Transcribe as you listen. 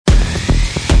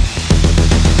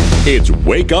It's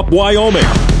Wake Up Wyoming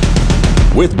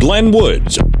with Glenn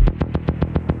Woods.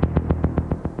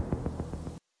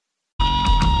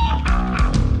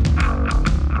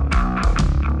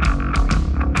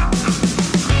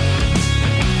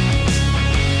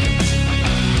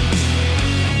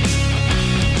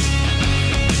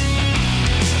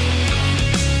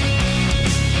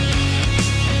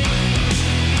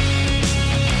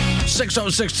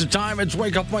 .06 the time. It's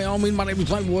Wake Up Wyoming. My name is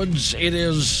Glenn Woods.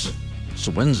 It's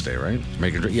a Wednesday, right?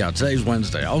 Yeah, today's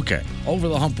Wednesday. Okay, over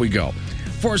the hump we go.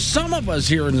 For some of us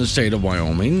here in the state of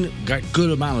Wyoming, got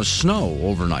good amount of snow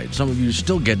overnight. Some of you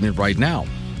still getting it right now.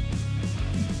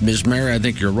 Miss Mary, I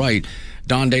think you're right.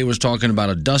 Don Day was talking about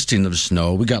a dusting of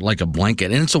snow. We got like a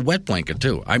blanket, and it's a wet blanket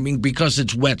too. I mean, because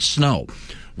it's wet snow.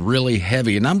 Really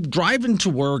heavy. And I'm driving to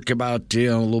work about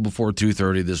a little before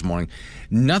 2:30 this morning.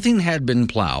 Nothing had been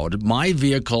plowed. My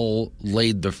vehicle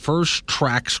laid the first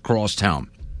tracks across town.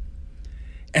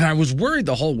 And I was worried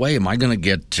the whole way, am I going to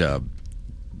get,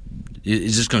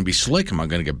 is this going to be slick? Am I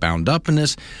going to get bound up in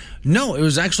this? No, it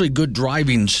was actually good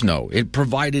driving snow. It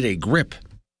provided a grip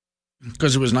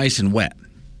because it was nice and wet.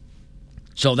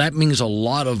 So that means a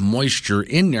lot of moisture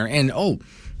in there. And,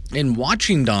 in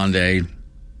watching Don Day,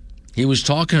 he was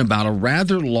talking about a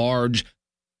rather large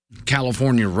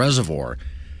California reservoir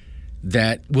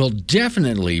that will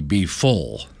definitely be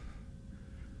full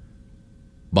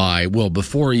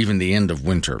before even the end of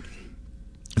winter.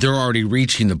 They're already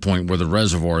reaching the point where the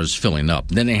reservoir is filling up.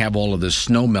 Then they have all of this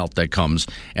snow melt that comes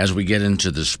as we get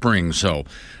into the spring. So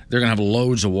they're going to have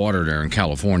loads of water there in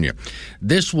California.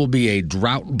 This will be a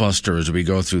drought buster as we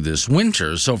go through this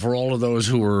winter. So for all of those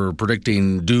who are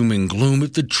predicting doom and gloom,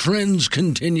 if the trends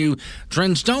continue,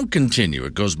 trends don't continue.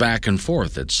 It goes back and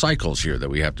forth. It's cycles here that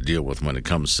we have to deal with when it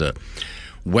comes to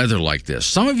weather like this.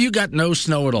 Some of you got no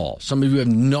snow at all. Some of you have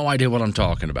no idea what I'm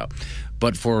talking about.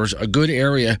 But for a good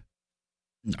area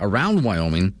around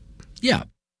Wyoming, yeah,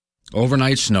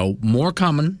 overnight snow, more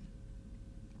common,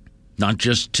 not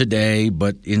just today,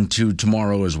 but into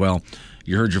tomorrow as well.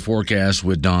 You heard your forecast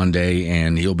with Don Day,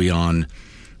 and he'll be on,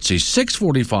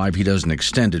 6:45, he does an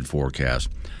extended forecast.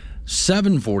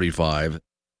 7:45,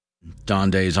 Don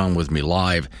Day's on with me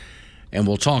live, and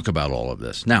we'll talk about all of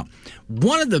this. Now,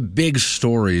 one of the big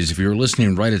stories, if you're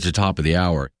listening right at the top of the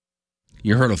hour,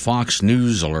 you heard a Fox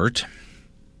News alert.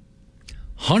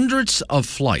 Hundreds of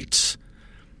flights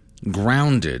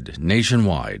grounded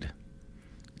nationwide.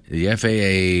 The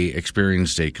FAA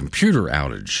experienced a computer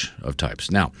outage of types.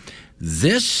 Now,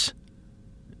 this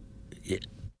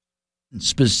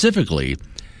specifically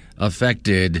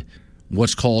affected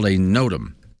what's called a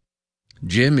NOTAM.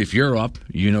 Jim, if you're up,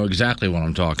 you know exactly what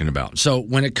I'm talking about. So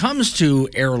when it comes to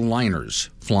airliners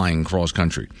flying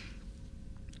cross-country,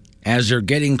 as they're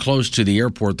getting close to the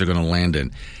airport they're going to land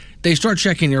in, they start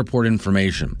checking airport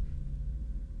information.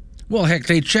 Well, heck,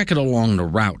 they check it along the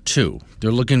route, too.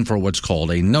 They're looking for what's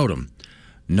called a NOTAM,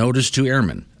 Notice to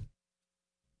Airmen.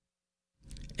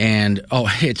 And,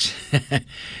 it's,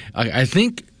 I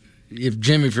think,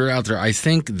 if you're out there, I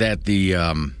think that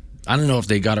I don't know if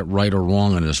they got it right or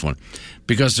wrong on this one,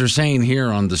 because they're saying here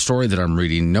on the story that I'm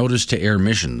reading, Notice to Air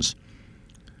Missions.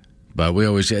 But we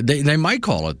always say, they might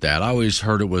call it that. I always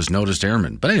heard it was Notice to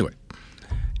Airmen. But anyway,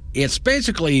 it's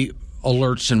basically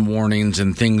alerts and warnings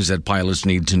and things that pilots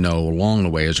need to know along the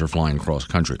way as they're flying across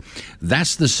country.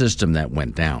 That's the system that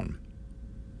went down.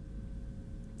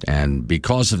 And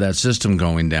because of that system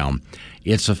going down,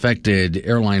 it's affected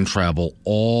airline travel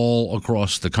all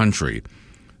across the country.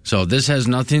 So this has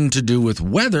nothing to do with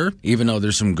weather, even though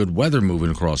there's some good weather moving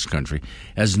across the country.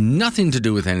 It has nothing to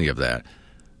do with any of that.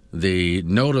 The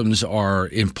NOTAMs are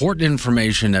important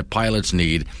information that pilots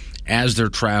need as they're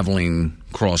traveling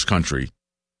cross-country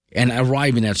and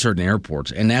arriving at certain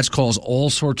airports. And that's caused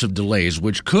all sorts of delays,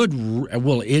 which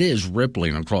it is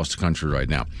rippling across the country right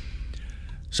now.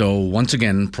 So once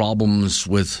again, problems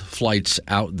with flights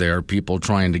out there, people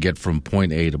trying to get from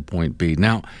point A to point B.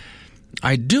 Now,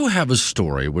 I do have a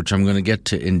story, which I'm going to get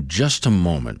to in just a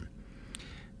moment.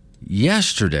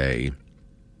 Yesterday,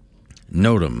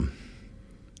 NOTAM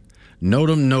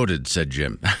noted, said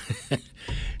Jim.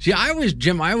 See, I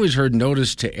always heard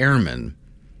Notice to Airmen,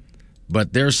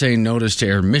 but they're saying Notice to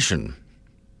Air Mission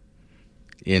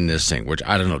in this thing, which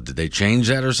I don't know. Did they change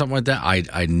that or something like that?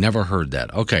 I never heard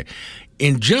that. Okay.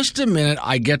 In just a minute,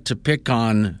 I get to pick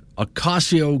on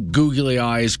Ocasio Googly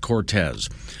Eyes Cortez.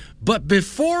 But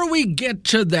before we get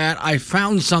to that, I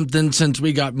found something since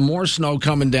we got more snow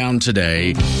coming down today.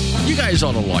 You guys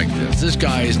ought to like this. This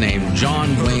guy is named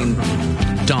John Wayne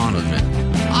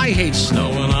Donovan. I hate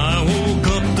snow. When I woke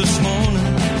up this morning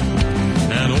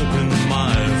and opened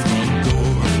my front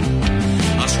door,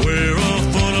 I swear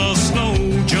a foot of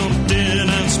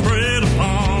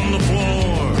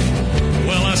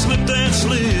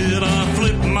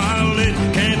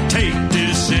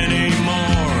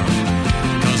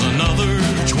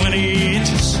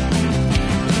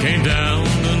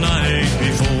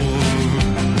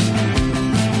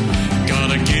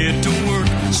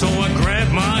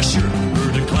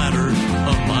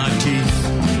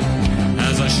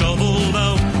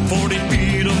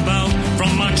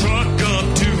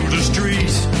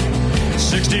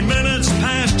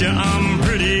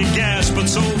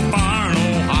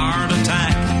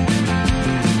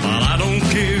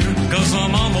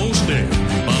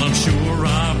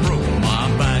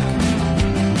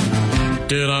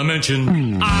Did I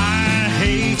mention I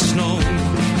hate snow?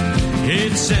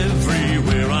 It's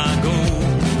everywhere I go.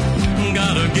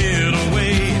 Gotta get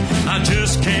away. I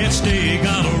just can't stay.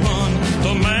 Gotta run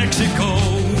to Mexico.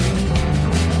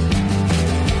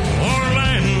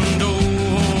 Orlando,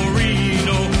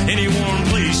 Reno, any warm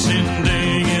place in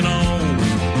dang it all.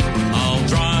 I'll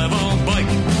drive, I'll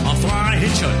bike, I'll fly,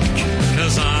 hitchhike,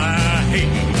 'cause I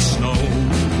hate snow.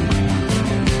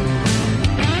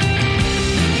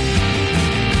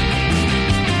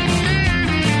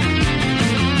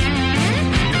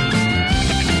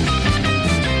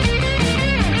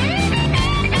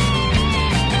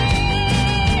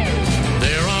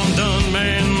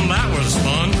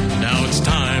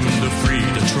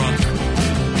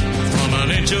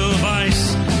 Of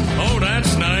ice, oh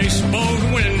that's nice, both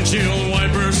windshield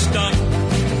wipers stuck.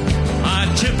 I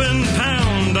chip and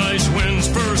pound ice wins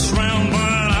first round, but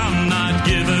I'm not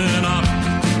giving up.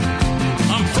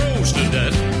 I'm froze to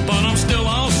death, but I'm still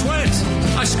all sweat.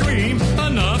 I scream,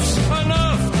 enough's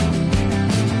enough.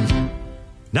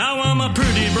 Now I'm a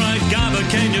pretty bright guy, but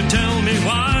can you tell me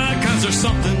why? 'Cause there's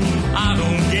something I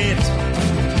don't get.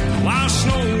 Why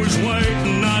snow is white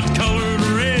and not colored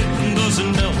red and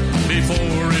doesn't melt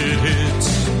before it hits.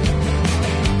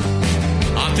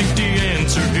 I think the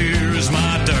answer here is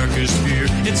my darkest fear.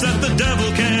 It's that the devil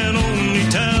can only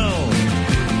tell.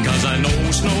 'Cause I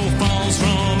know snow falls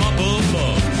from up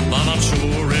above, but I'm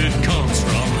sure it comes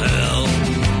from hell.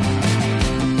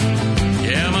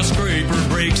 Yeah, my scraper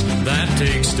breaks, that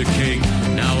takes the cake.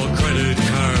 Now a credit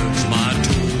card's my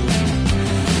tool.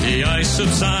 The ice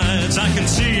subsides, I can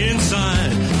see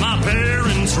inside. My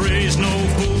parents raised no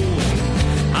fool.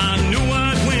 I knew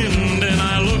I'd win, and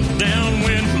I looked down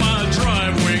when my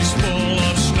driveway's full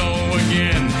of snow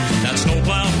again. That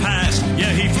snowplow passed,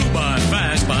 yeah, he flew by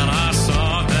fast, but I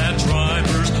saw that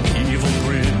driver's evil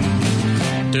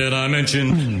grin. Did I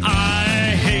mention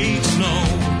I hate snow?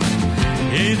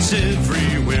 It's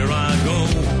everywhere I go.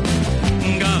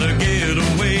 Gotta get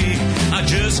away, I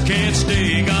just can't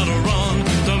stay, gotta run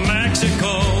to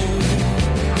Mexico.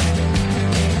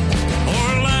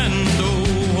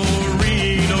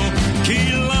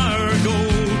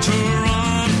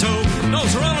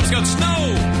 Toronto's got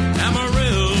snow.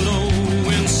 Amarillo,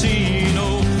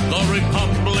 Encino, the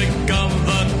Republic of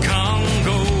the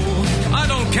Congo. I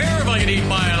don't care if I get eaten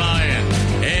by a lion.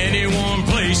 Any warm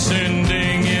place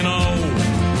ending in O.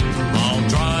 I'll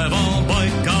drive, I'll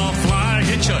bike, I'll fly,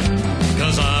 hitchhike,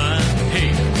 'cause I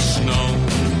hate snow.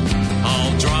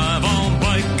 I'll drive, I'll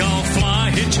bike, I'll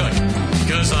fly, hitchhike,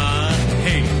 'cause I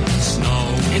hate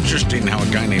snow. Interesting how a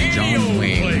guy named John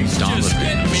Wayne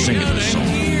Donovan was singing this song.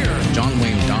 John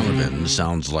Wayne Donovan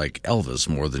sounds like Elvis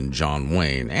more than John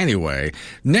Wayne. Anyway,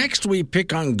 next we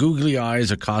pick on googly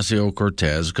eyes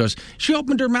Ocasio-Cortez because she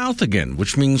opened her mouth again,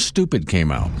 which means stupid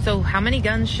came out. So how many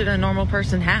guns should a normal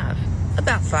person have?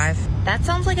 About 5. That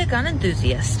sounds like a gun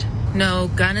enthusiast.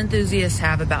 No, gun enthusiasts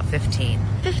have about 15.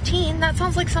 15? That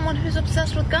sounds like someone who's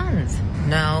obsessed with guns.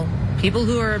 No, people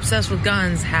who are obsessed with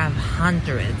guns have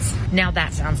hundreds. Now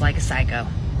that sounds like a psycho.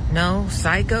 No,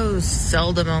 psychos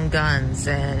seldom own guns,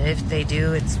 and if they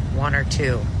do, it's 1 or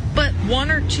 2. But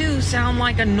 1 or 2 sound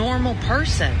like a normal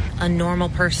person. A normal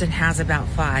person has about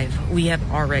 5. We have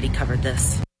already covered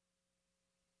this.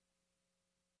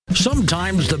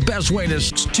 Sometimes the best way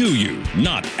to you,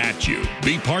 not at you.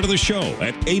 Be part of the show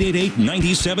at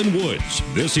 888-97-WOODS.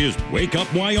 This is Wake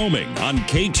Up Wyoming on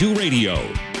K2 Radio.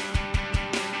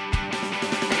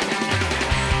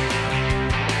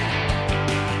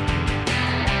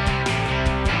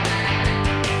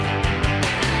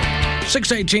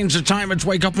 .618 is the time. It's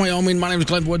Wake Up Wyoming. My name is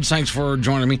Glenn Woods. Thanks for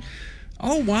joining me.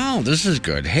 Oh, wow. This is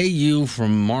good. Hey, you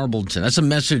from Marbleton. That's a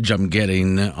message I'm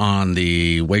getting on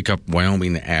the Wake Up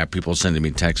Wyoming app. People sending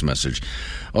me text message.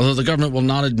 Although the government will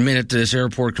not admit it, this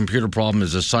airport computer problem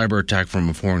is a cyber attack from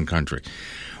a foreign country.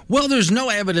 Well, there's no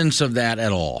evidence of that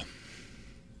at all.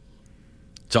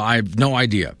 So I have no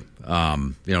idea.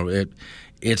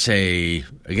 It's a,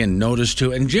 again, notice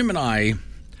to, and Jim and I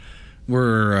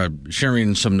were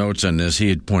sharing some notes on this. He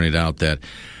had pointed out that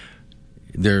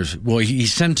he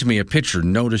sent to me a picture,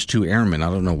 notice to airmen. I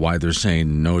don't know why they're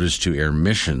saying notice to air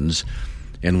missions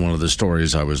in one of the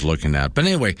stories I was looking at. But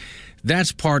anyway,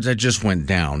 that's part that just went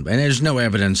down. And there's no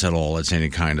evidence at all it's any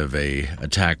kind of a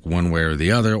attack one way or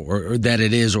the other, or that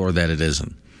it is or that it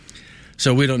isn't.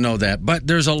 So we don't know that. But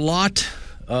there's a lot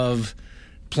of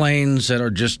planes that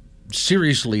are just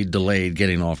seriously delayed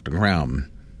getting off the ground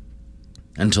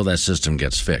until that system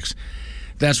gets fixed.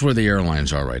 That's where the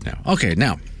airlines are right now. Okay,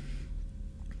 now,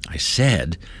 I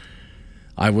said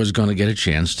I was going to get a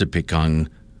chance to pick on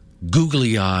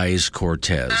Googly Eyes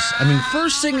Cortez. I mean,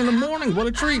 first thing in the morning, what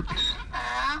a treat.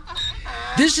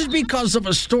 This is because of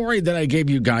a story that I gave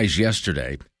you guys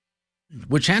yesterday,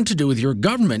 which had to do with your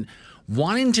government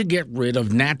wanting to get rid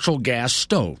of natural gas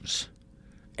stoves.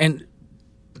 And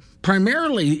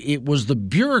primarily, it was the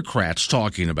bureaucrats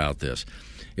talking about this.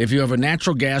 If you have a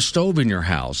natural gas stove in your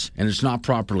house and it's not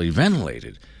properly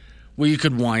ventilated, well, you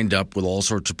could wind up with all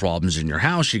sorts of problems in your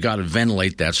house. You got to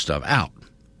ventilate that stuff out,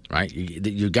 right?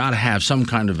 You got to have some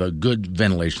kind of a good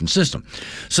ventilation system.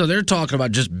 So they're talking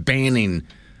about just banning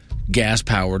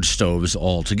gas-powered stoves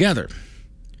altogether.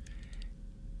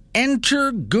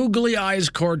 Enter Googly Eyes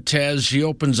Cortez. She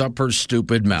opens up her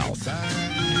stupid mouth.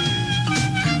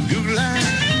 Google eye.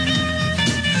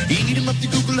 Eat him up the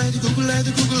Google eye, the Google eye,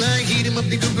 the Google eye. Eat him up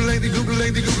the Google eye, the Google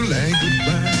eye, the Google eye.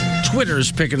 Goodbye.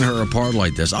 Twitter's picking her apart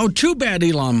like this. Oh, too bad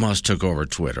Elon Musk took over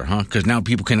Twitter, huh? Because now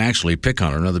people can actually pick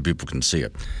on her and other people can see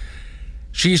it.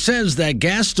 She says that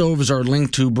gas stoves are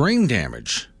linked to brain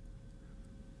damage.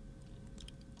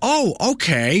 Oh,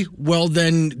 okay. Well,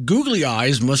 then Googly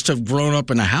Eyes must have grown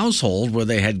up in a household where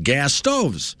they had gas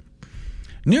stoves.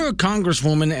 New York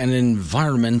Congresswoman and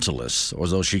environmentalist, or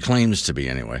though she claims to be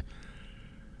anyway,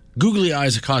 Googly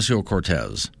Eyes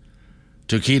Ocasio-Cortez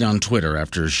took heat on Twitter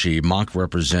after she mocked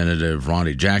Representative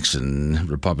Ronnie Jackson,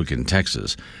 Republican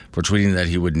Texas, for tweeting that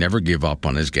he would never give up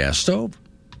on his gas stove.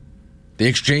 The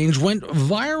exchange went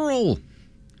viral.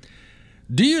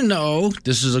 Do you know,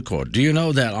 this is a quote, do you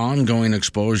know that ongoing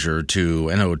exposure to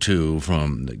NO2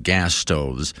 from gas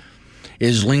stoves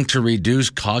is linked to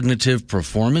reduced cognitive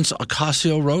performance,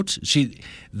 Ocasio wrote?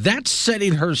 That's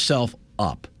setting herself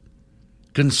up,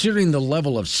 considering the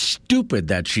level of stupid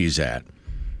that she's at.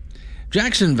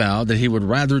 Jackson vowed that he would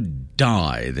rather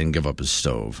die than give up his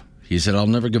stove. He said, I'll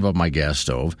never give up my gas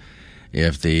stove.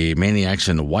 If the maniacs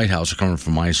in the White House are coming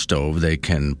for my stove, they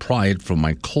can pry it from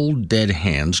my cold, dead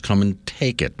hands. Come and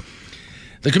take it.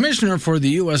 The commissioner for the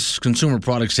U.S. Consumer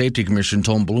Product Safety Commission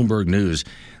told Bloomberg News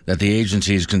that the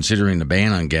agency is considering a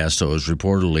ban on gas stoves,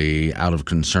 reportedly out of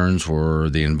concerns for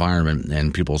the environment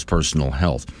and people's personal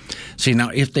health. See, now,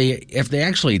 if they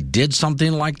actually did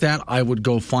something like that, I would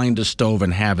go find a stove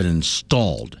and have it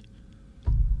installed.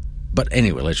 But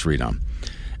anyway, let's read on.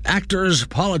 Actors,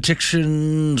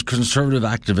 politicians, conservative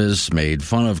activists made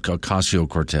fun of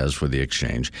Ocasio-Cortez for the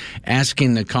exchange,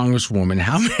 asking the congresswoman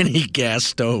how many gas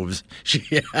stoves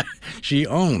she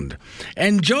owned,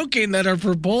 and joking that her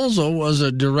proposal was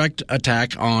a direct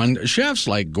attack on chefs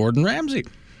like Gordon Ramsay.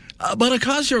 But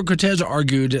Ocasio-Cortez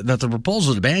argued that the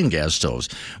proposal to ban gas stoves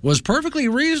was perfectly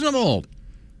reasonable.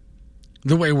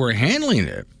 The way we're handling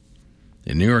it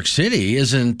in New York City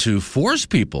isn't to force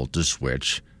people to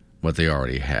switch what they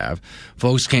already have.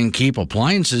 Folks can keep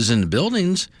appliances in the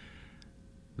buildings.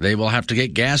 They will have to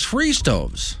get gas-free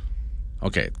stoves.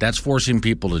 Okay, that's forcing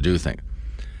people to do things.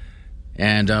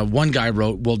 And one guy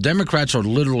wrote, well, Democrats are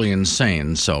literally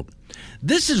insane. So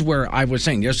this is where I was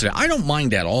saying yesterday, I don't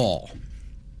mind at all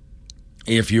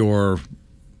if your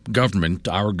government,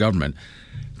 our government,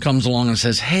 comes along and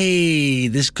says, hey,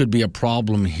 this could be a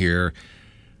problem here.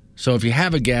 So if you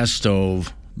have a gas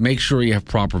stove, make sure you have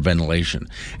proper ventilation.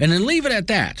 And then leave it at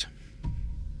that.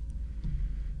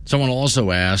 Someone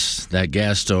also asked that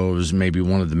gas stoves may be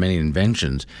one of the many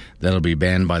inventions that will be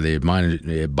banned by the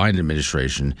Biden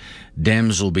administration.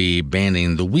 Dems will be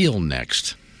banning the wheel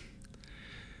next.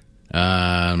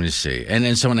 Let me see. And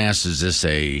then someone asked, is this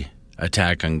a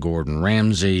attack on Gordon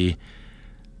Ramsay?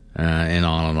 And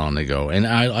on they go. And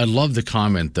I love the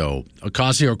comment, though.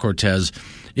 Ocasio-Cortez,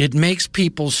 it makes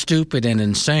people stupid and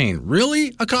insane.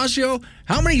 Really, Ocasio?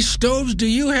 How many stoves do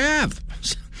you have?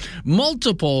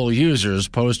 Multiple users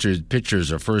posted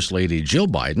pictures of First Lady Jill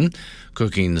Biden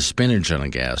cooking the spinach on a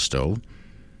gas stove.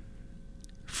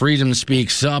 Freedom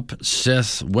Speaks Up.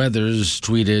 Seth Weathers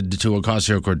tweeted to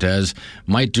Ocasio-Cortez,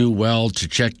 might do well to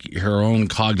check her own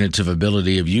cognitive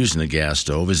ability of using a gas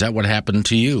stove. Is that what happened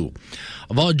to you?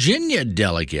 A Virginia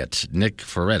delegate, Nick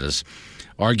Ferrettis,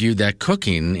 argued that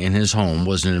cooking in his home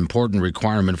was an important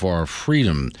requirement for our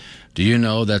freedom. Do you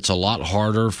know that's a lot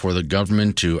harder for the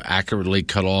government to accurately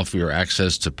cut off your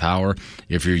access to power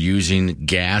if you're using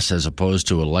gas as opposed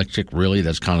to electric? Really,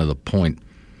 that's kind of the point.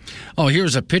 Oh,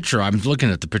 here's a picture. I'm looking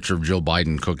at the picture of Joe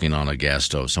Biden cooking on a gas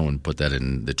stove. Someone put that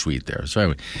in the tweet there. So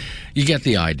anyway, you get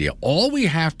the idea. All we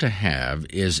have to have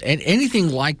is anything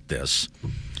like this,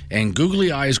 and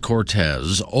Googly Eyes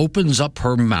Cortez opens up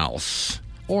her mouth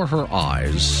or her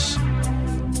eyes.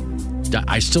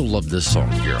 I still love this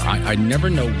song here. I never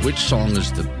know which song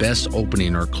is the best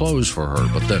opening or close for her,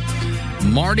 but the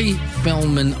Marty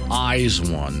Feldman Eyes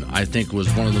one, I think,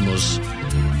 was one of the most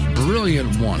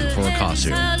brilliant one for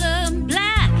Ocasio.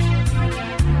 Black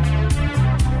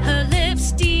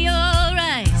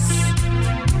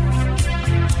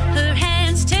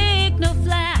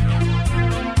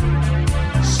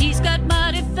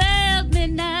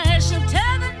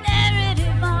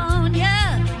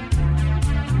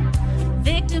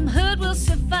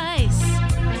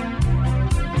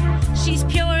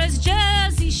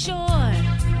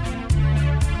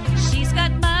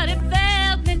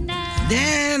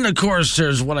of course,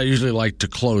 there's what I usually like to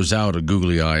close out a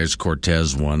Googly Eyes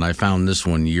Cortez one. I found this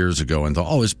one years ago and thought,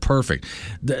 oh, it's perfect.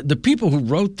 The people who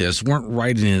wrote this weren't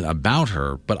writing it about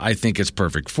her, but I think it's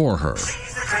perfect for her.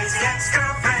 She's the crazy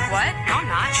ex-girlfriend. What? No, I'm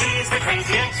not. She's the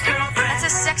crazy ex-girlfriend. That's a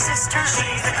sexist term.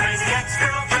 She's the crazy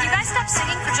ex-girlfriend. Can you guys stop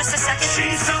singing for just a second?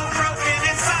 She's so broken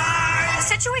inside. The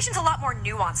situation's a lot more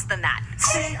nuanced than that.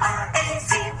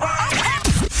 C-R-A-Z-Y.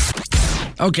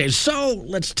 Okay, so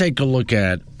let's take a look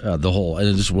at the whole, and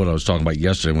this is what I was talking about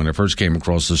yesterday when I first came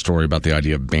across the story about the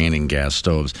idea of banning gas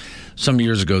stoves. Some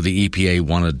years ago, the EPA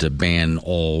wanted to ban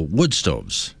all wood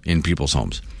stoves in people's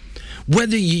homes.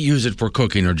 Whether you use it for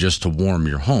cooking or just to warm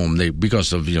your home,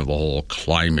 because of the whole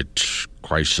climate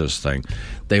crisis thing,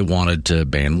 they wanted to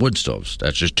ban wood stoves.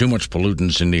 That's just too much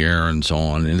pollutants in the air and so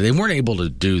on, and they weren't able to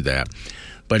do that.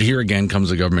 But here again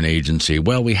comes a government agency.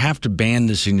 Well, we have to ban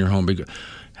this in your home because...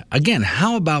 Again,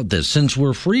 how about this? Since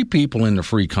we're free people in a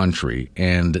free country,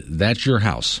 and that's your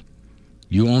house,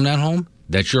 you own that home,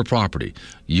 that's your property.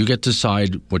 You get to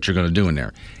decide what you're going to do in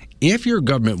there. If your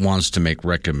government wants to make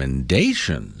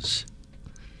recommendations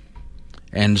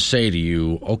and say to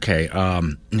you, okay,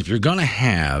 if you're going to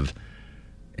have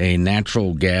a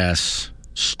natural gas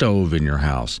stove in your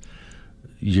house,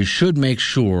 you should make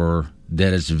sure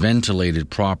that it's ventilated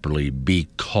properly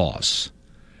because...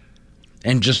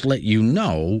 And just let you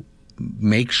know,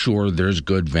 make sure there's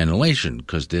good ventilation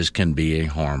because this can be a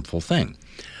harmful thing.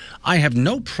 I have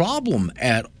no problem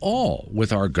at all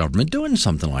with our government doing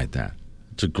something like that.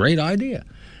 It's a great idea.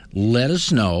 Let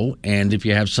us know, and if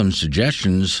you have some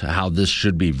suggestions how this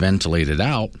should be ventilated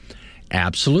out,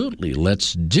 absolutely,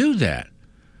 let's do that.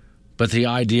 But the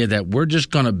idea that we're just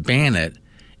going to ban it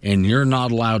and you're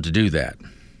not allowed to do that,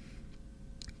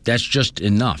 that's just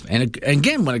enough. And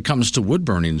again, when it comes to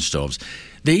wood-burning stoves,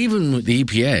 the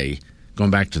EPA, going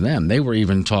back to them, they were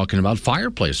even talking about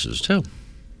fireplaces, too.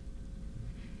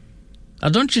 Now,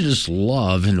 don't you just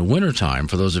love in the wintertime,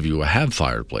 for those of you who have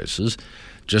fireplaces,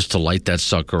 just to light that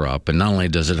sucker up, and not only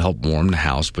does it help warm the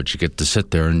house, but you get to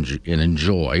sit there and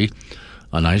enjoy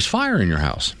a nice fire in your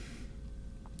house.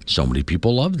 So many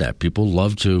people love that. People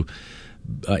love to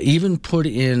even put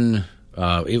in...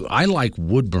 I like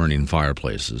wood-burning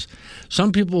fireplaces.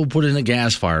 Some people will put in a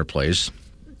gas fireplace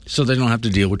so they don't have to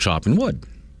deal with chopping wood.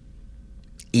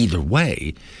 Either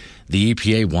way, the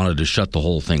EPA wanted to shut the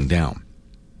whole thing down.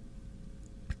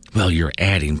 Well, you're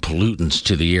adding pollutants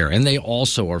to the air, and they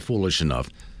also are foolish enough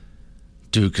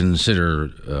to consider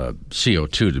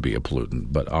CO2 to be a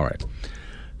pollutant, but all right.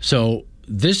 So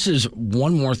this is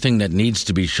one more thing that needs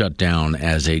to be shut down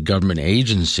as a government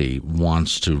agency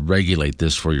wants to regulate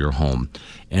this for your home,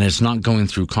 and it's not going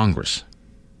through Congress.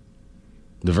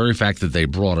 The very fact that they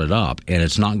brought it up, and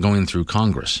it's not going through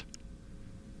Congress.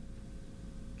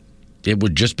 It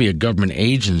would just be a government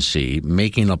agency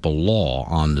making up a law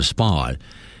on the spot,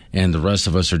 and the rest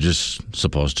of us are just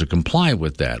supposed to comply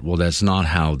with that. Well, that's not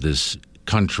how this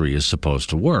country is supposed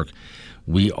to work.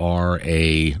 We are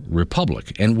a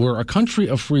republic, and we're a country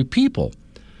of free people.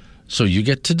 So you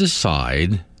get to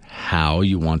decide how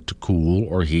you want to cool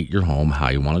or heat your home, how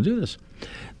you want to do this.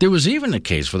 There was even a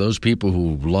case for those people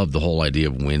who love the whole idea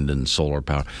of wind and solar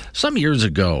power. Some years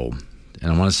ago,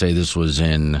 and I want to say this was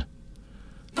in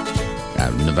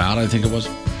Nevada, I think it was,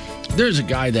 there's a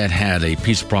guy that had a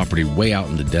piece of property way out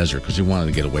in the desert because he wanted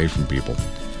to get away from people.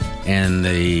 And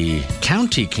the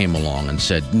county came along and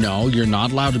said, no, you're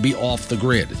not allowed to be off the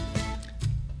grid.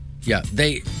 Yeah,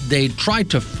 they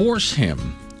tried to force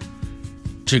him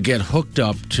to get hooked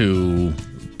up to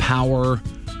power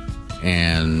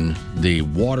and the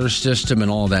water system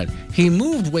and all that. He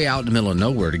moved way out in the middle of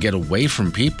nowhere to get away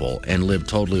from people and live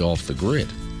totally off the grid.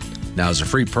 Now, as a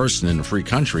free person in a free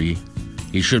country,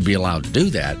 he should be allowed to do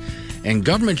that. And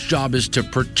government's job is to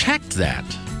protect that.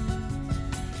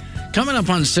 Coming up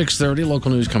on 6:30,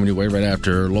 local news coming your way right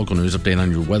after local news update on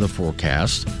your weather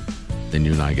forecast. Then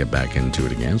you and I get back into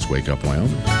it again. It's Wake Up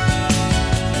Wyoming.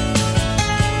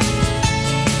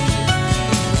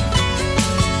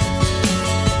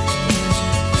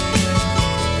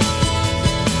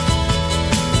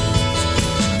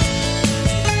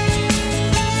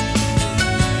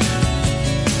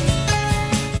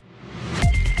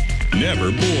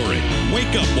 Never boring.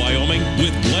 Wake Up Wyoming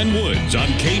with Glenn Woods on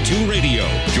K2 Radio.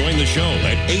 Join the show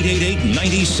at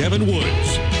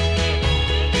 888-97-WOODS.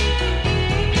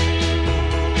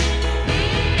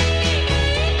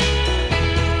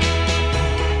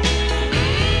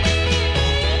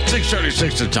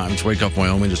 .36 the time. It's Wake Up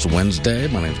Wyoming. It's a Wednesday.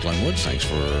 My name's Glenn Woods. Thanks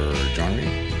for joining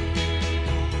me.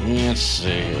 Let's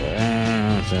see.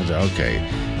 Okay.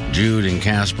 Jude and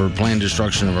Casper, planned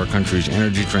destruction of our country's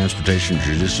energy, transportation,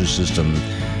 judicial system.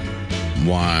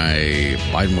 why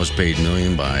Biden was paid $1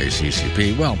 million by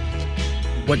CCP. Well,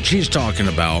 what she's talking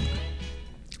about,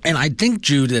 and I think,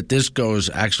 Jude, that this goes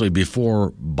actually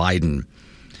before Biden,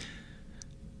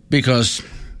 because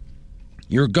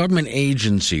your government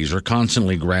agencies are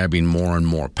constantly grabbing more and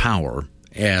more power,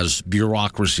 as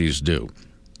bureaucracies do.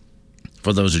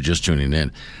 For those who are just tuning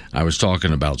in, I was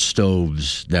talking about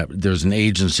stoves. That there's an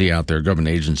agency out there, a government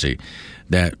agency,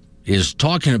 that is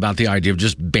talking about the idea of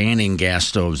just banning gas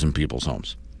stoves in people's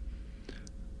homes,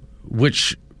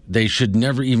 which they should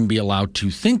never even be allowed to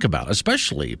think about,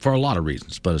 especially for a lot of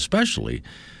reasons, but especially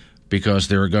because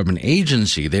they're a government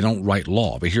agency. They don't write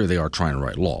law, but here they are trying to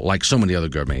write law, like so many other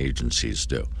government agencies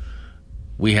do.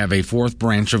 We have a fourth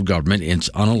branch of government. It's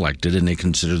unelected, and they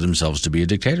consider themselves to be a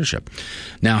dictatorship.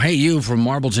 Now, hey, you from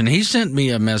Marbleton, he sent me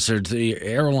a message. The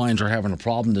airlines are having a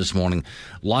problem this morning.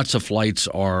 Lots of flights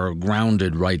are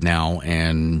grounded right now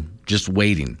and just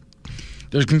waiting.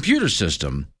 There's a computer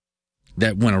system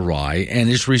that went awry, and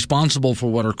it's responsible for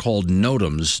what are called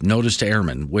NOTAMs, Notice to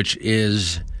Airmen, which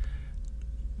is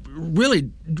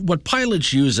really what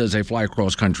pilots use as they fly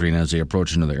across country and as they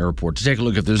approach another airport to take a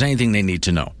look if there's anything they need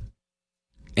to know.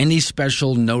 Any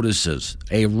special notices,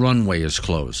 a runway is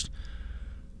closed,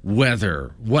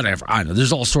 weather, whatever. I know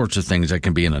there's all sorts of things that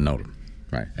can be in a NOTAM,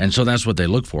 right? And so that's what they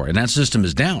look for, and that system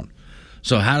is down.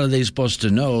 So how are they supposed to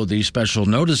know these special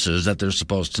notices that they're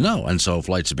supposed to know? And so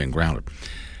flights have been grounded.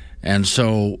 And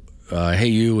so Hey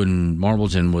You in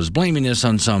Marbleton was blaming this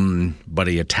on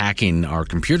somebody attacking our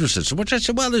computer system, which I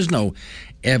said, well, there's no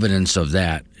evidence of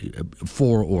that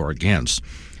for or against.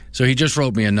 So he just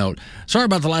wrote me a note. Sorry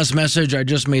about the last message. I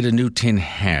just made a new tin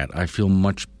hat. I feel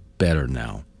much better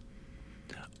now.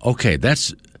 Okay,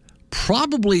 that's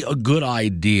probably a good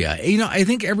idea. You know, I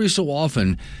think every so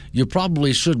often you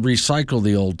probably should recycle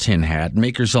the old tin hat and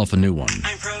make yourself a new one.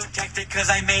 I'm protected because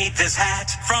I made this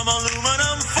hat from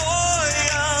aluminum foil.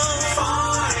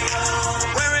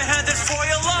 Where it had this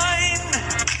foil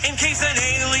line in case an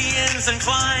alien's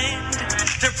inclined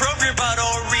to probe your butt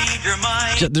or read your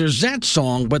mind. So there's that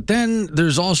song, but then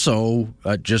there's also,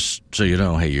 just so you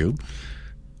know, Hey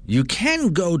You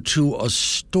can go to a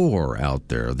store out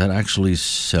there that actually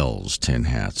sells tin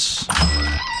hats.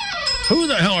 Who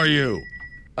the hell are you?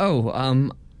 Oh,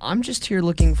 I'm just here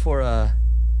looking for a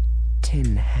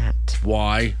tin hat.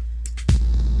 Why?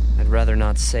 I'd rather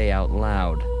not say out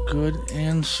loud. Good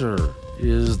answer.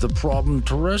 Is the problem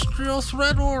terrestrial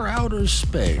threat or outer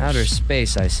space? Outer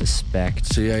space, I suspect.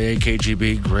 CIA,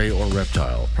 KGB, gray, or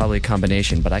reptile? Probably a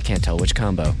combination, but I can't tell which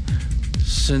combo.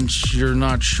 Since you're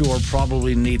not sure,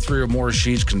 probably need 3 or more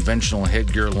sheets, conventional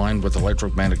headgear lined with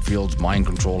electromagnetic fields, mind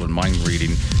control, and mind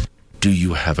reading. Do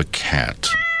you have a cat?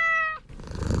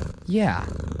 Yeah,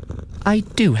 I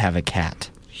do have a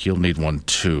cat. He'll need one,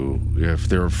 too. If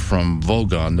they're from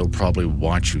Vogon, they'll probably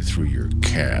watch you through your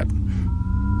cat.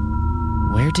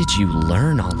 Where did you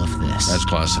learn all of this? That's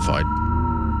classified.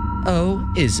 Oh,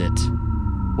 is it?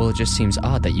 Well, it just seems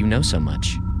odd that you know so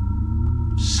much.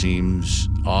 Seems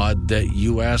odd that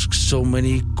you ask so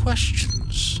many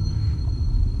questions.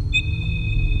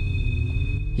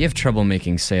 You have trouble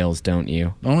making sales, don't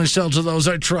you? Only sell to those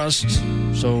I trust.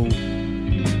 So,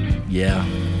 yeah.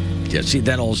 Yeah, see,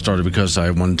 that all started because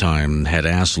I one time had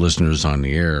asked listeners on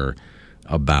the air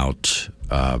about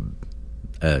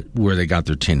where they got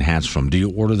their tin hats from. Do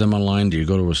you order them online? Do you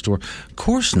go to a store? Of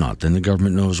course not. Then the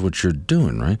government knows what you're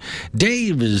doing, right?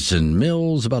 Dave is in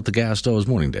Mills about the gas stoves.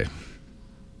 Morning, Dave.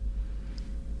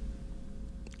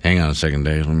 Hang on a second,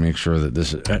 Dave. Let me make sure that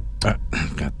this is...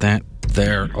 got that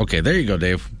there. Okay, there you go,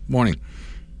 Dave. Morning.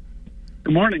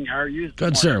 Good morning. How are you?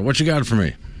 Good, sir. What you got for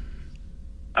me?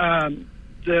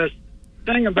 The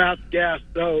thing about gas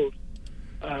stoves,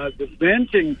 the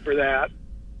venting for that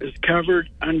is covered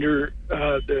under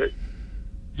the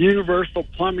Universal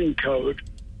Plumbing Code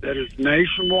that is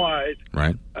nationwide,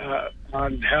 right?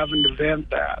 On having to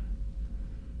vent that.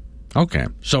 Okay,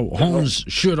 so homes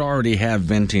should already have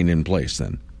venting in place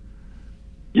then?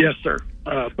 Yes, sir,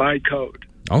 by code.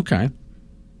 Okay.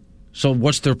 So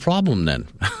what's their problem then?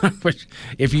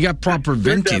 If you got proper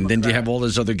venting, then do you have all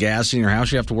this other gas in your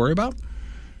house you have to worry about?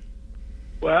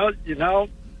 Well, you know,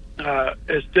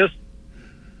 it's just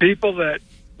people that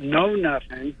know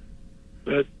nothing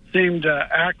but seem to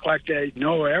act like they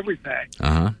know everything.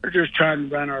 Uh-huh. They're just trying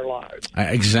to run our lives.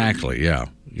 Exactly, yeah.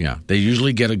 Yeah. They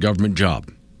usually get a government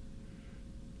job.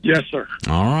 Yes, sir.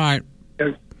 All right.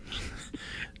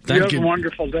 You have a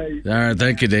wonderful day. All right,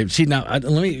 thank you, Dave. See, now, let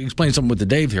me explain something with the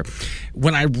Dave here.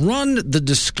 When I run the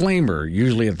disclaimer,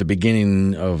 usually at the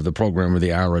beginning of the program or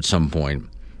the hour at some point,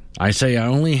 I say I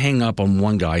only hang up on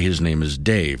one guy. His name is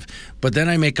Dave. But then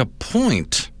I make a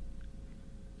point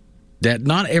That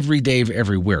not every Dave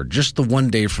everywhere, just the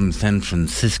one Dave from San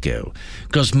Francisco.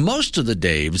 Because most of the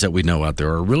Daves that we know out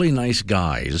there are really nice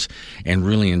guys and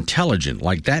really intelligent,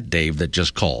 like that Dave that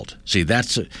just called. See,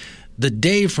 the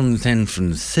Dave from San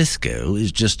Francisco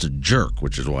is just a jerk,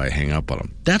 which is why I hang up on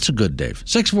him. That's a good Dave.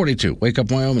 642, Wake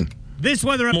Up Wyoming. This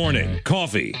weather morning,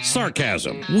 coffee,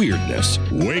 sarcasm, weirdness.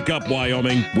 Wake Up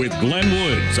Wyoming with Glenn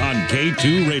Woods on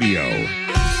K2 Radio.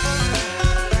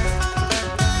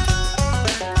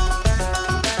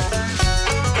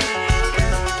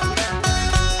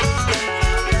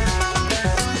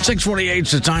 6:48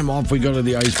 is the time off. We go to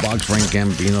the Icebox. Frank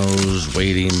Gambino's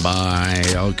waiting by.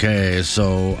 Okay,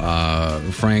 so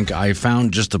Frank, I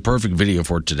found just the perfect video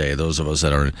for today. Those of us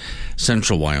that are in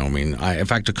central Wyoming. In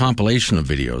fact, a compilation of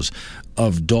videos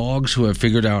of dogs who have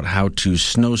figured out how to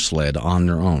snow sled on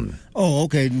their own. Oh,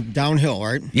 okay. Downhill,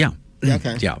 right? Yeah. Yeah,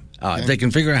 okay. Yeah. They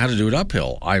can figure out how to do it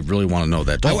uphill. I really want to know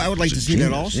that dog. I would like to see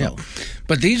that also. Yeah.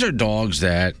 But these are dogs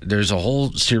that there's a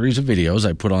whole series of videos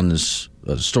I put on this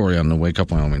story on the Wake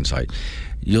Up Wyoming site.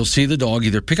 You'll see the dog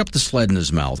either pick up the sled in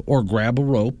his mouth or grab a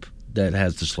rope that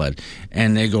has the sled,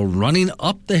 and they go running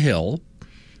up the hill,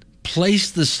 place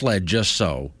the sled just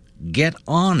so, get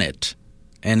on it,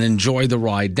 and enjoy the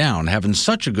ride down, having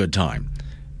such a good time,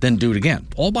 then do it again,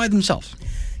 all by themselves.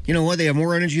 You know what? They have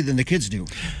more energy than the kids do.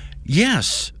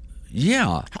 Yes.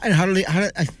 Yeah. And how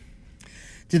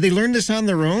did they learn this on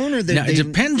their own? Or it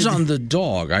depends on the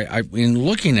dog. In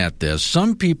looking at this,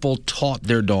 some people taught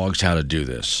their dogs how to do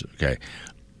this. Okay.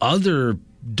 Other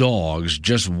dogs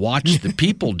just watched the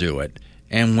people do it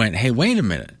and went, hey, wait a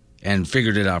minute, and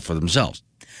figured it out for themselves.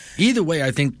 Either way,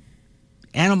 I think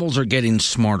animals are getting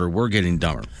smarter. We're getting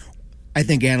dumber. I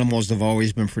think animals have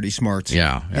always been pretty smart.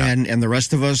 Yeah. And the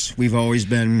rest of us, we've always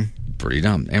been pretty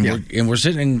dumb. And we're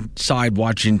sitting inside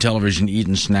watching television,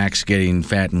 eating snacks, getting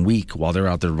fat and weak while they're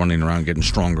out there running around getting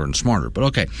stronger and smarter. But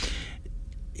okay,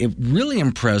 it really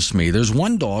impressed me. There's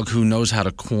one dog who knows how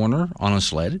to corner on a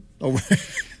sled. Oh,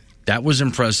 that was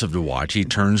impressive to watch. He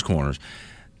turns corners.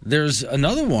 There's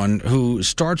another one who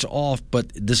starts off,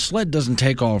 but the sled doesn't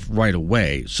take off right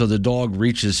away, so the dog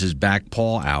reaches his back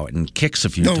paw out and kicks a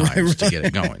few times to get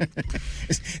it going.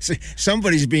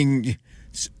 Somebody's being...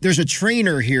 There's a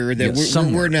trainer here that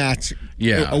we're not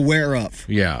aware of.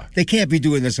 Yeah. They can't be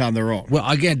doing this on their own. Well,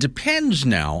 again, it depends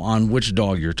now on which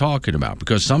dog you're talking about,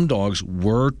 because some dogs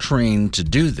were trained to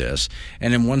do this,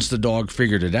 and then once the dog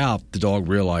figured it out, the dog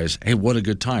realized, hey, what a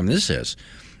good time this is.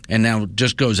 And now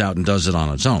just goes out and does it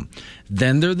on its own.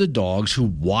 Then there are the dogs who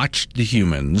watched the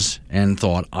humans and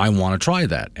thought, I want to try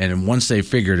that. And then once they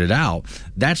figured it out,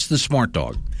 that's the smart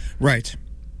dog. Right.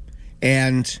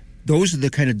 And those are the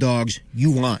kind of dogs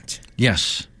you want.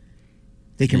 Yes.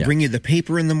 They can bring you the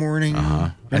paper in the morning.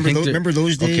 Remember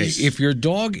those days? Okay, if your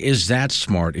dog is that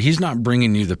smart, he's not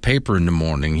bringing you the paper in the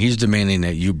morning. He's demanding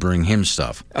that you bring him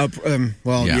stuff.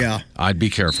 Yeah. I'd be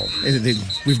careful.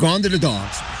 We've gone to the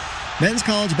dogs. Men's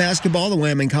college basketball, the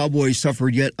Wyoming Cowboys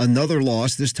suffered yet another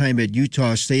loss, this time at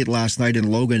Utah State last night in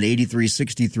Logan,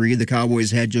 83-63. The Cowboys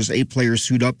had just 8 players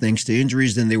suit up thanks to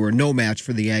injuries, then they were no match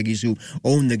for the Aggies, who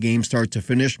owned the game start to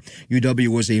finish. UW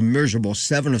was a miserable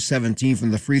 7 of 17 from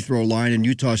the free throw line, and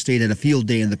Utah State had a field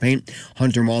day in the paint.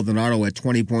 Hunter Maldonado had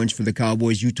 20 points for the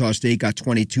Cowboys. Utah State got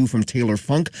 22 from Taylor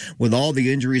Funk. With all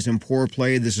the injuries and poor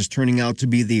play, this is turning out to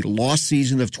be the lost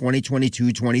season of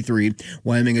 2022-23.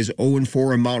 Wyoming is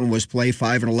 0-4 in Mountain West play,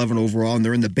 5-11 overall, and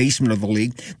they're in the basement of the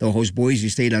league. They'll host Boise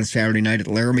State on Saturday night at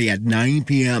Laramie at 9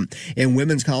 p.m. In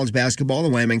women's college basketball, the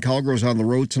Wyoming Cowgirls on the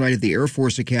road tonight at the Air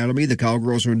Force Academy. The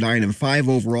Cowgirls are 9-5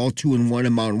 overall, 2-1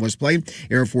 in Mountain West play.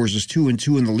 Air Force is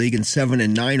 2-2 in the league and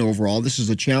 7-9 overall. This is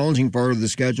a challenging part of the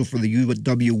schedule for the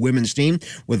UW women's team,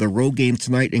 with a road game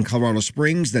tonight in Colorado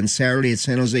Springs, then Saturday at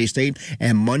San Jose State,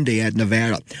 and Monday at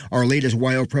Nevada. Our latest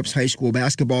Wyo Preps high school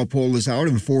basketball poll is out.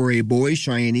 In 4A boys,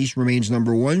 Cheyenne East remains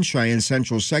number 1, Cheyenne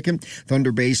Central 2nd,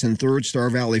 Thunder Basin 3rd, Star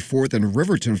Valley 4th, and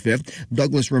Riverton 5th.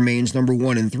 Douglas remains number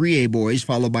 1 in 3A boys,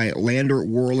 followed by Lander,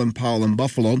 Worland, Powell, and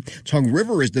Buffalo. Tongue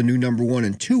River is the new number 1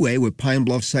 in 2A, with Pine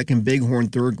Bluff 2nd, Bighorn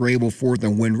 3rd, Grable 4th,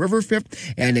 and Wind River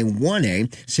 5th. And in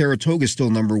 1A, Saratoga is still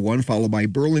number 1, followed by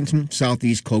Burlington,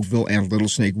 Southeast, Cokeville, and Little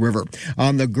Snake River.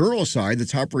 On the girls' side, the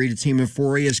top-rated team in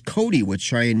 4A is Cody, with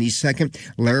Cheyenne East 2nd,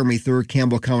 Laramie 3rd,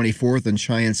 Campbell County 4th, and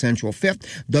Cheyenne Central 5th.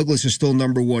 Douglas is still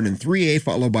number 1 in 3A,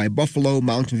 followed by by Buffalo,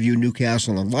 Mountain View,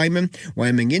 Newcastle, and Lyman.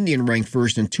 Wyoming Indian ranked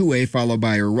first in 2A, followed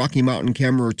by Rocky Mountain,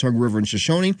 Kemmerer, Tug River, and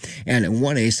Shoshone. And in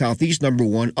 1A, Southeast number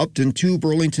 1, Upton 2,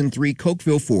 Burlington 3,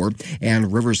 Cokeville 4,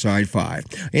 and Riverside 5.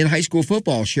 In high school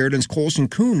football, Sheridan's Colson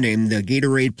Kuhn named the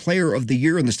Gatorade Player of the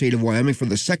Year in the state of Wyoming for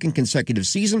the second consecutive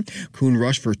season. Kuhn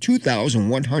rushed for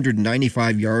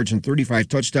 2,195 yards and 35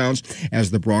 touchdowns as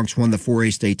the Bronx won the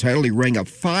 4A state title. He rang up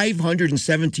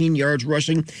 517 yards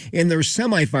rushing in their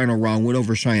semifinal round win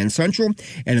over Cheyenne Central.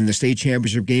 And in the state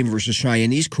championship game versus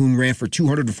Cheyenne East, Kuhn ran for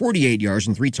 248 yards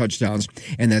and 3 touchdowns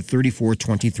in that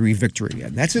 34-23 victory.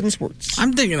 And that's it in sports.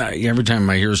 I'm thinking every time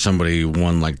I hear somebody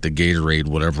won like the Gatorade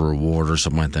whatever award or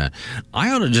something like that,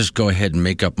 I ought to just go ahead and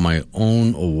make up my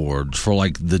own awards for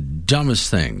like the dumbest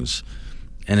things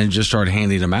and then just start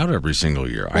handing them out every single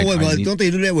year. Don't they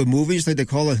do that with movies? Like they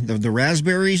call it the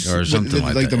raspberries? Or something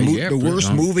like that. The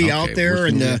worst movie out there,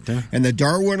 and the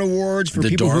Darwin Awards for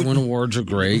people who... The Darwin Awards are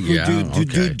great, who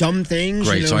do dumb things.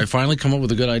 Great, so I finally come up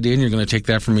with a good idea, and you're going to take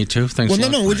that from me, too? Thanks a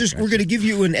lot. No, we're going to give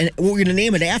you we're going to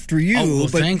name it after you.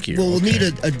 But thank you. We'll need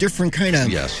a different kind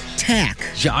of tack.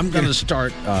 Yeah, I'm going to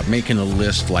start making a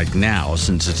list like now,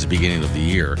 since it's the beginning of the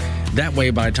year. That way,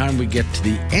 by the time we get to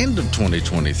the end of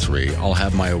 2023, I'll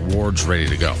have my awards ready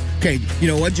to go. Okay, you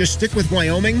know what? Just stick with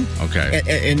Wyoming. Okay.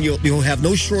 And you'll have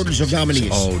no shortage of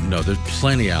nominees. Oh, no, there's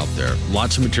plenty out there.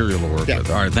 Lots of material to work with.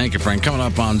 All right, thank you, Frank. Coming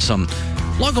up on some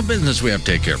local business we have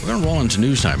to take care of. We're going to roll into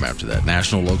news time after that.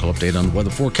 National local update on the weather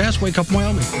forecast. Wake up,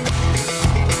 Wyoming.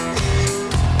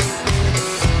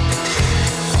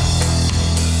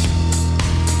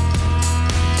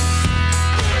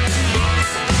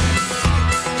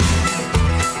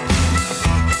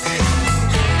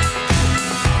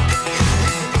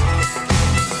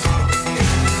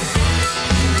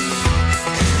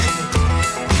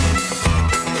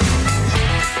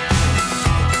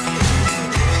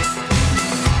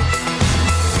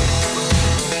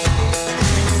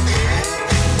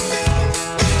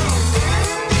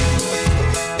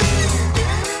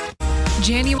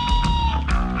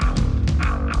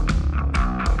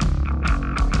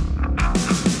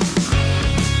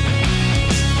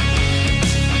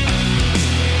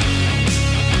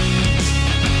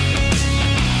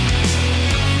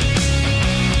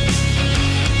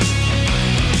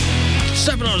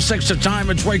 7:06 the time.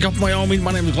 It's Wake Up Wyoming.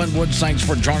 My name is Glenn Woods. Thanks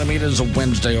for joining me. It is a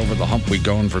Wednesday over the hump we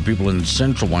go. And for people in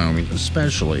central Wyoming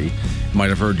especially, you might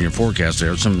have heard in your forecast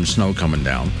there's some snow coming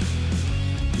down,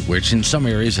 which in some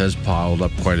areas has piled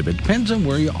up quite a bit. Depends on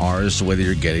where you are as to whether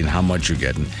you're getting, how much you're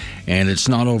getting. And it's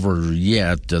not over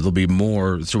yet. There'll be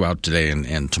more throughout today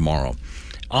and tomorrow.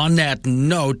 On that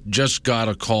note, just got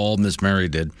a call, Miss Mary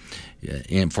did,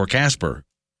 for Casper.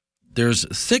 There's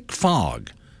thick fog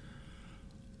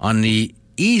on the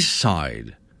east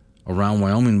side around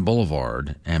Wyoming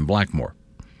Boulevard and Blackmore.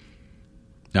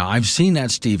 Now, I've seen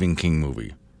that Stephen King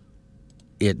movie.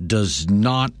 It does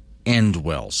not end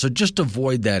well, so just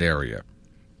avoid that area.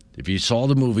 If you saw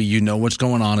the movie, you know what's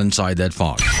going on inside that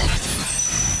fog.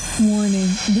 Warning,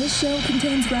 this show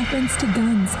contains reference to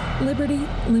guns, liberty,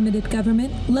 limited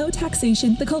government, low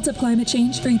taxation, the cult of climate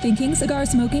change, free thinking, cigar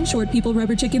smoking, short people,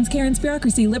 rubber chickens, Karen's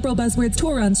bureaucracy, liberal buzzwords,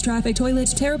 tour runs, traffic,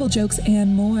 toilets, terrible jokes,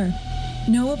 and more.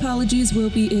 No apologies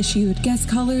will be issued. Guest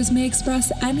callers may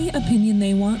express any opinion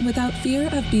they want without fear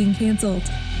of being canceled.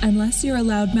 Unless you're a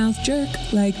loudmouth jerk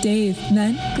like Dave,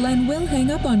 then Glenn will hang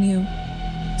up on you.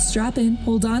 Strap in,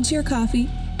 hold on to your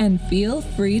coffee, and feel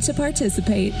free to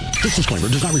participate. This disclaimer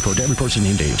does not refer to every person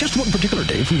named Dave, just one particular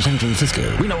Dave from San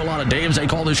Francisco. We know a lot of Daves. They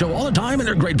call this show all the time, and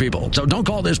they're great people. So don't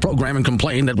call this program and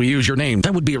complain that we use your name.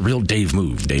 That would be a real Dave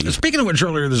move, Dave. Speaking of which,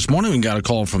 earlier this morning, we got a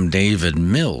call from David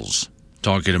Mills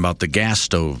talking about the gas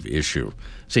stove issue.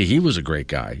 See, he was a great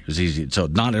guy. It was easy. So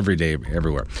not every day,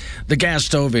 everywhere. The gas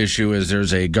stove issue is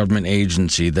there's a government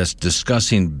agency that's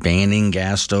discussing banning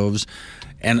gas stoves.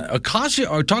 And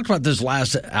Ocasio, I talked about this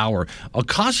last hour,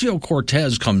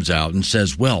 Ocasio-Cortez comes out and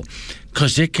says, well,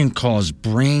 because it can cause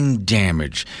brain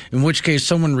damage. In which case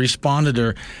someone responded to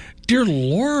her, dear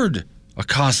Lord,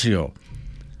 Ocasio,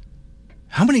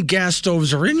 how many gas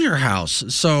stoves are in your house?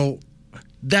 So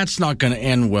that's not going to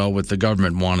end well with the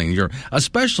government wanting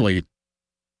especially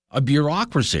a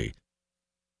bureaucracy,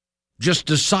 just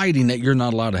deciding that you're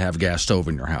not allowed to have a gas stove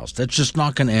in your house. That's just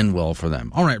not going to end well for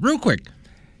them. All right, real quick.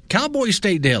 Cowboy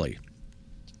State Daily.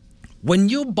 When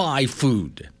you buy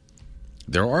food,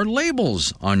 there are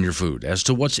labels on your food as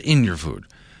to what's in your food,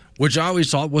 which I always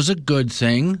thought was a good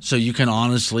thing, so you can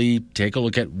honestly take a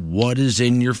look at what is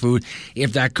in your food.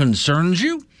 If that concerns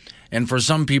you, and for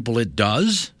some people it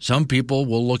does, some people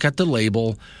will look at the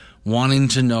label, wanting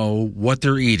to know what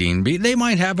they're eating. They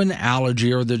might have an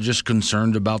allergy or they're just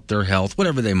concerned about their health,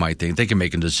 whatever they might think. They can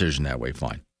make a decision that way,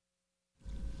 fine.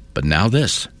 But now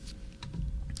this.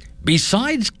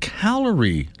 Besides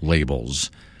calorie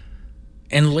labels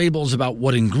and labels about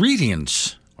what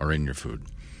ingredients are in your food,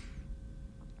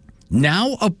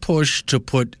 now a push to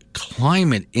put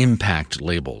climate impact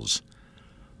labels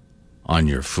on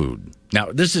your food.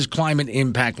 Now, this is climate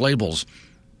impact labels.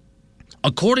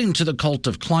 According to the Cult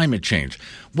of Climate Change,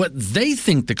 what they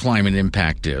think the climate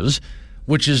impact is,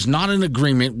 which is not in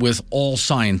agreement with all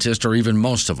scientists or even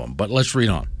most of them. But let's read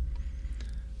on.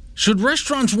 Should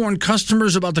restaurants warn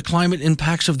customers about the climate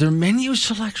impacts of their menu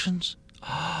selections?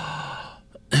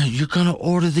 You're going to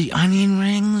order the onion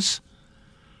rings?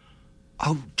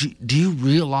 Oh, do you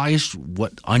realize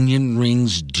what onion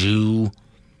rings do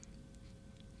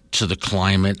to the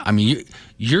climate? I mean,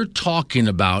 you're talking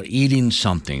about eating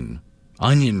something,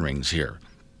 onion rings here,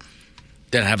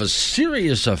 that have a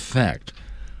serious effect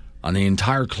on the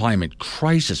entire climate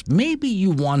crisis. Maybe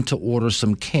you want to order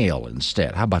some kale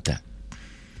instead. How about that?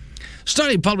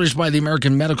 Study published by the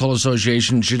American Medical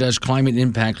Association suggests climate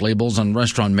impact labels on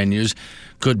restaurant menus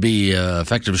could be an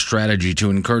effective strategy to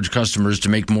encourage customers to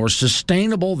make more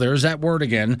sustainable, there's that word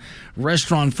again,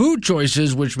 restaurant food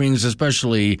choices, which means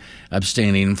especially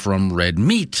abstaining from red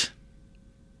meat.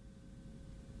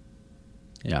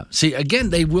 Yeah. See, again,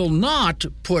 they will not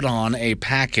put on a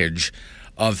package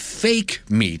of fake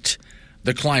meat,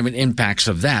 the climate impacts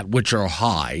of that, which are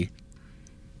high.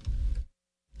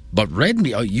 But red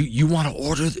meat, you want to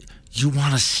order, you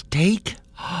want a steak?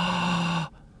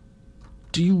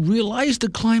 Do you realize the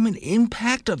climate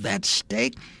impact of that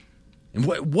steak? And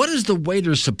what is the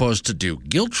waiter supposed to do?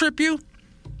 Guilt trip you?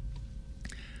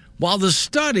 While the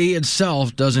study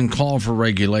itself doesn't call for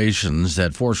regulations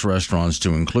that force restaurants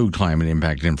to include climate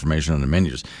impact information on the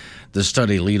menus, the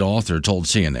study lead author told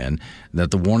CNN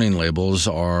that the warning labels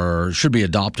should be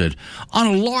adopted on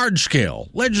a large scale.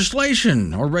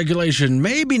 Legislation or regulation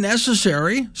may be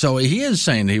necessary, so he is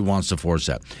saying he wants to force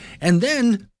that. And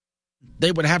then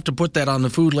they would have to put that on the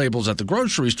food labels at the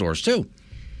grocery stores, too.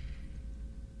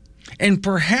 And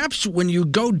perhaps when you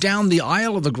go down the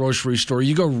aisle of the grocery store,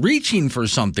 you go reaching for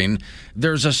something,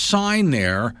 there's a sign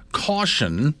there,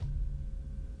 caution.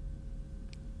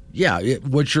 Yeah,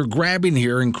 what you're grabbing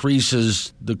here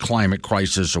increases the climate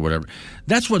crisis or whatever.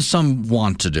 That's what some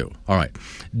want to do. All right.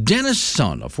 Dennis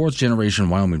Sun, a fourth-generation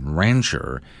Wyoming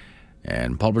rancher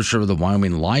and publisher of the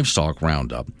Wyoming Livestock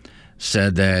Roundup,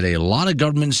 said that a lot of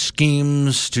government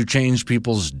schemes to change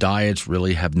people's diets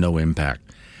really have no impact.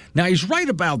 Now, he's right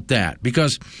about that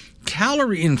because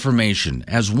calorie information,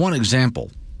 as one example,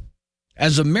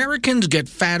 as Americans get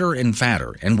fatter and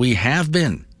fatter, and we have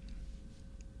been,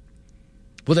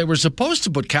 well, they were supposed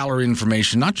to put calorie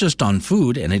information not just on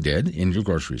food, and they did, in your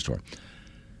grocery store,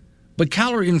 but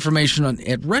calorie information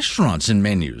at restaurants and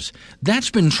menus. That's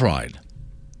been tried.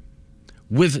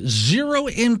 With zero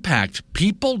impact,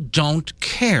 people don't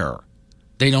care.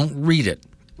 They don't read it.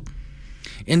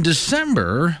 In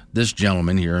December, this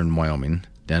gentleman here in Wyoming,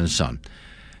 Dennis Sun,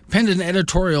 penned an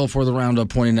editorial for the Roundup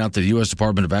pointing out that the U.S.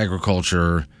 Department of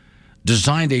Agriculture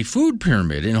designed a food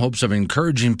pyramid in hopes of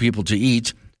encouraging people to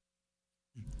eat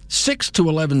 6 to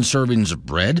 11 servings of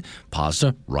bread,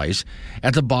 pasta, rice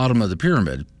at the bottom of the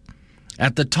pyramid.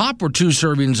 At the top were 2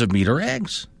 servings of meat or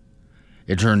eggs.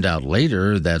 It turned out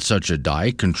later that such a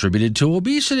diet contributed to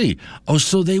obesity. Oh,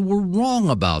 so they were wrong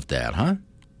about that, huh?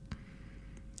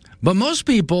 But most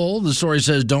people, the story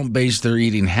says, don't base their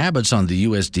eating habits on the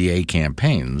USDA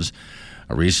campaigns.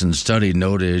 A recent study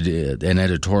noted an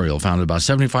editorial found that about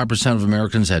 75% of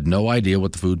Americans had no idea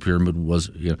what the food pyramid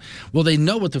was. Well, they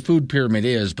know what the food pyramid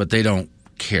is, but they don't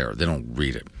care. They don't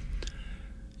read it.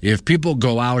 If people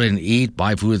go out and eat,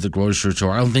 buy food at the grocery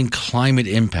store, I don't think climate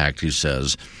impact, he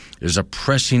says, is a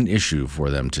pressing issue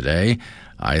for them today.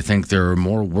 I think they're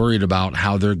more worried about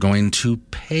how they're going to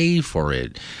pay for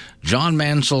it. John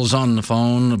Mansell's on the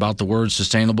phone about the word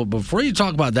sustainable. Before you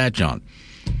talk about that, John,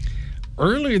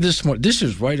 earlier this morning, this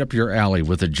is right up your alley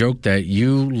with a joke that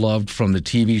you loved from the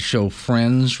TV show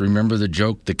Friends. Remember the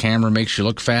joke, the camera makes you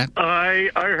look fat? I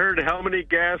heard how many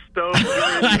gas stoves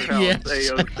are in your house, Yes.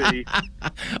 AOC.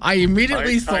 I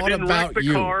immediately thought I didn't about wreck the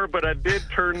you. car, but I did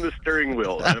turn the steering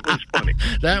wheel, and it was funny.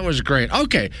 That was great.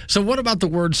 Okay, so what about the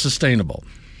word sustainable?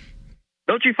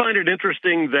 Don't you find it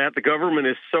interesting that the government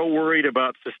is so worried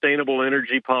about sustainable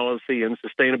energy policy and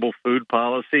sustainable food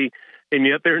policy, and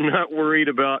yet they're not worried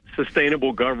about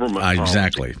sustainable government policy?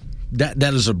 Exactly.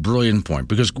 That is a brilliant point,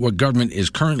 because what government is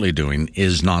currently doing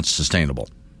is not sustainable.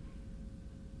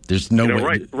 There's no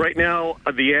way. Right now,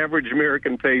 the average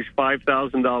American pays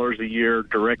 $5,000 a year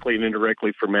directly and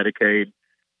indirectly for Medicaid,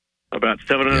 about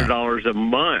 $700 a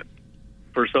month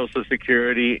for Social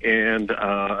Security, and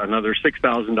another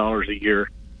 $6,000 a year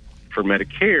for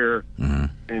Medicare,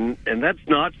 and that's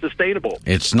not sustainable.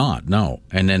 It's not, no.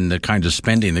 And then the kind of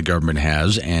spending the government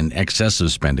has, and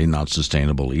excessive spending, not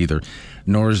sustainable either,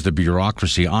 nor is the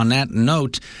bureaucracy. On that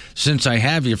note, since I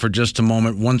have you for just a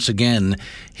moment, once again,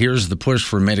 here's the push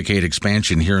for Medicaid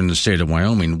expansion here in the state of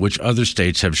Wyoming, which other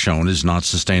states have shown is not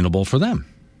sustainable for them.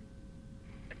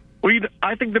 Well,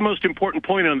 I think the most important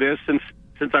point on this, since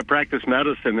I practice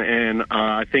medicine, and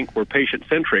I think we're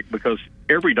patient-centric because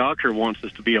every doctor wants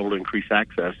us to be able to increase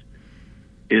access,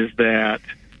 is that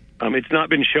it's not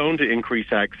been shown to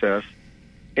increase access.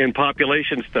 In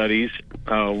population studies,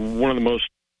 one of the most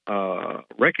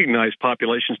recognized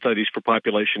population studies for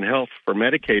population health for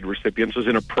Medicaid recipients was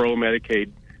in a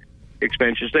pro-Medicaid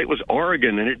expansion state was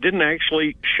Oregon, and it didn't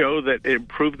actually show that it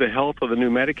improved the health of the new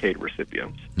Medicaid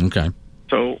recipients. Okay.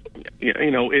 So,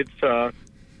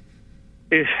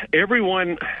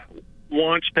 everyone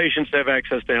wants patients to have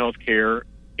access to health care,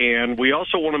 and we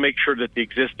also want to make sure that the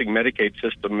existing Medicaid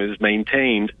system is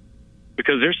maintained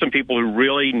because there's some people who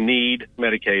really need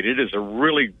Medicaid. It is a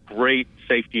really great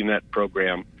safety net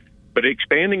program, but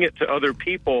expanding it to other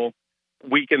people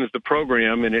weakens the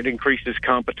program, and it increases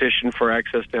competition for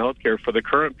access to health care for the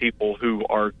current people who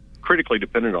are critically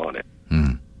dependent on it.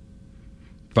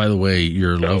 By the way,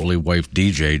 your lovely wife,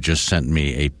 DJ, just sent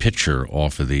me a picture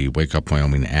off of the Wake Up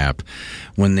Wyoming app.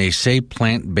 When they say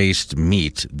plant-based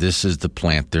meat, this is the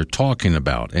plant they're talking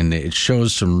about. And it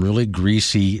shows some really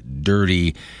greasy,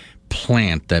 dirty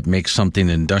plant that makes something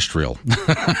industrial.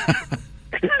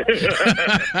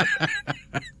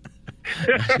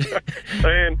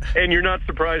 And you're not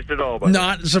surprised at all.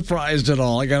 Not surprised at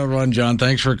all. I got to run, John.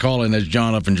 Thanks for calling. That's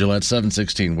John up in Gillette,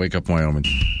 716 Wake Up Wyoming.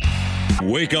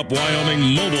 Wake Up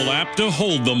Wyoming mobile app to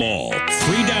hold them all.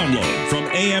 Free download from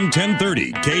AM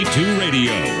 1030 K2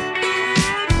 Radio.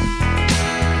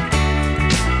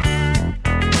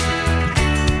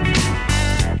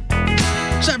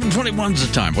 .21's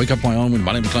the time. Wake Up Wyoming.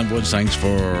 My name is Glenn Woods. Thanks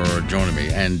for joining me.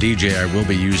 And DJ, I will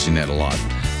be using that a lot.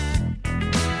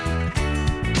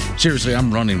 Seriously,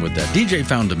 I'm running with that. DJ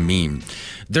found a meme.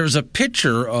 There's a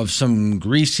picture of some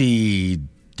greasy,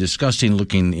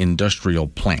 disgusting-looking industrial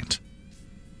plant.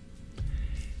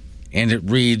 And it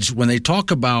reads, when they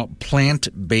talk about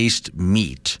plant-based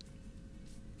meat,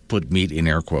 put meat in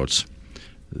air quotes,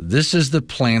 this is the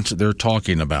plant they're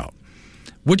talking about,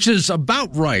 which is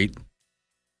about right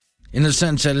in the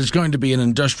sense that it's going to be an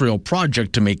industrial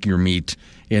project to make your meat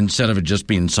instead of it just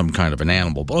being some kind of an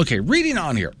animal. But okay, reading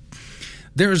on here.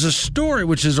 There's a story,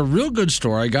 which is a real good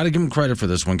story. I got to give them credit for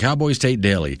this one, Cowboy State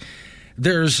Daily.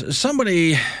 There's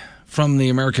somebody from the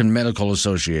American Medical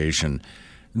Association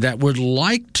that would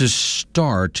like to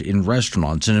start in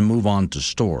restaurants and then move on to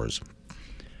stores,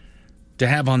 to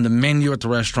have on the menu at the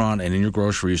restaurant and in your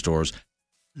grocery stores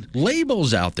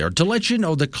labels out there to let you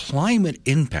know the climate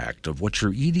impact of what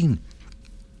you're eating.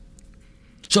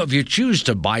 So if you choose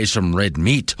to buy some red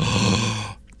meat,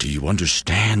 do you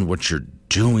understand what you're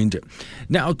doing?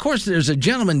 Now, of course, there's a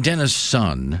gentleman, Dennis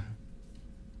Sun.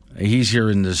 He's here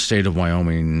in the state of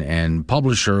Wyoming and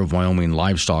publisher of Wyoming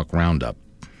Livestock Roundup.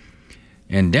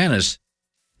 And Dennis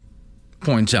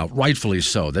points out, rightfully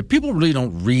so, that people really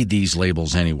don't read these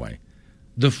labels anyway.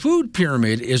 The food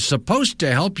pyramid is supposed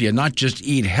to help you not just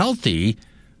eat healthy,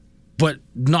 but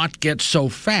not get so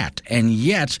fat. And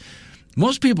yet,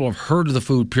 most people have heard of the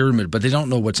food pyramid, but they don't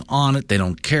know what's on it. They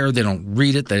don't care. They don't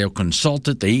read it. They don't consult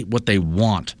it. They eat what they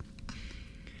want.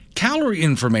 Calorie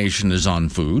information is on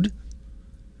food.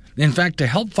 In fact, to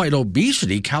help fight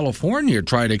obesity, California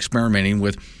tried experimenting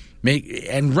with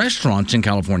and restaurants in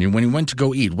California, when you went to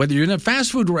go eat, whether you're in a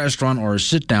fast food restaurant or a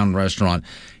sit-down restaurant,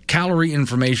 calorie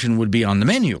information would be on the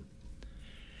menu.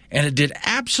 And it did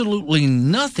absolutely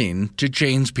nothing to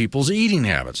change people's eating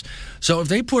habits. So if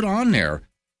they put on there,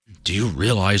 do you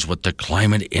realize what the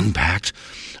climate impact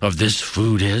of this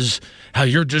food is? How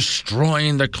you're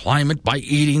destroying the climate by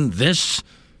eating this?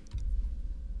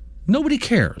 Nobody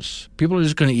cares. People are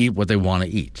just going to eat what they want to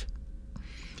eat.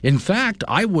 In fact,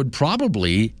 I would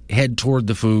probably head toward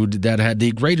the food that had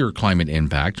the greater climate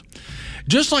impact.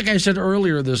 Just like I said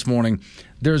earlier this morning,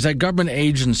 there's a government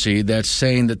agency that's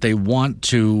saying that they want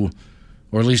to,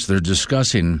 or at least they're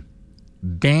discussing,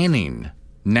 banning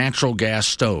natural gas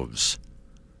stoves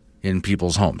in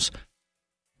people's homes.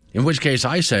 In which case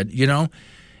I said,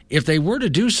 if they were to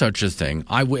do such a thing,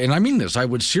 I would, and I mean this, I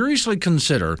would seriously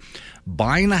consider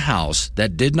buying a house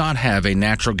that did not have a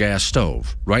natural gas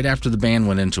stove right after the ban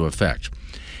went into effect.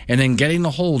 and then getting a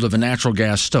hold of a natural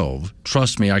gas stove,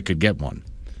 trust me, I could get one,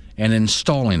 and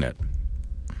installing it.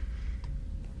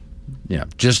 Yeah,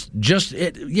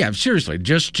 seriously,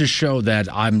 just to show that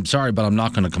I'm sorry, but I'm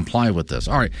not going to comply with this.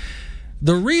 All right.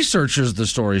 The researchers, the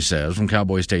story says, from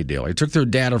Cowboy State Daily, took their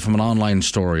data from an online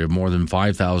story of more than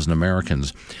 5,000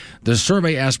 Americans. The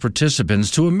survey asked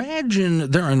participants to imagine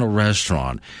they're in a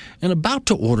restaurant and about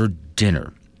to order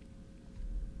dinner.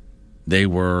 They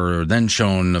were then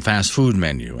shown a fast food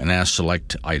menu and asked to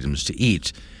select items to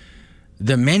eat.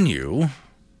 The menu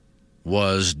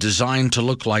was designed to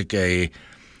look like a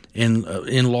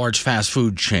large fast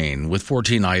food chain with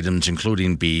 14 items,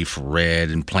 including beef, red,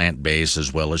 and plant-based,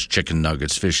 as well as chicken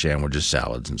nuggets, fish sandwiches,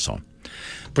 salads, and so on.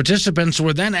 Participants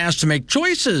were then asked to make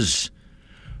choices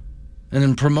and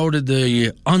then promoted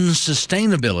the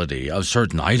unsustainability of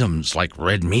certain items like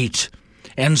red meat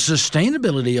and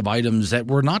sustainability of items that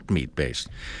were not meat-based.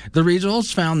 The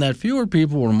results found that fewer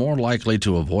people were more likely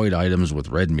to avoid items with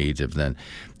red meat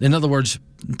in other words,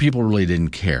 people really didn't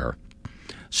care.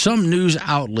 Some news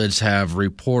outlets have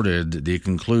reported the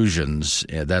conclusions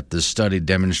that the study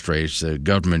demonstrates the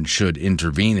government should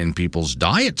intervene in people's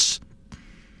diets.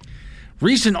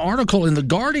 Recent article in The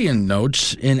Guardian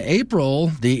notes in April,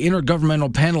 the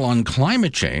Intergovernmental Panel on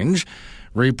Climate Change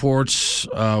reports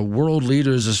world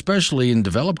leaders, especially in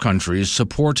developed countries,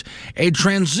 support a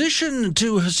transition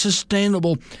to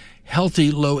sustainable,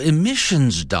 healthy,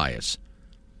 low-emissions diets.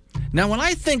 Now, when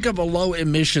I think of a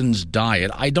low-emissions diet,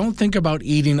 I don't think about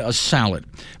eating a salad,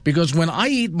 because when I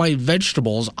eat my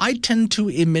vegetables, I tend to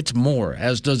emit more,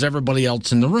 as does everybody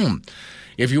else in the room.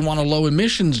 If you want a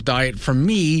low-emissions diet from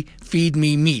me, feed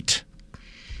me meat.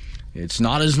 It's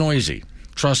not as noisy.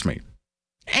 Trust me.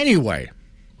 Anyway,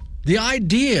 the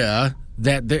idea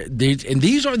that and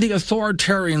these are the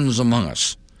authoritarians among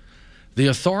us. The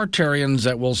authoritarians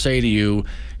that will say to you,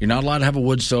 you're not allowed to have a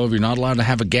wood stove, you're not allowed to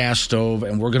have a gas stove,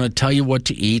 and we're going to tell you what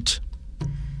to eat.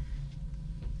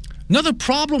 Another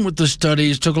problem with the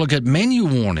studies took a look at menu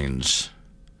warnings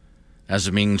as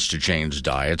a means to change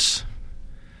diets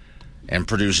and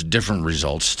produce different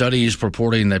results. Studies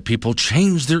purporting that people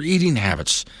change their eating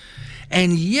habits.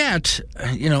 And yet,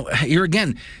 here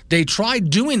again, they tried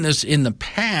doing this in the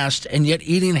past, and yet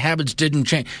eating habits didn't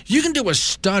change. You can do a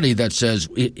study that says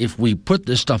if we put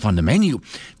this stuff on the menu,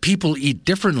 people eat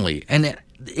differently. And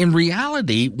in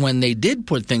reality, when they did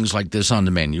put things like this on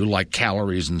the menu, like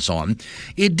calories and so on,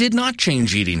 it did not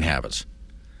change eating habits.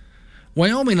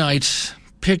 Wyomingites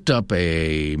picked up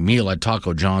a meal at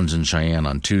Taco John's in Cheyenne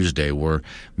on Tuesday were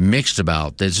mixed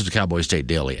about. This is the Cowboy State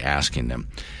Daily asking them.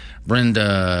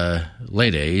 Brenda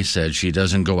Lede said she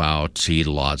doesn't go out to eat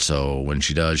a lot, so when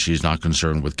she does, she's not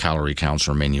concerned with calorie counts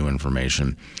or menu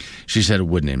information. She said it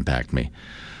wouldn't impact me.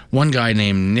 One guy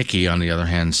named Nikki, on the other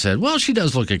hand, said, well, she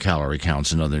does look at calorie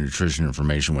counts and other nutrition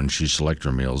information when she selects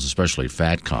her meals, especially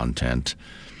fat content.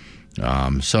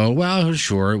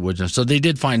 Sure, it would. So they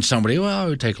did find somebody, I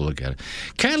would take a look at it.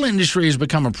 Cattle industry has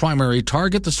become a primary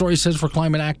target, the story says, for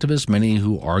climate activists, many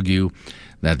who argue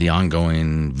that the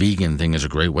ongoing vegan thing is a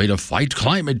great way to fight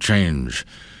climate change.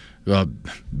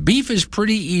 Beef is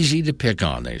pretty easy to pick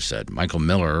on, they said. Michael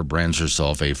Miller brands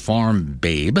herself a farm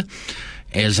babe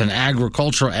as an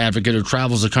agricultural advocate who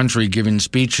travels the country giving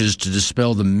speeches to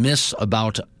dispel the myths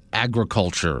about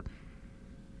agriculture.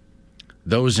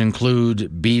 Those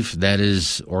include beef that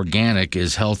is organic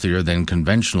is healthier than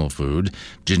conventional food,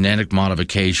 genetic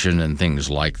modification, and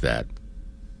things like that.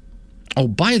 Oh,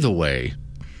 by the way,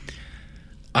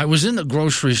 I was in the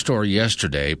grocery store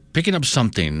yesterday picking up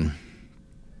something.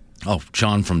 Oh,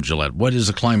 John from Gillette. What is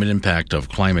the climate impact of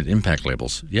climate impact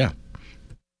labels? Yeah.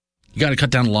 You got to cut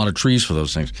down a lot of trees for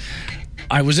those things.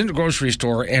 I was in the grocery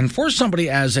store, and for somebody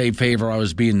as a favor, I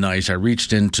was being nice. I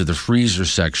reached into the freezer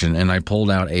section, and I pulled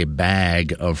out a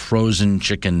bag of frozen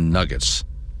chicken nuggets.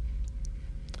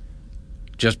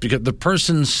 Just because the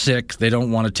person's sick, they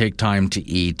don't want to take time to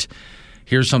eat.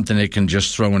 Here's something they can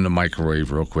just throw in the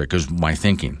microwave real quick, is my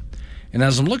thinking. And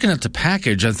as I'm looking at the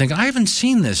package, I think, I haven't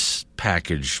seen this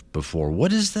package before.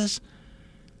 What is this?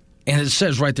 And it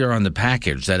says right there on the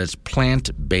package that it's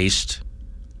plant-based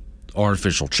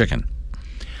artificial chicken.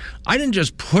 I didn't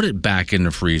just put it back in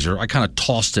the freezer. I kind of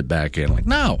tossed it back in. Like,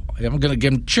 no, I'm going to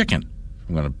give them chicken.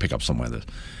 I'm going to pick up some of this.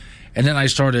 And then I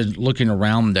started looking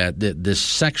around at this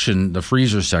section, the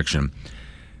freezer section.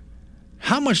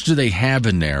 How much do they have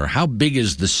in there? How big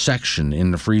is the section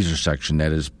in the freezer section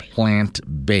that is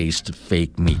plant-based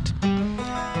fake meat?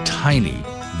 Tiny,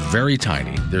 very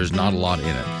tiny. There's not a lot in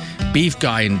it. Beef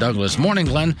guy in Douglas. Morning,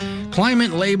 Glenn.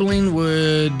 Climate labeling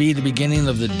would be the beginning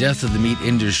of the death of the meat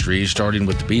industry, starting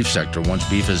with the beef sector. Once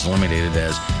beef is eliminated,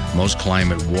 as most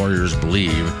climate warriors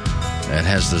believe, it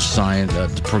has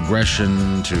the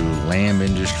progression to lamb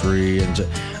industry. And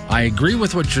I agree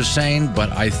with what you're saying, but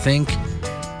I think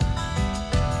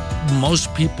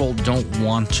most people don't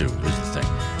want to, is the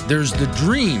thing. There's the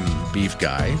dream, beef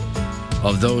guy,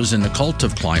 of those in the cult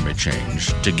of climate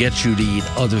change to get you to eat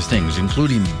other things,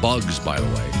 including bugs, by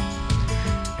the way.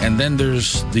 And then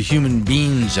there's the human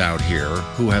beings out here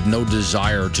who have no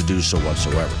desire to do so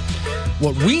whatsoever.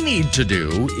 What we need to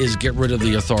do is get rid of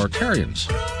the authoritarians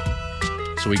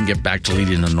so we can get back to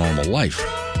leading a normal life.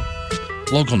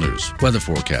 Local news, weather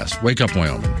forecast, Wake Up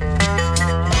Wyoming.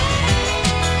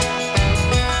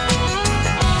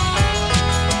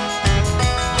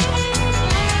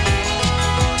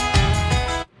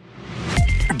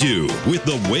 With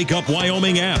the Wake Up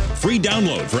Wyoming app. Free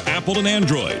download for Apple and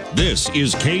Android. This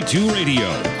is K2 Radio.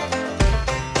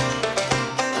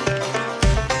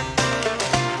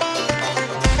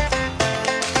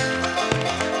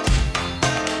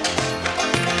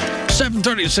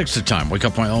 7:36 the time. Wake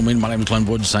Up Wyoming. My name is Glenn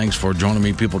Woods. Thanks for joining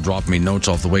me. People drop me notes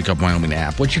off the Wake Up Wyoming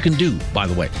app. What you can do, by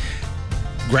the way,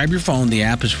 grab your phone. The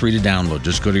app is free to download.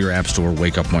 Just go to your app store,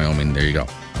 Wake Up Wyoming. There you go.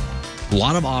 A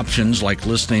lot of options, like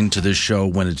listening to this show.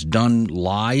 When it's done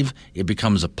live, it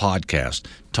becomes a podcast.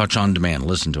 Touch on demand.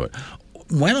 Listen to it.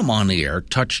 When I'm on the air,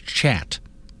 touch chat.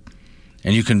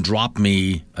 And you can drop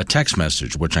me a text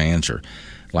message, which I answer.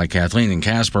 Like Kathleen and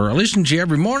Casper, I listen to you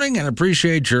every morning and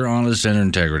appreciate your honesty and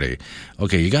integrity.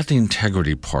 Okay, you got the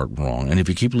integrity part wrong. And if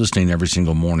you keep listening every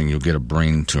single morning, you'll get a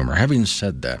brain tumor. Having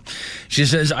said that, she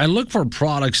says, I look for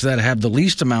products that have the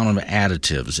least amount of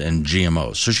additives and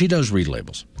GMOs. So she does read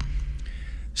labels.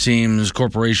 Seems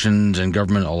corporations and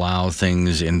government allow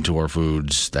things into our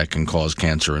foods that can cause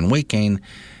cancer and weight gain.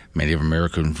 Many of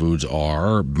American foods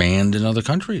are banned in other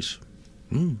countries.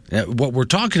 What we're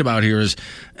talking about here is,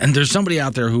 and there's somebody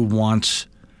out there who wants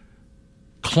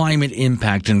climate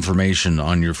impact information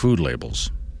on your food labels.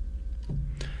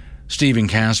 Stephen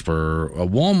Casper, a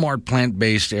Walmart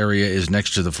plant-based area is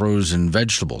next to the frozen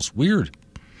vegetables. Weird.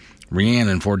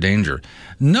 Rianne in Fort Danger.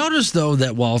 Notice, though,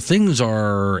 that while things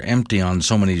are empty on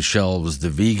so many shelves, the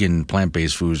vegan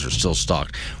plant-based foods are still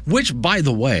stocked. Which, by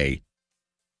the way,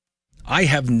 I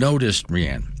have noticed,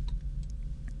 Rianne,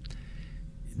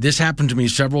 this happened to me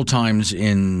several times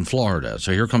in Florida.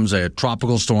 So here comes a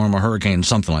tropical storm, a hurricane,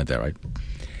 something like that, right?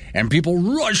 And people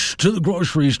rush to the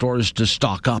grocery stores to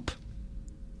stock up.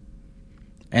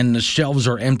 And the shelves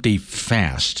are empty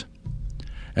fast.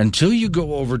 Until you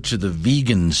go over to the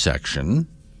vegan section.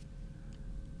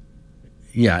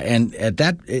 Yeah, and at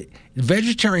that,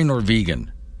 vegetarian or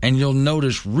vegan, and you'll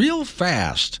notice real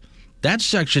fast that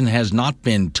section has not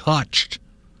been touched.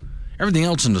 Everything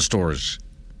else in the store is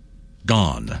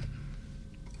gone.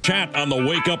 Chat on the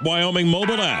Wake Up Wyoming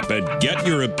mobile app and get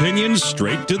your opinions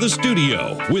straight to the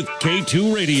studio with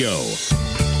K2 Radio.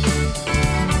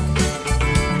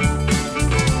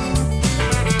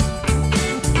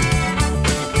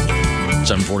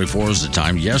 7:44 is the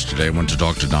time. Yesterday, I went to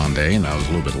talk to Don Day, and I was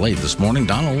a little bit late this morning.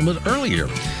 Don, a little bit earlier.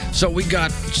 So we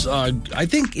got, I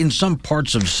think in some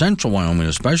parts of central Wyoming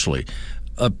especially,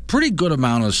 a pretty good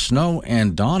amount of snow.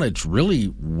 And, Don, it's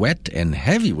really wet and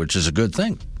heavy, which is a good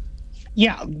thing.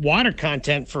 Yeah, water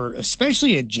content for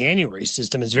especially a January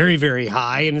system is very, very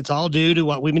high, and it's all due to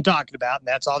what we've been talking about, and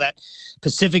that's all that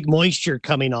Pacific moisture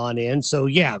coming on in. So,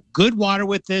 yeah, good water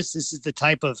with this. This is the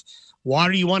type of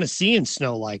water you want to see in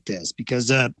snow like this,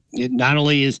 because it not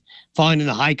only is falling in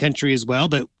the high country as well,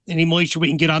 but any moisture we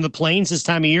can get on the plains this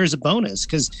time of year is a bonus,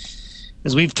 because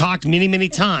as we've talked many, many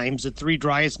times, the three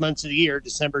driest months of the year,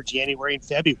 December, January, and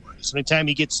February. So anytime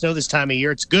you get snow this time of year,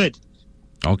 it's good.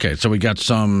 Okay, so we got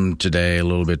some today, a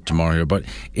little bit tomorrow. But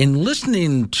in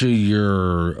listening to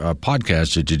your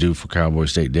podcast that you do for Cowboy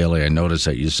State Daily, I noticed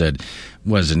that you said,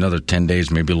 was another 10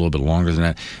 days, maybe a little bit longer than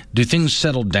that. Do things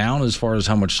settle down as far as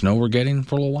how much snow we're getting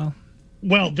for a little while?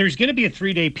 Well, there's going to be a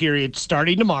 3-day period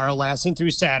starting tomorrow, lasting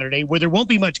through Saturday, where there won't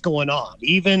be much going on.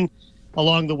 Even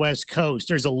along the West Coast,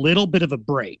 there's a little bit of a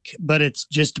break, but it's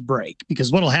just a break,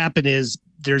 because what will happen is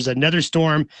there's another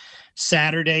storm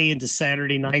Saturday into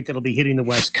Saturday night that'll be hitting the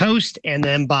West Coast, and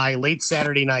then by late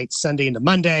Saturday night, Sunday into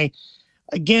Monday,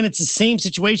 again, it's the same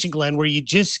situation, Glenn, where you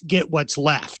just get what's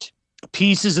left.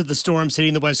 Pieces of the storms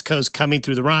hitting the West Coast coming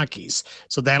through the Rockies.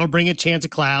 So that'll bring a chance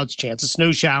of clouds, chance of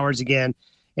snow showers again,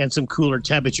 and some cooler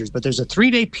temperatures. But there's a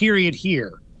 3-day period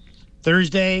here,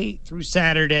 Thursday through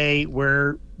Saturday,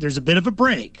 where there's a bit of a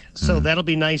break, so that'll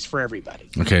be nice for everybody.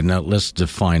 Okay, now let's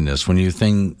define this. When you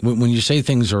say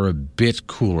things are a bit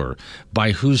cooler,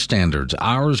 by whose standards?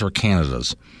 Ours or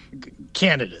Canada's?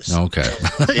 Canada's. Okay.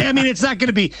 I mean, it's not going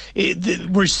to be.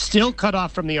 We're still cut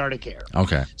off from the Arctic air.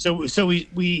 Okay. So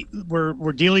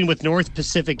we're dealing with North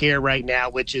Pacific air right now,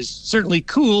 which is certainly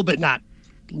cool, but not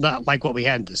like what we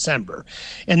had in December.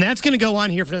 And that's going to go on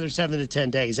here for another 7 to 10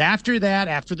 days. After that,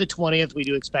 after the 20th, we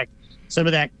do expect some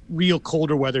of that real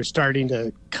colder weather starting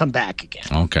to come back again.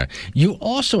 Okay. You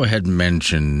also had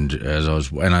mentioned,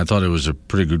 and I thought it was a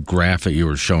pretty good graph that you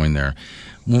were showing there.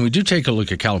 When we do take a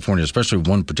look at California, especially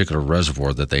one particular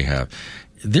reservoir that they have,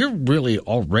 they're really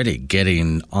already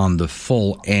getting on the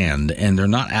full end, and they're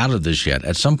not out of this yet.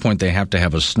 At some point, they have to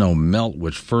have a snow melt,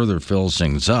 which further fills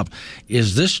things up.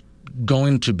 Is this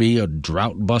going to be a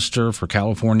drought buster for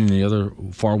California and the other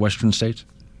far western states?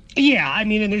 Yeah, I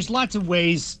mean, and there's lots of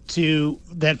ways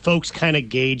that folks kind of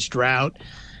gauge drought.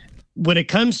 When it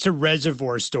comes to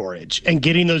reservoir storage and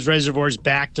getting those reservoirs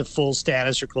back to full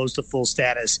status or close to full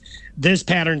status, this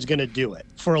pattern's going to do it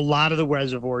for a lot of the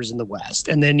reservoirs in the West.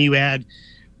 And then you add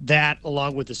that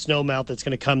along with the snow melt that's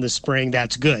going to come this spring,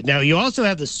 that's good. Now, you also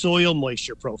have the soil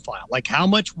moisture profile, like how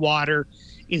much water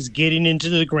is getting into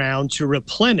the ground to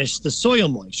replenish the soil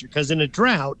moisture. Because in a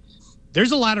drought,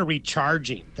 there's a lot of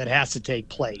recharging that has to take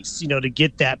place, to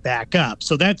get that back up.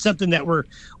 So that's something that we're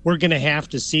going to have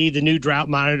to see. The new drought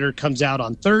monitor comes out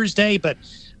on Thursday, but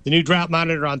the new drought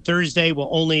monitor on Thursday will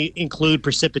only include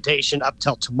precipitation up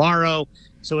till tomorrow.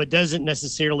 So it doesn't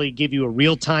necessarily give you a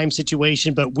real-time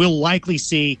situation, but we'll likely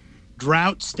see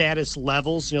drought status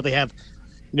levels. They have,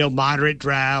 moderate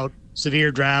drought,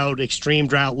 severe drought, extreme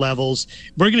drought levels.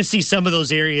 We're going to see some of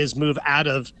those areas move out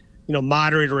of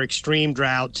moderate or extreme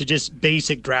drought to just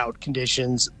basic drought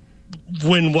conditions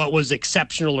when what was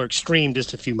exceptional or extreme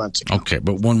just a few months ago. Okay,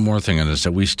 but one more thing on this,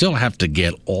 that we still have to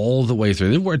get all the way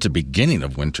through. We're at the beginning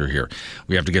of winter here.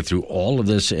 We have to get through all of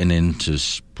this and into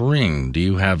spring. Do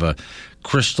you have a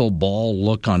crystal ball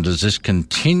look on, does this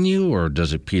continue or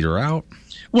does it peter out?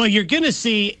 Well, you're going to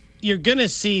see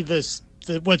this.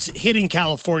 What's hitting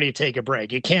California take a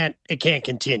break. It can't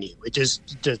continue.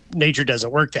 Nature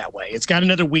doesn't work that way. It's got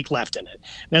another week left in it,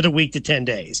 another week to 10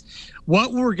 days.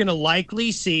 What we're going to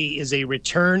likely see is a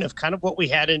return of kind of what we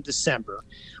had in December,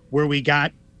 where we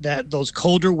got those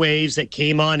colder waves that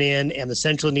came on in, and the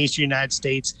central and eastern United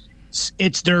States,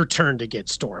 it's their turn to get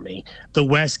stormy. The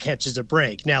West catches a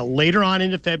break. Now, later on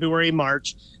into February,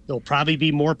 March, there'll probably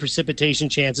be more precipitation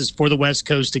chances for the West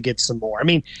Coast to get some more. I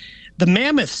mean, the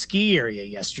Mammoth ski area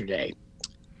yesterday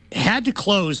had to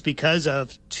close because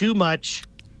of too much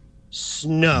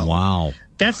snow. Wow.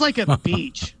 That's like a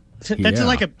beach. That's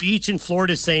like a beach in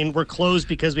Florida saying we're closed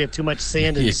because we have too much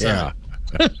sand in the sun.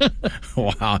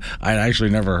 Wow. I'd actually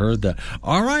never heard that.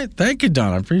 All right. Thank you,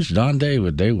 Don. I appreciate Don Day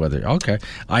with Day Weather. Okay.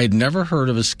 I had never heard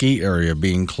of a ski area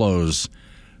being closed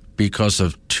because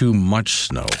of too much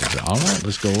snow. All right,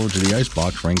 let's go over to the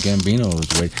icebox. Frank Gambino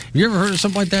is waiting. Have you ever heard of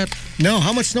something like that? No.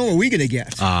 How much snow are we going to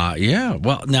get? Yeah.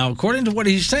 Well, now, according to what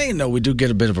he's saying, though, we do get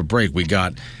a bit of a break. We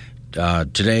got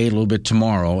today, a little bit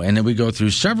tomorrow, and then we go through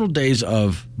several days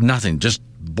of nothing, just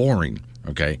boring,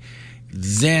 okay?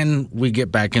 Then we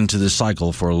get back into the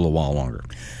cycle for a little while longer.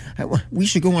 We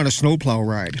should go on a snowplow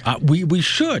ride. We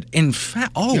should. In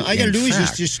fact, all I got to do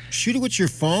is just shoot it with your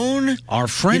phone. Our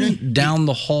friend down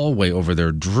the hallway over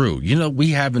there, Drew. We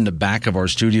have in the back of our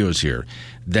studios here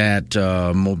that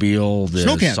Mobile, the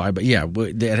Snowcat.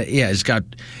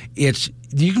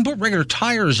 You can put regular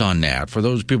tires on that. For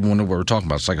those people who know what we're talking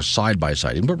about, it's like a side by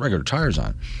side. You can put regular tires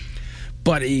on,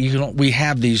 but we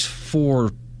have these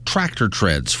 4 tractor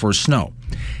treads for snow.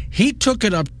 He took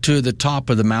it up to the top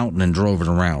of the mountain and drove it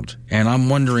around. And I'm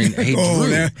wondering, hey,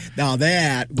 Drew. Now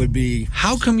that would be...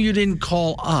 How come you didn't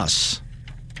call us?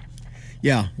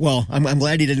 Yeah, well, I'm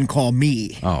glad he didn't call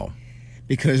me. Oh.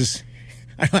 Because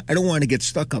I don't want to get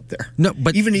stuck up there. No,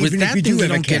 but even if you do, you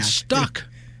don't get stuck.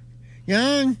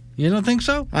 Yeah. You don't think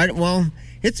so?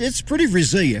 It's pretty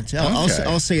resilient.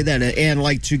 I'll say that. And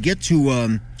like to get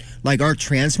to... like our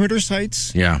transmitter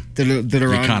sites, that are you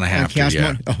on, kind of have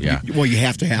to, Well, you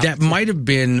have to have. That might have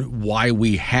been why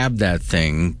we have that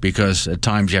thing, because at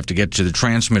times you have to get to the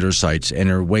transmitter sites, and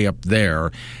they're way up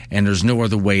there, and there's no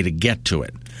other way to get to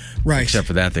it, right? Except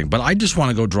for that thing. But I just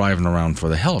want to go driving around for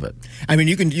the hell of it. I mean,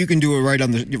 you can do it right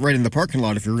in the parking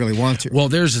lot if you really want to. Well,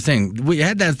 there's the thing. We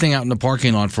had that thing out in the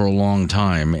parking lot for a long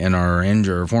time, and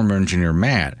our former engineer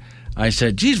Matt. I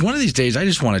said, geez, one of these days I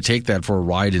just want to take that for a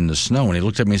ride in the snow. And he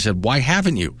looked at me and said, why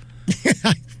haven't you?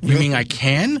 You mean I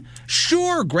can?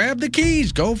 Sure, grab the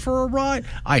keys, go for a ride.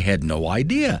 I had no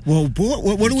idea. Well, boy,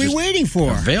 what are we waiting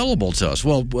for? Available to us.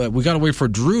 Well, we got to wait for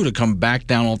Drew to come back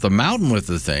down off the mountain with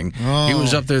the thing. Oh. He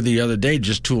was up there the other day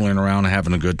just tooling around and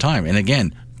having a good time. And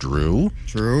again, Drew,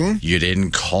 you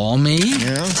didn't call me?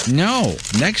 Yeah. No.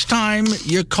 Next time,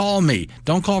 you call me.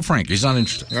 Don't call Frank. He's not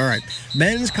interested. All right.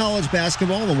 Men's college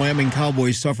basketball, the Wyoming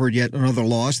Cowboys suffered yet another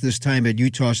loss, this time at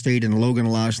Utah State in Logan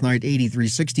last night,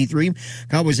 83-63.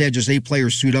 Cowboys had just 8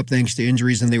 players suit up thanks to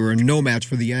injuries, and they were no match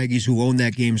for the Aggies, who owned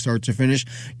that game start to finish.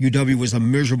 UW was a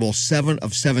miserable 7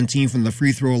 of 17 from the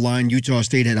free throw line. Utah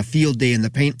State had a field day in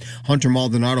the paint. Hunter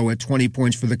Maldonado had 20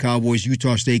 points for the Cowboys.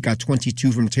 Utah State got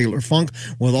 22 from Taylor Funk.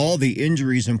 With all the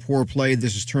injuries and poor play,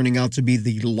 this is turning out to be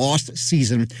the lost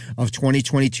season of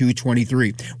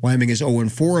 2022-23. Wyoming is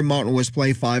 0-4 in Mountain West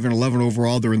play, 5-11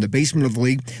 overall. They're in the basement of the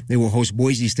league. They will host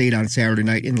Boise State on Saturday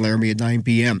night in Laramie at 9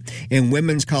 p.m. In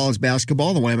women's college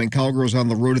basketball, the Wyoming Cowgirls on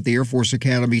the road at the Air Force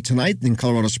Academy tonight in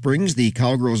Colorado Springs. The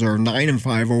Cowgirls are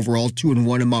 9-5 overall,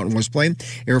 2-1 in Mountain West play.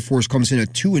 Air Force comes in at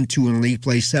 2-2 in league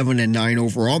play, 7-9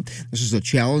 overall. This is a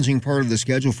challenging part of the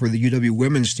schedule for the UW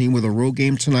women's team with a road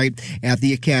game tonight at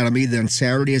the Academy, then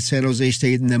Saturday at San Jose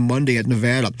State, and then Monday at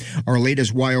Nevada. Our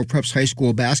latest YO Preps high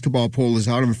school basketball poll is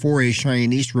out in 4A.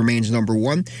 Cheyenne East remains number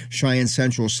 1, Cheyenne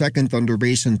Central 2nd, Thunder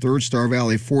Basin 3rd, Star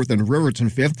Valley 4th, and Riverton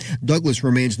 5th. Douglas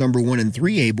remains number 1 in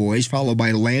 3A boys, followed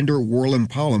by Lander,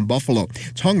 Worland, Powell, and Buffalo.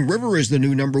 Tongue River is the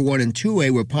new number 1 in 2A,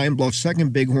 with Pine Bluff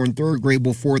 2nd, Bighorn 3rd,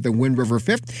 Grable 4th, and Wind River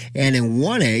 5th. And in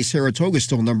 1A, Saratoga is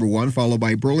still number 1, followed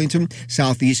by Burlington,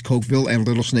 Southeast, Cokeville, and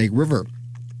Little Snake River.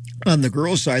 On the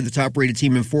girls' side, the top-rated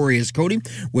team in 4A is Cody,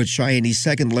 with Cheyenne East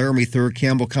 2nd, Laramie 3rd,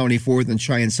 Campbell County 4th, and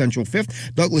Cheyenne Central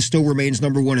 5th. Douglas still remains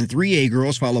number 1 in 3A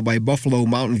girls, followed by Buffalo,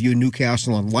 Mountain View,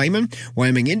 Newcastle, and Lyman.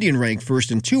 Wyoming Indian ranked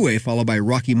 1st in 2A, followed by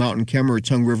Rocky Mountain, Kemmerer,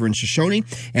 Tongue River, and Shoshone.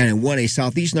 And in 1A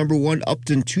Southeast, number 1,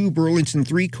 Upton 2, Burlington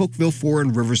 3, Cokeville 4,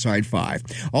 and Riverside 5.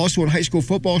 Also in high school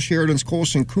football, Sheridan's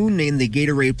Colson Kuhn named the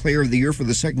Gatorade Player of the Year for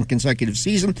the 2nd consecutive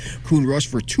season. Kuhn rushed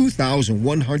for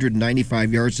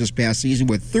 2,195 yards this past season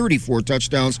with 34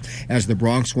 touchdowns as the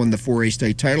Bronx won the 4A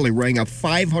state title. He rang up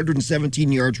 517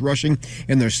 yards rushing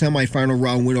in their semifinal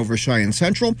round win over Cheyenne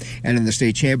Central. And in the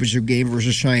state championship game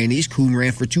versus Cheyenne East, Kuhn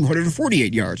ran for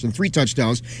 248 yards and 3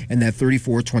 touchdowns in that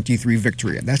 34-23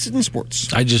 victory. And that's it in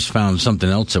sports. I just found something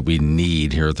else that we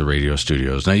need here at the radio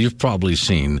studios. Now, you've probably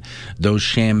seen those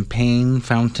champagne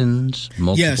fountains.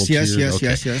 Yes.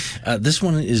 This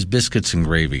one is biscuits and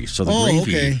gravy. So the gravy...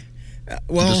 Okay.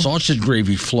 The sausage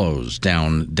gravy flows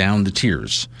down the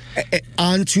tiers.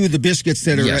 Onto the biscuits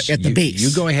that are at the base.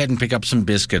 You go ahead and pick up some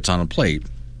biscuits on a plate,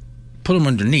 put them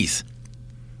underneath,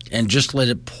 and just let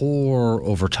it pour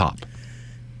over top.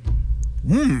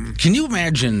 Can you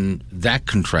imagine that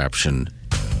contraption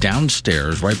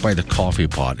downstairs right by the coffee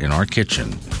pot in our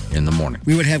kitchen in the morning?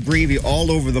 We would have gravy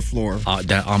all over the floor.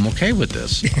 I'm okay with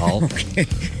this. I'll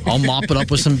mop it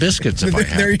up with some biscuits if I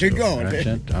have There you to. go. All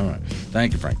right.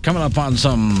 Thank you, Frank. Coming up on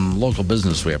some local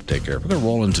business we have to take care of. We're going to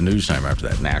roll into news time after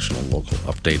that national local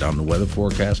update on the weather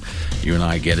forecast. You and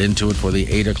I get into it for the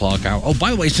 8 o'clock hour. Oh,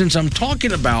 by the way, since I'm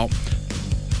talking about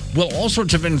all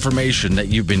sorts of information that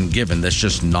you've been given that's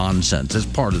just nonsense, that's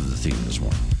part of the theme this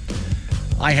morning.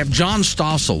 I have John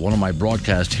Stossel, one of my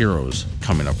broadcast heroes,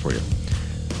 coming up for you.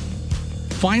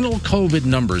 Final COVID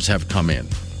numbers have come in.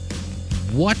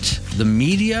 What the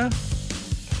media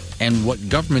and what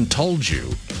government told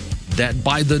you that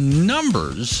by the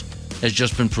numbers has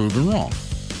just been proven wrong.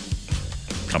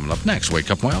 Coming up next,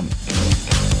 Wake Up Wyoming.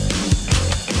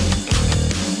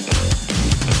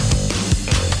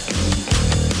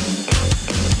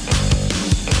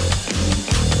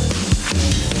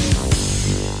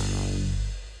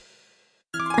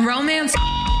 Romance.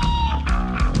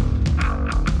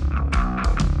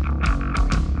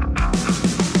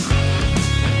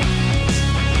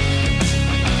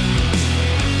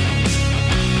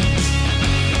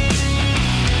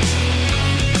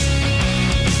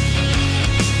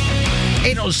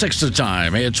 .06 the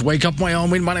time. It's Wake Up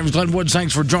Wyoming. My name is Glenn Woods.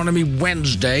 Thanks for joining me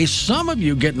Wednesday. Some of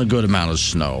you getting a good amount of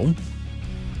snow.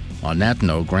 On that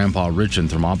note, Grandpa Rich and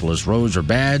Thermopolis roads are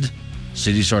bad.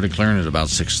 City started clearing at about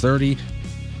 6:30.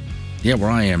 Yeah,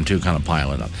 where I am, too, kind of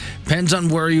piling up. Depends on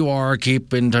where you are.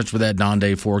 Keep in touch with that Don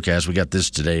Day forecast. We got this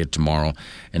today and tomorrow.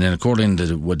 And then according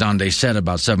to what Don Day said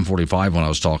about 7:45 when I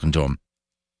was talking to him,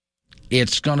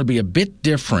 it's going to be a bit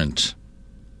different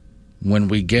when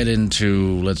we get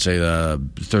into, let's say,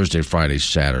 Thursday, Friday,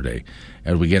 Saturday,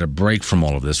 and we get a break from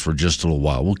all of this for just a little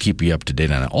while. We'll keep you up to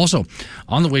date on it. Also,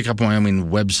 on the Wake Up Wyoming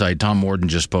website, Tom Morton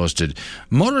just posted,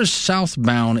 motorists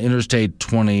southbound Interstate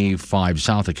 25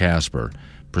 south of Casper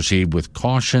Proceed with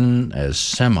caution as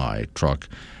semi-truck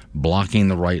blocking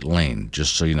the right lane,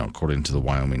 just so you know, according to the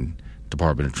Wyoming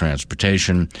Department of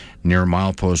Transportation, near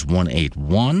milepost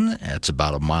 181. That's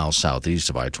about a mile southeast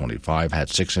of I-25, Hat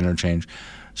 6 interchange.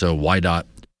 So YDOT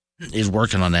is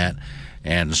working on that,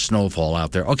 and snowfall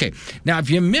out there. Okay, now if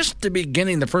you missed the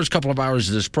beginning, the first couple of hours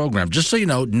of this program, just so you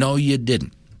know, no, you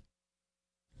didn't.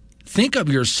 Think of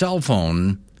your cell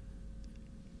phone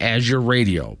as your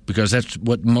radio, because that's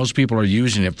what most people are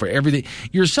using it for. Everything.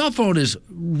 Your cell phone is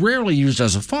rarely used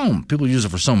as a phone. People use it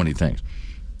for so many things.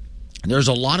 There's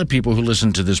a lot of people who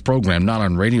listen to this program, not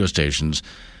on radio stations,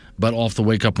 but off the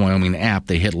Wake Up Wyoming app.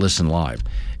 They hit listen live.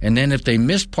 And then if they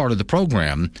missed part of the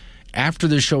program, after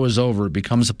the show is over, it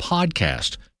becomes a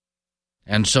podcast.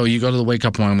 And so you go to the Wake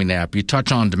Up Wyoming app, you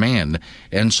touch on demand,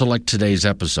 and select today's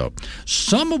episode.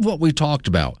 Some of what we talked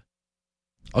about.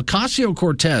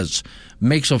 Ocasio-Cortez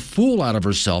makes a fool out of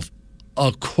herself,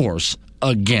 of course,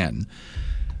 again,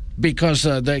 because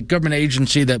the government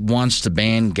agency that wants to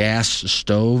ban gas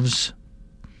stoves,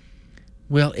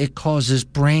 well, it causes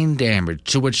brain damage,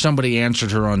 to which somebody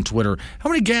answered her on Twitter, how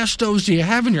many gas stoves do you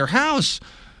have in your house,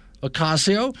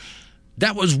 Ocasio?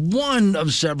 That was one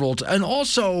of several. And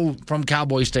also from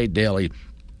Cowboy State Daily,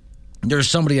 there's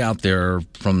somebody out there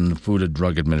from the Food and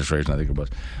Drug Administration, I think it was,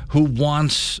 who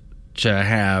wants to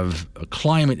have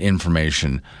climate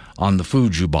information on the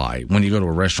food you buy when you go to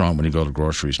a restaurant, when you go to a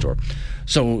grocery store.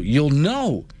 So you'll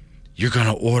know you're going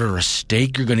to order a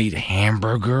steak, you're going to eat a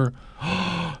hamburger.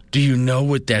 Do you know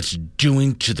what that's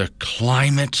doing to the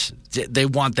climate? They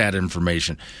want that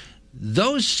information.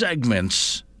 Those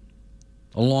segments,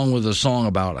 along with a song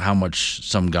about how much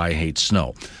some guy hates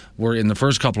snow, were in the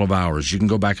first couple of hours. You can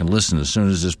go back and listen as soon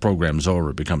as this program's over.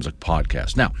 It becomes a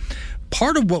podcast. Now,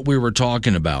 part of what we were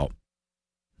talking about,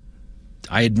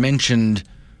 I had mentioned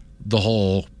the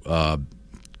whole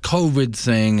COVID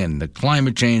thing and the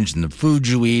climate change and the food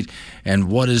you eat and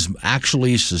what is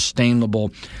actually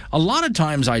sustainable. A lot of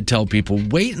times I tell people,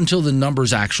 wait until the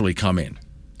numbers actually come in.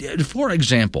 For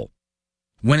example,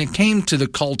 when it came to the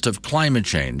cult of climate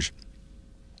change,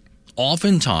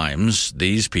 oftentimes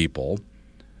these people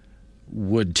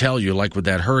would tell you, like with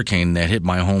that hurricane that hit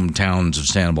my hometowns of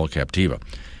Sanibel, Captiva,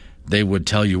 they would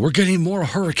tell you, we're getting more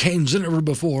hurricanes than ever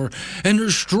before, and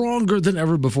they're stronger than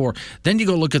ever before. Then you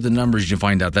go look at the numbers, you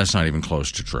find out that's not even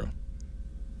close to true.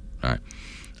 All right.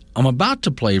 I'm about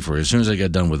to play for you, as soon as I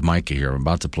get done with Micah here, I'm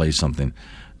about to play something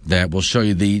that will show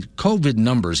you the COVID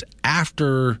numbers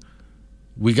after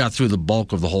we got through the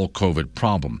bulk of the whole COVID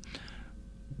problem.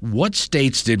 What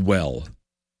states did well?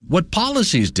 What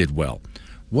policies did well?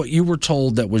 What you were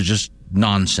told that was just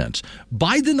nonsense.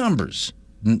 By the numbers.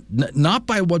 Not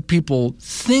by what people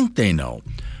think they know,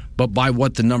 but by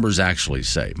what the numbers actually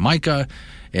say. Micah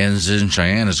is in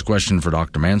Cheyenne. Has a question for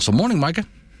Dr. Mansell. Morning, Micah.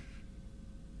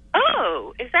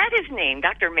 Oh, is that his name,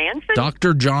 Dr. Manson?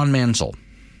 Dr. John Mansell.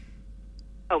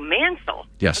 Oh, Mansell.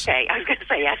 Yes. Okay, I was going to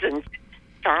say as in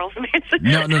Charles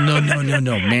Manson.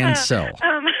 No, Mansell.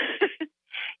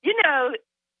 You know,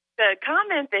 the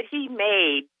comment that he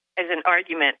made as an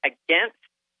argument against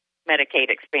Medicaid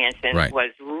expansion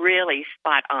was really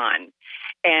spot on.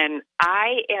 And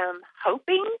I am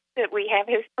hoping that we have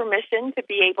his permission to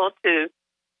be able to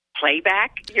play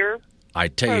back your I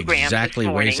tell you exactly.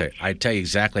 Wait a second. I tell you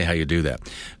exactly how you do that.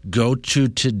 Go to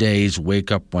today's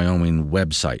Wake Up Wyoming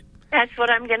website. That's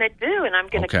what I'm going to do, and I'm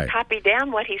going to copy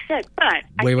down what he said. But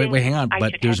wait, hang on.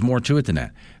 But there's more to it than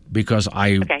that, because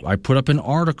I put up an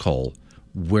article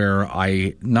where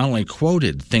I not only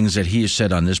quoted things that he has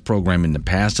said on this program in the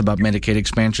past about Medicaid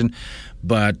expansion,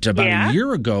 but about a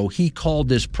year ago, he called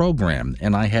this program,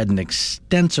 and I had an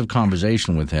extensive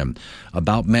conversation with him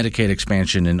about Medicaid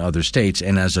expansion in other states,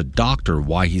 and as a doctor,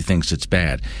 why he thinks it's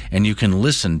bad. And you can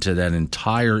listen to that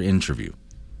entire interview.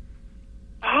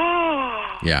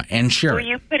 Yeah, and share it. Will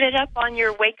you put it up on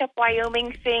your Wake Up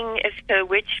Wyoming thing as to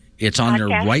which it's on there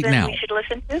right now. We should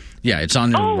listen to? Yeah, it's on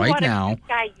there right now. What a good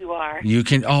guy you are. You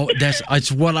can.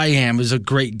 It's what I am, is a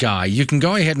great guy. You can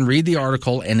go ahead and read the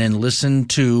article and then listen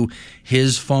to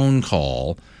his phone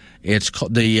call. It's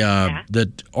the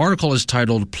article is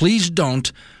titled "Please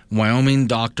Don't. Wyoming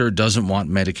Doctor Doesn't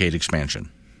Want Medicaid Expansion."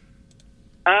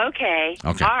 Okay.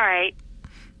 All right.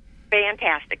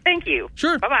 Fantastic. Thank you.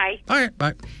 Sure. Bye-bye. All right.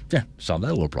 Bye. Yeah, solved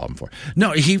that little problem for you.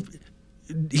 No,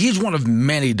 he's one of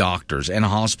many doctors and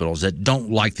hospitals that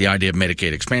don't like the idea of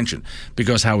Medicaid expansion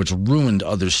because how it's ruined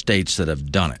other states that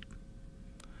have done it.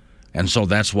 And so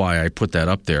that's why I put that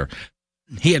up there.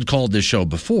 He had called this show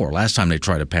before, last time they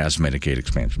tried to pass Medicaid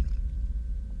expansion.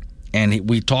 And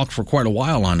we talked for quite a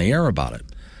while on the air about it.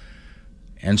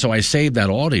 And so I saved that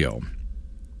audio.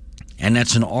 And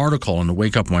that's an article on the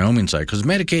Wake Up Wyoming site, because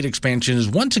Medicaid expansion is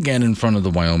once again in front of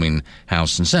the Wyoming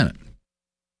House and Senate.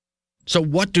 So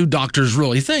what do doctors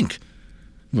really think?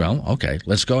 Well, okay,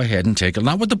 let's go ahead and take it.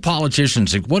 Not what the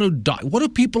politicians think. What do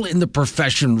people in the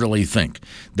profession really think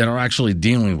that are actually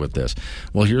dealing with this?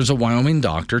 Well, here's a Wyoming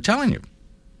doctor telling you.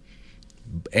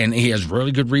 And he has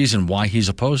really good reason why he's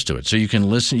opposed to it. So you can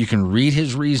listen, you can read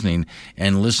his reasoning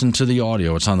and listen to the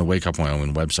audio. It's on the Wake Up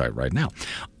Wyoming website right now.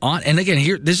 And again,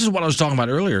 here, this is what I was talking about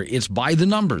earlier. It's by the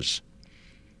numbers.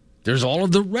 There's all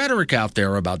of the rhetoric out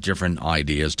there about different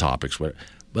ideas, topics, whatever.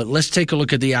 But let's take a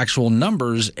look at the actual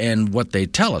numbers and what they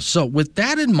tell us. So with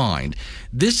that in mind,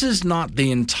 this is not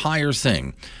the entire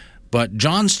thing. But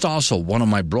John Stossel, one of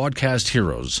my broadcast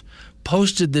heroes,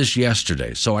 posted this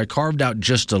yesterday. So I carved out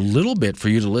just a little bit for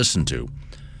you to listen to.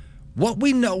 What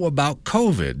we know about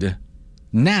COVID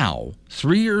now,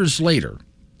 3 years later,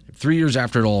 3 years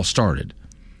after it all started,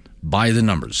 by the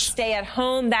numbers. Stay at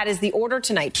home. That is the order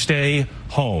tonight. Stay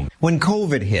home. When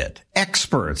COVID hit,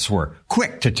 experts were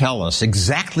quick to tell us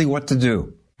exactly what to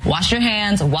do. Wash your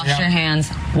hands, wash your hands,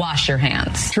 wash your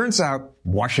hands. Turns out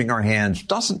washing our hands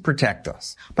doesn't protect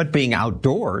us, but being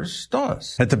outdoors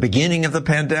does. At the beginning of the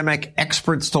pandemic,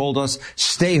 experts told us,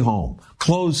 stay home,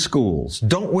 close schools,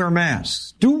 don't wear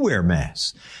masks, do wear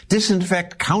masks,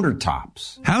 disinfect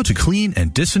countertops. How to clean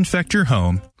and disinfect your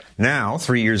home. Now,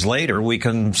 3 years later, we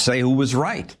can say who was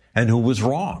right and who was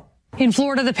wrong. In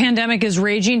Florida, the pandemic is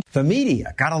raging. The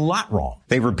media got a lot wrong.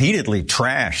 They repeatedly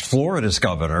trashed Florida's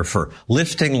governor for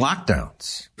lifting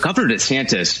lockdowns. Governor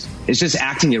DeSantis is just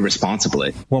acting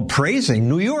irresponsibly. While praising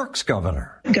New York's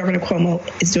governor. Governor Cuomo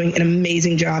is doing an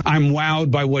amazing job. I'm wowed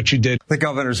by what you did. The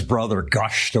governor's brother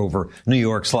gushed over New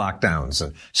York's lockdowns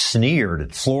and sneered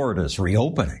at Florida's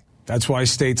reopening. That's why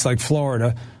states like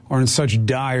Florida are in such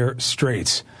dire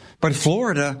straits. But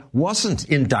Florida wasn't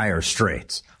in dire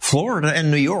straits. Florida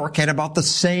and New York had about the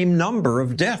same number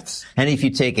of deaths. And if you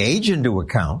take age into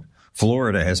account,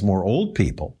 Florida has more old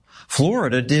people.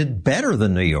 Florida did better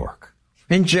than New York.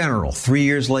 In general, 3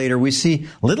 years later, we see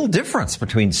little difference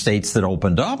between states that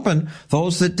opened up and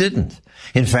those that didn't.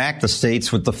 In fact, the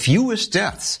states with the fewest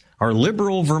deaths are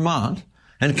liberal Vermont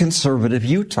and conservative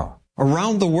Utah.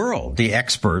 Around the world, the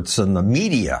experts and the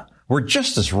media were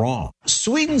just as wrong.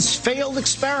 Sweden's failed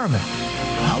experiment.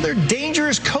 How their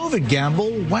dangerous COVID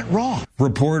gamble went wrong.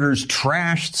 Reporters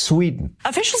trashed Sweden.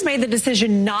 Officials made the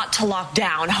decision not to lock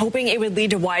down, hoping it would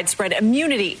lead to widespread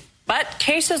immunity. But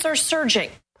cases are surging.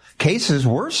 Cases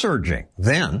were surging.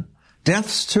 Then,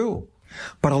 deaths too.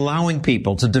 But allowing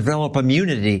people to develop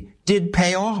immunity did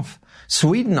pay off.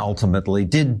 Sweden ultimately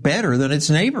did better than its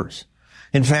neighbors.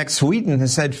 In fact, Sweden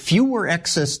has had fewer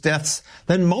excess deaths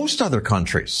than most other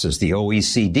countries, says the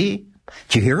OECD.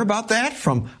 Did you hear about that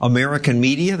from American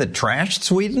media that trashed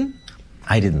Sweden?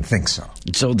 I didn't think so.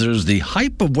 So there's the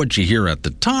hype of what you hear at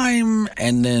the time,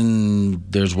 and then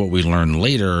there's what we learn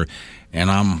later. And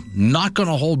I'm not going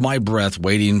to hold my breath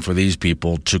waiting for these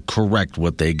people to correct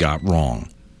what they got wrong.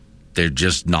 They're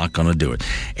just not going to do it.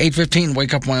 8:15,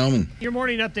 Wake Up Wyoming. Your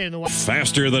morning update in the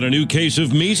Faster than a new case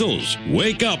of measles.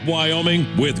 Wake Up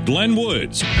Wyoming with Glenn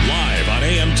Woods. Live on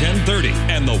AM 1030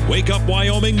 and the Wake Up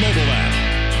Wyoming mobile app.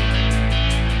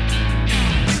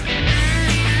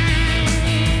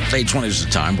 8:20 is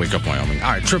the time. Wake Up Wyoming.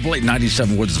 All right,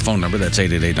 888-97 Woods is the phone number. That's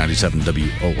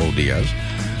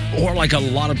 888-97-WOODS. Or like a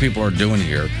lot of people are doing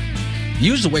here,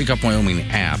 use the Wake Up Wyoming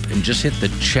app and just hit the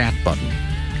chat button.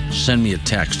 Send me a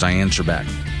text. I answer back.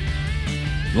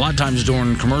 A lot of times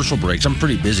during commercial breaks, I'm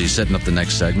pretty busy setting up the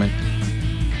next segment.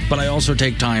 But I also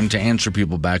take time to answer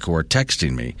people back who are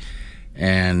texting me.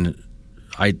 And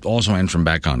I also answer them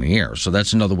back on the air. So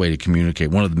that's another way to communicate.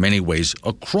 One of the many ways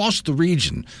across the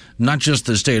region, not just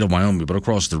the state of Wyoming, but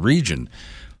across the region.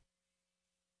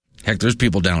 Heck, there's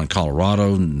people down in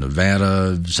Colorado,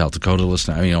 Nevada, South Dakota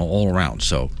listening, all around.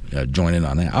 So join in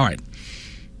on that. All right.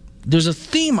 There's a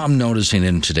theme I'm noticing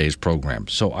in today's program.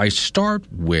 So I start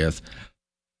with,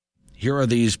 here are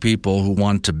these people who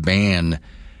want to ban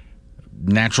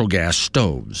natural gas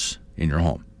stoves in your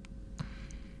home.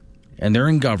 And they're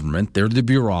in government, they're the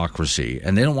bureaucracy,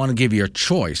 and they don't want to give you a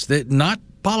choice. They're not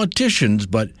politicians,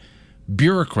 but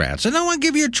bureaucrats. They don't want to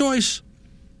give you a choice.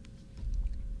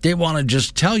 They want to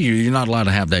just tell you you're not allowed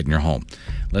to have that in your home.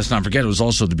 Let's not forget, it was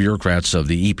also the bureaucrats of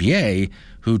the EPA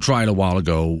who tried a while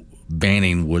ago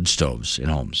banning wood stoves in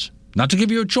homes. Not to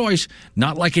give you a choice,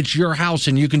 not like it's your house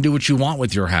and you can do what you want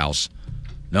with your house.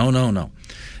 No.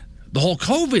 The whole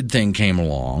COVID thing came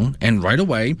along, and right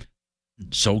away,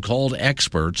 so-called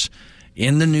experts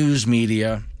in the news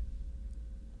media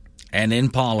and in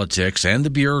politics, and the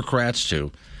bureaucrats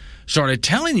too, started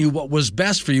telling you what was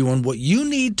best for you and what you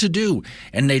need to do.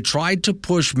 And they tried to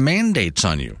push mandates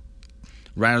on you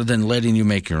rather than letting you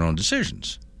make your own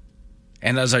decisions.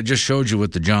 And as I just showed you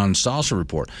with the John Stossel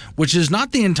report, which is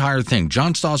not the entire thing.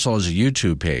 John Stossel has a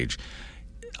YouTube page.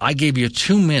 I gave you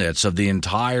 2 minutes of the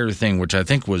entire thing, which I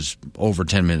think was over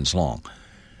 10 minutes long,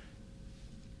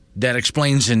 that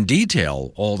explains in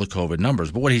detail all the COVID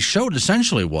numbers. But what he showed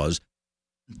essentially was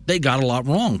they got a lot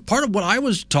wrong. Part of what I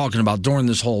was talking about during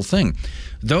this whole thing,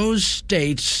 those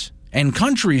states and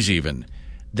countries even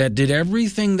that did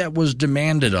everything that was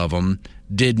demanded of them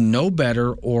did no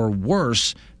better or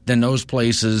worse than those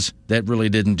places that really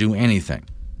didn't do anything.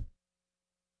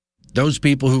 Those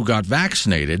people who got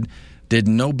vaccinated did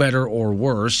no better or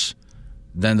worse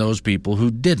than those people who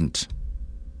didn't.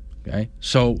 Okay?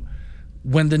 So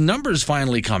when the numbers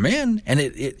finally come in, and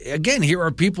again, here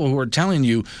are people who are telling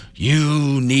you,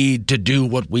 you need to do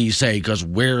what we say because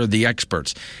we're the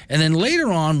experts. And then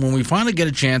later on, when we finally get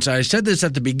a chance, I said this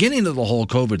at the beginning of the whole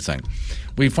COVID thing,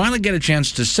 we finally get a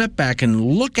chance to sit back and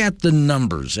look at the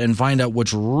numbers and find out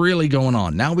what's really going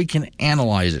on. Now we can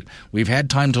analyze it. We've had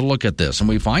time to look at this, and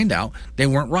we find out they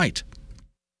weren't right.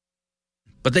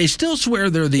 But they still swear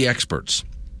they're the experts.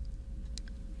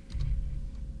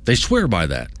 They swear by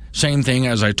that. Same thing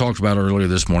as I talked about earlier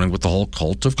this morning with the whole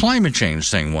cult of climate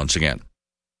change thing once again.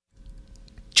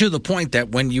 To the point that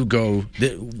when you go,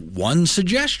 one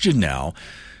suggestion now,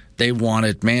 they want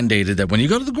it mandated that when you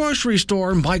go to the grocery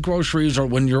store and buy groceries or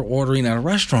when you're ordering at a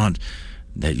restaurant,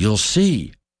 that you'll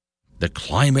see the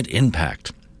climate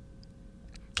impact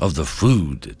of the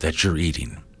food that you're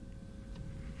eating.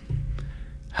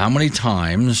 How many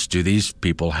times do these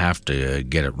people have to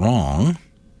get it wrong?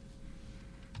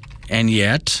 And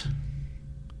yet,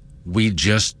 we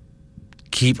just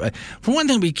keep, for one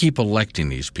thing, we keep electing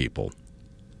these people.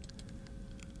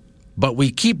 But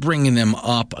we keep bringing them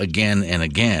up again and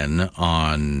again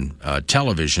on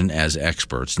television as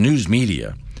experts. News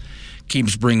media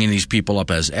keeps bringing these people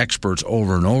up as experts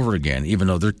over and over again, even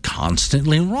though they're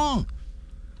constantly wrong.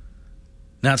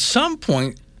 Now, at some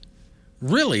point,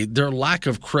 really, their lack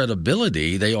of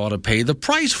credibility, they ought to pay the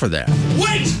price for that.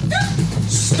 Wait!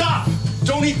 Stop!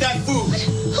 Don't eat that food!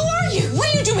 Who are you?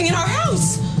 What are you doing in our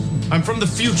house? I'm from the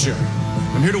future.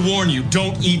 I'm here to warn you,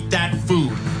 don't eat that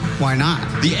food. Why not?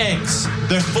 The eggs,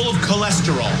 they're full of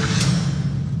cholesterol.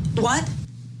 What?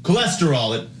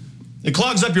 Cholesterol, it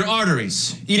clogs up your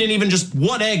arteries. Eating even just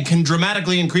one egg can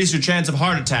dramatically increase your chance of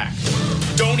heart attack.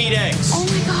 Don't eat eggs. Oh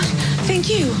my God, thank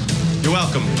you. You're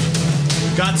welcome.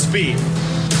 Godspeed.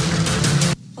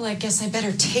 Well, I guess I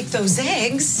better take those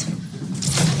eggs.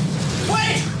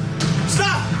 Wait!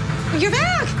 Stop! You're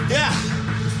back! Yeah.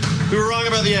 We were wrong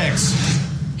about the eggs.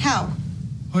 How?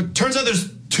 Well, it turns out there's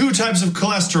two types of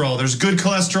cholesterol. There's good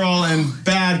cholesterol and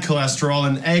bad cholesterol,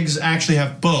 and eggs actually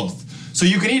have both. So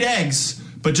you can eat eggs,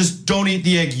 but just don't eat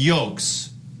the egg yolks.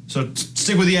 So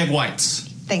stick with the egg whites.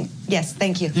 Yes,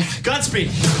 thank you. Yeah, Godspeed.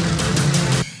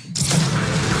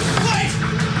 Wait!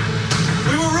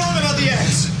 We were wrong about the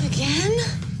eggs. Again?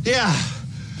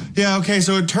 Yeah, okay,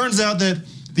 so it turns out that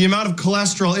the amount of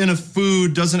cholesterol in a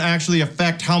food doesn't actually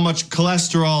affect how much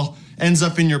cholesterol ends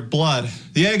up in your blood.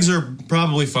 The eggs are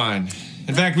probably fine.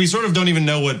 In fact, we sort of don't even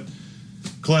know what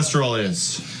cholesterol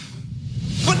is.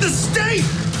 But the steak!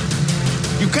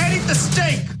 You can't eat the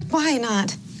steak! Why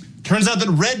not? Turns out that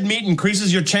red meat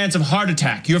increases your chance of heart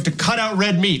attack. You have to cut out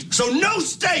red meat. So no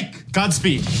steak!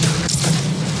 Godspeed.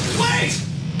 Wait!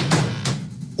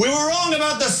 We were wrong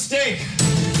about the steak.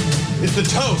 It's the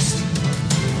toast.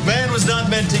 Man was not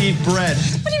meant to eat bread.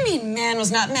 What do you mean man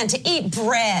was not meant to eat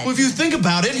bread? Well, if you think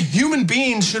about it, human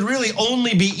beings should really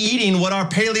only be eating what our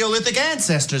Paleolithic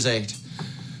ancestors ate.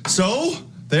 So,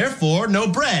 therefore, no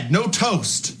bread, no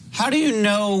toast. How do you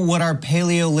know what our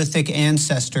Paleolithic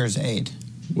ancestors ate?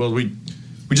 Well, we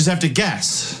just have to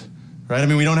guess, right? I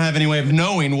mean, we don't have any way of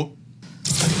knowing.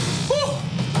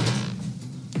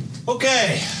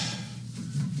 Okay.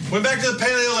 Went back to the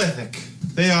Paleolithic.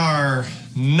 They are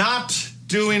not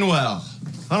doing well.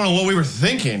 I don't know what we were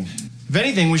thinking. If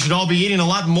anything, we should all be eating a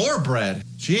lot more bread.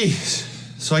 Jeez.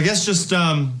 So I guess just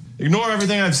ignore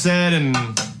everything I've said and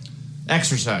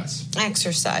exercise.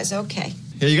 Exercise, okay.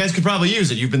 Yeah, you guys could probably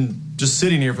use it. You've been just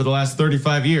sitting here for the last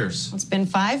 35 years. It's been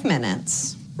 5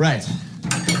 minutes. Right.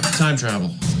 Time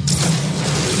travel.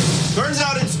 Turns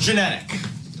out it's genetic.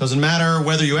 Doesn't matter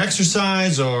whether you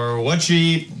exercise or what you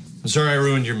eat. I'm sorry I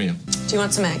ruined your meal. Do you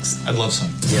want some eggs? I'd love some.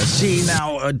 Yeah, see,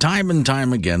 now, time and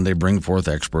time again, they bring forth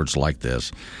experts like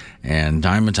this, and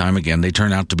time again, they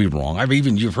turn out to be wrong.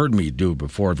 You've heard me do it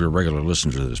before if you're a regular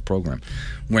listener to this program.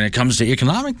 When it comes to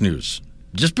economic news,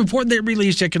 just before they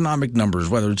release economic numbers,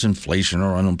 whether it's inflation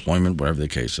or unemployment, whatever the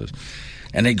case is.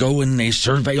 And they go and they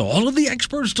survey all of the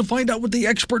experts to find out what the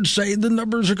experts say the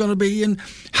numbers are going to be and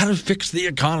how to fix the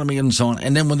economy and so on.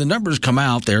 And then when the numbers come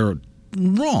out, they're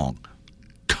wrong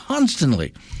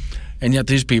constantly. And yet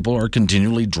these people are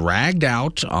continually dragged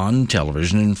out on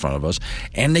television in front of us,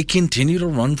 and they continue to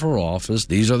run for office.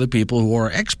 These are the people who are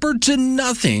experts in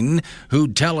nothing, who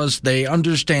tell us they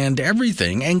understand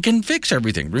everything and can fix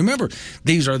everything. Remember,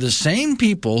 these are the same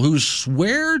people who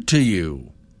swear to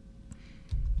you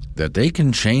that they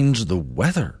can change the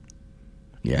weather.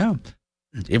 Yeah.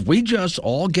 If we just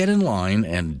all get in line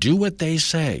and do what they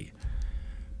say,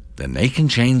 then they can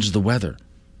change the weather.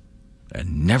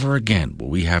 And never again will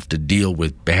we have to deal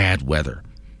with bad weather.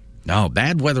 Now,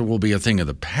 bad weather will be a thing of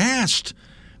the past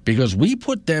because we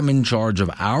put them in charge of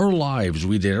our lives.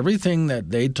 We did everything that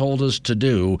they told us to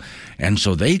do, and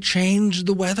so they changed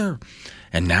the weather.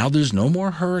 And now there's no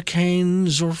more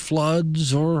hurricanes or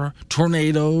floods or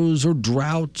tornadoes or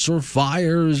droughts or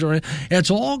fires.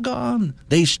 It's all gone.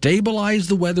 They stabilized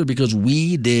the weather because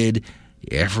we did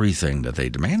everything that they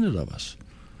demanded of us.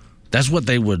 That's what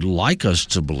they would like us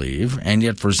to believe, and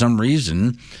yet for some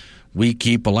reason we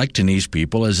keep electing these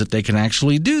people as if they can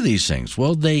actually do these things.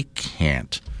 Well, they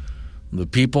can't. The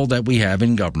people that we have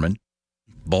in government,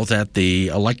 both at the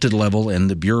elected level and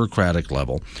the bureaucratic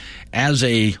level, as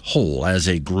a whole, as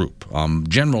a group,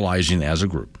 generalizing as a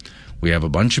group, we have a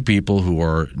bunch of people who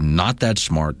are not that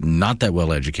smart, not that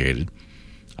well educated.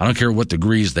 I don't care what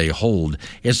degrees they hold.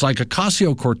 It's like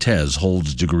Ocasio-Cortez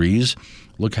holds degrees.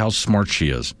 Look how smart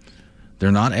she is.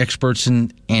 They're not experts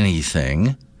in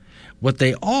anything. What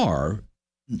they are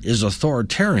is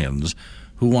authoritarians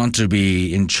who want to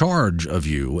be in charge of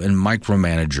you and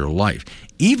micromanage your life,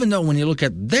 even though when you look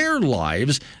at their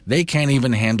lives, they can't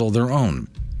even handle their own.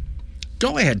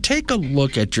 Go ahead, take a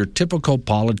look at your typical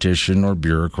politician or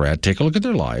bureaucrat. Take a look at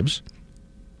their lives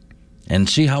and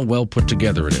see how well put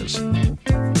together it is.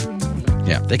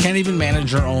 Yeah, they can't even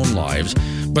manage their own lives,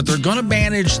 but they're going to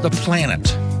manage the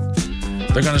planet.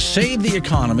 They're going to save the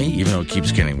economy, even though it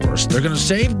keeps getting worse. They're going to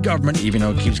save government, even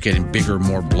though it keeps getting bigger,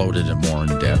 more bloated, and more in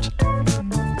debt.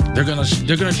 They're going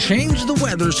to change the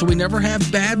weather so we never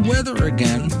have bad weather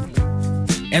again.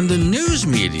 And the news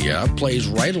media plays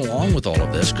right along with all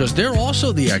of this because they're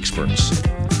also the experts.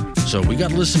 So we got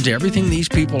to listen to everything these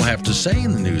people have to say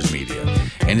in the news media.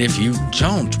 And if you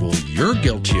don't, well, you're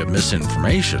guilty of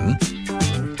misinformation.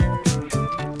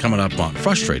 Coming up on,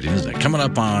 frustrating, isn't it? Coming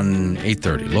up on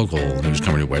 8:30, local news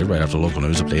coming your way, right after local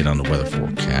news update on the weather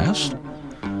forecast.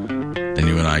 Then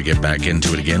you and I get back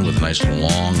into it again with a nice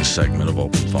long segment of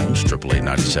open phones,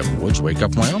 888-97 Woods, Wake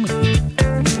Up Wyoming.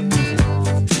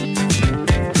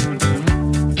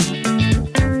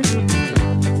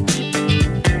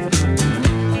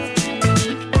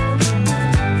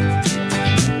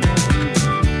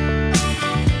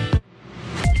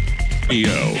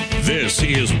 This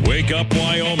is Wake Up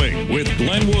Wyoming with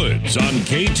Glenn Woods on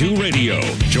K2 Radio.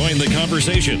 Join the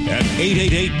conversation at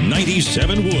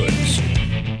 888-97-WOODS.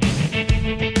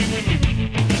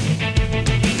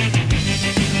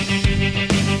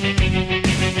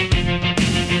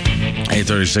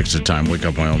 .36 at time. Wake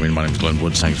Up Wyoming. My name is Glenn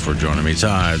Woods. Thanks for joining me.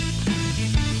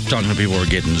 Talking to people who are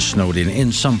getting snowed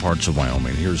in some parts of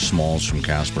Wyoming. Here's Smalls from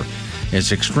Casper.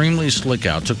 It's extremely slick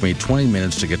out. It took me 20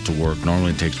 minutes to get to work.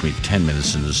 Normally it takes me 10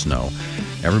 minutes in the snow.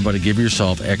 Everybody give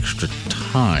yourself extra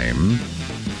time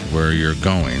where you're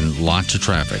going. Lots of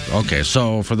traffic. Okay,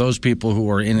 so for those people who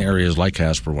are in areas like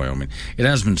Casper, Wyoming, it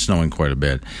has been snowing quite a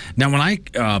bit. Now, when I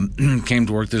came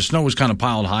to work, the snow was kind of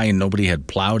piled high and nobody had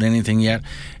plowed anything yet.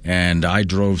 And I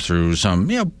drove through some,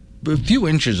 a few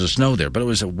inches of snow there, but it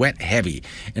was a wet, heavy.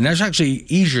 And that's actually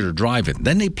easier to drive in.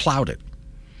 Then they plowed it.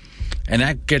 And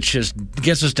that gets us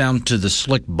down to the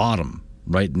slick bottom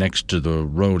right next to the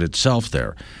road itself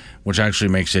there, which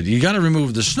actually makes it, you got to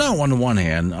remove the snow on the one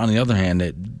hand. On the other hand,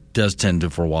 it does tend to,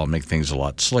 for a while, make things a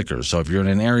lot slicker. So if you're in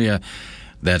an area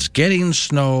that's getting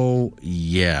snow,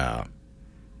 yeah,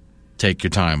 take your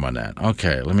time on that.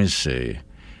 Okay, let me see.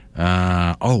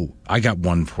 I got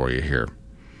one for you here.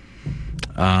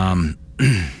 How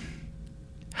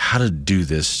to do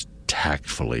this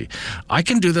tactfully. I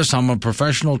can do this. I'm a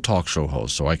professional talk show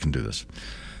host, so I can do this.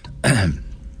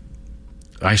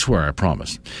 I swear, I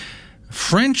promise.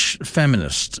 French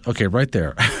feminists. Okay, right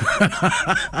there.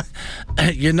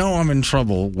 You know I'm in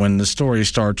trouble when the story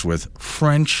starts with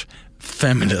French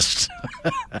feminists.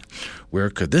 Where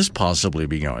could this possibly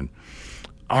be going?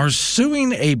 Are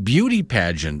suing a beauty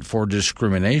pageant for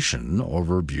discrimination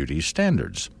over beauty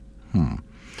standards.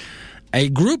 A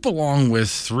group along with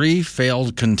 3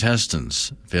 failed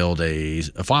contestants filed a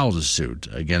suit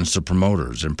against the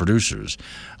promoters and producers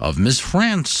of Miss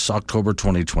France October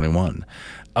 2021,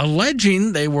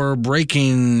 alleging they were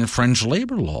breaking French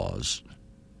labor laws.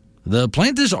 The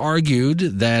plaintiffs argued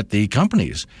that the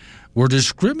companies were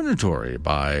discriminatory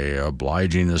by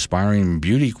obliging aspiring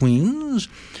beauty queens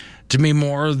to be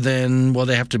more than, well,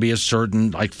 they have to be a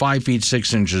certain, like 5 feet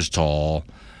 6 inches tall,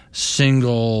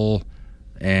 single,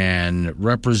 and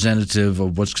representative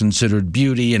of what's considered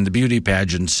beauty, and the beauty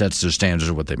pageant sets their standards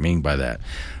of what they mean by that.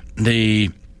 The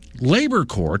labor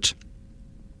court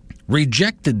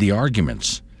rejected the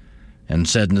arguments and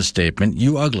said in a statement,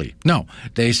 "You ugly." No,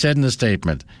 they said in the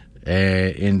statement, "An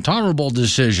intolerable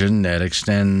decision that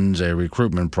extends a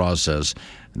recruitment process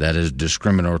that is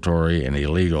discriminatory and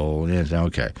illegal."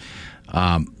 Okay.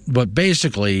 But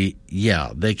basically,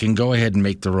 yeah, they can go ahead and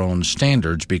make their own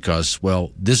standards because,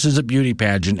 well, this is a beauty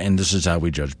pageant and this is how we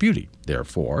judge beauty.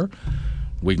 Therefore,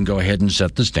 we can go ahead and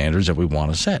set the standards that we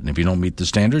want to set. And if you don't meet the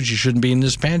standards, you shouldn't be in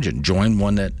this pageant. Join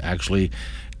one that actually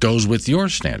goes with your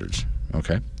standards.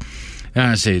 Okay? And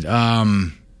I see.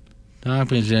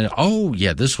 Oh,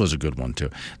 yeah, this was a good one,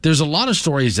 too. There's a lot of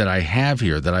stories that I have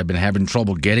here that I've been having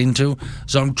trouble getting to,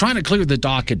 so I'm trying to clear the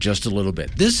docket just a little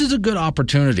bit. This is a good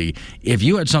opportunity. If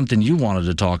you had something you wanted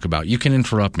to talk about, you can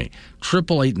interrupt me.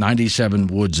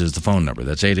 888-97-WOODS is the phone number.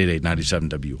 That's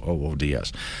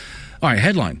 888-97-WOODS. All right,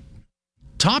 headline.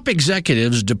 Top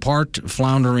executives depart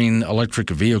floundering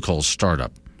electric vehicle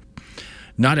startup.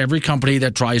 Not every company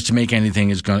that tries to make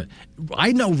anything is going to...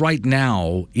 I know right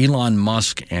now Elon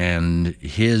Musk and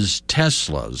his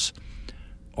Teslas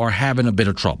are having a bit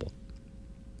of trouble.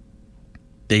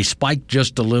 They spiked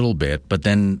just a little bit, but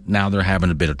then now they're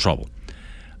having a bit of trouble.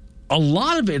 A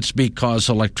lot of it's because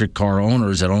electric car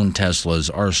owners that own Teslas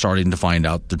are starting to find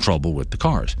out the trouble with the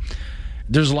cars.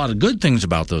 There's a lot of good things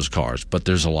about those cars, but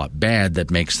there's a lot bad that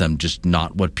makes them just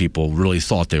not what people really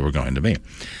thought they were going to be.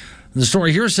 The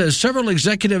story here says several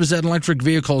executives at electric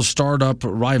vehicle startup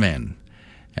Rivian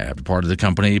have departed the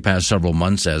company past several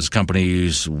months as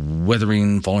companies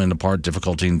withering, falling apart,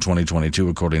 difficulty in 2022,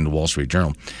 according to Wall Street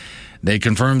Journal. They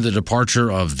confirmed the departure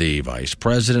of the vice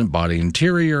president, body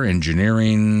interior,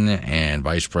 engineering, and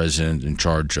vice president in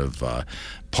charge of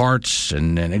parts,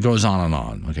 and it goes on and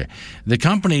on. Okay, the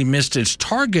company missed its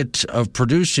target of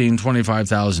producing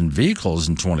 25,000 vehicles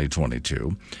in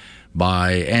 2022.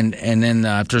 And then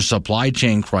after supply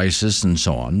chain crisis and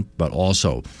so on, but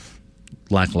also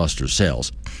lackluster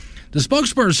sales. The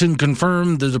spokesperson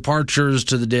confirmed the departures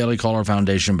to the Daily Caller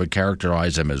Foundation, but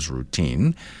characterized them as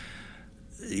routine.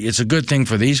 It's a good thing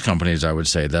for these companies, I would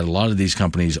say, that a lot of these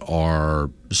companies are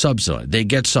subsidized. They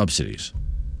get subsidies.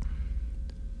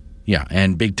 Yeah,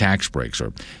 and big tax breaks.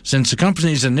 Since the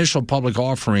company's initial public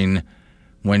offering,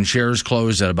 when shares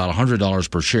closed at about $100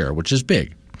 per share, which is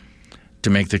big, to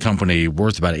make the company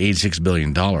worth about $86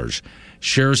 billion.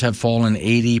 Shares have fallen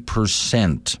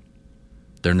 80%.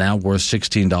 They're now worth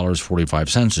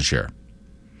 $16.45 a share.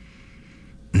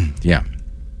 Yeah.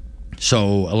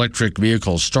 So electric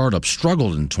vehicle startups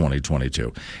struggled in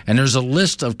 2022. And there's a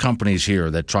list of companies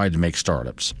here that tried to make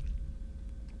startups.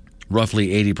 Roughly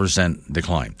 80%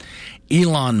 decline.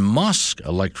 Elon Musk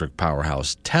electric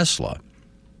powerhouse Tesla,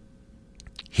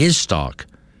 his stock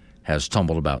has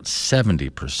tumbled about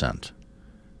 70%.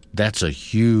 That's a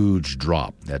huge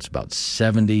drop. That's about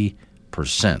 70%.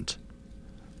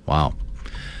 Wow.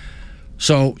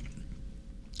 So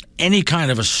any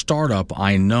kind of a startup,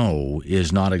 I know,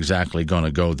 is not exactly going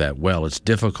to go that well. It's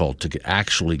difficult to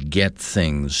actually get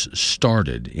things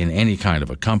started in any kind of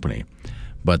a company.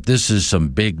 But this is some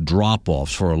big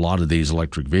drop-offs for a lot of these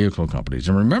electric vehicle companies.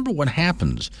 And remember what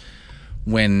happens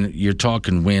when you're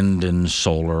talking wind and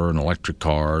solar and electric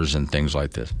cars and things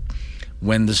like this.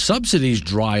 When the subsidies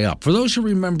dry up, for those who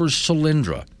remember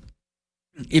Solyndra,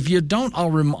 if you don't,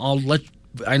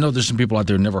 I know there's some people out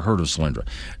there who never heard of Solyndra.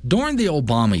 During the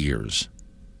Obama years,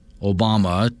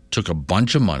 Obama took a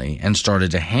bunch of money and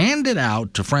started to hand it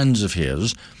out to friends of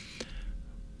his.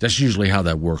 That's usually how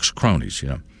that works, cronies,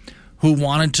 who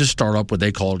wanted to start up what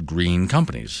they called green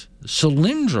companies.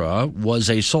 Solyndra was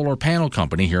a solar panel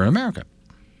company here in America.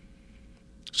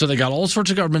 So they got all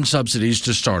sorts of government subsidies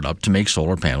to start up to make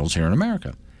solar panels here in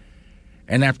America.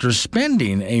 And after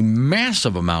spending a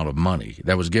massive amount of money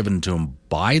that was given to them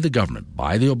by the government,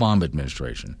 by the Obama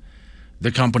administration,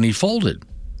 the company folded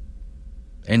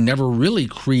and never really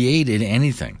created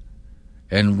anything.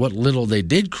 And what little they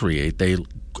did create,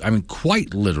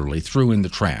 quite literally threw in the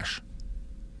trash.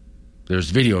 There's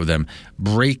video of them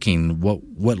breaking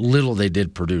what little they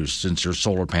did produce, since their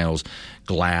solar panels,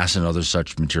 glass, and other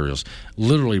such materials,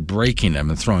 literally breaking them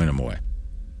and throwing them away.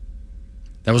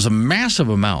 That was a massive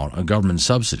amount of government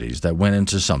subsidies that went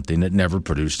into something that never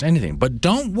produced anything. But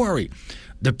don't worry.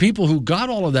 The people who got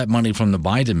all of that money from the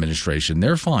Biden administration,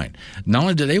 they're fine. Not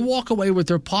only did they walk away with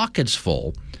their pockets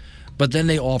full, but then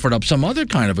they offered up some other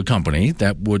kind of a company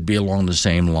that would be along the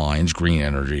same lines, green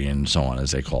energy and so on,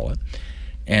 as they call it.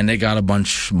 And they got a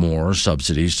bunch more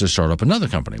subsidies to start up another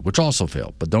company, which also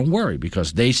failed. But don't worry,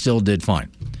 because they still did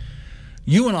fine.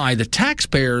 You and I, the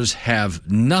taxpayers,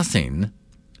 have nothing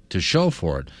to show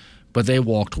for it, but they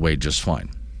walked away just fine.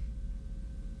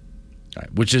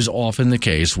 Right, which is often the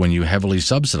case when you heavily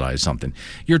subsidize something.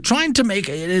 You're trying to make,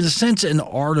 in a sense, an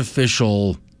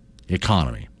artificial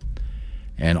economy.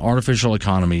 And artificial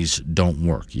economies don't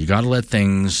work. You got to let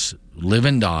things live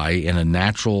and die in a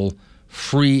natural,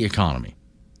 free economy.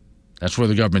 That's where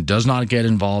the government does not get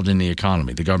involved in the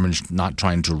economy. The government's not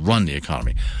trying to run the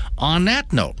economy. On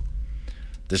that note,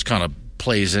 this kind of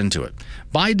plays into it.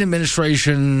 Biden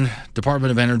administration,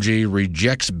 Department of Energy,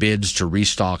 rejects bids to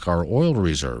restock our oil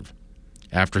reserve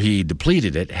after he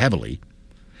depleted it heavily.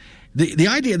 The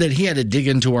idea that he had to dig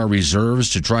into our reserves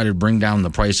to try to bring down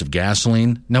the price of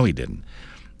gasoline, no, he didn't.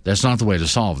 That's not the way to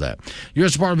solve that.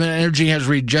 U.S. Department of Energy has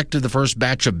rejected the first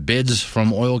batch of bids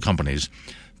from oil companies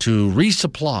to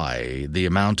resupply the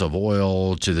amount of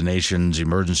oil to the nation's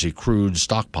emergency crude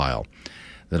stockpile.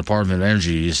 The Department of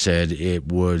Energy said it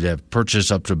would have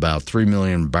purchased up to about 3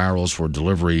 million barrels for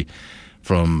delivery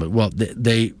from,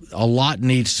 a lot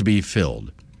needs to be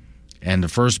filled. And the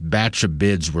first batch of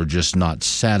bids were just not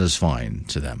satisfying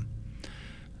to them.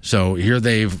 So here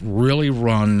they've really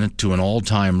run to an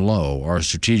all-time low, our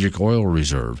strategic oil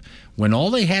reserve, when all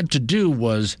they had to do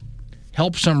was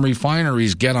help some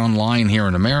refineries get online here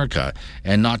in America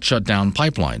and not shut down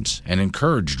pipelines and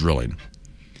encourage drilling.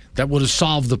 That would have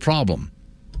solved the problem.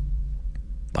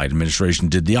 Biden administration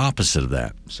did the opposite of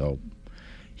that. So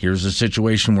here's the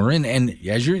situation we're in. And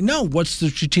as you know, what's the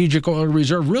strategic oil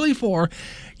reserve really for?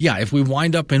 Yeah, if we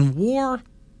wind up in war,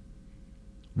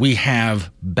 we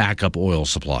have backup oil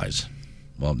supplies.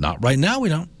 Well, not right now, we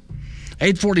don't.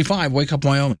 8:45, Wake Up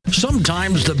Wyoming.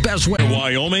 Sometimes the best way.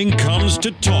 Wyoming comes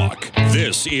to talk.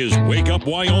 This is Wake Up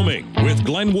Wyoming with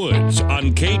Glenn Woods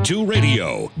on K2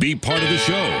 Radio. Be part of the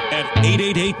show at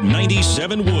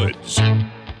 888-97-WOODS.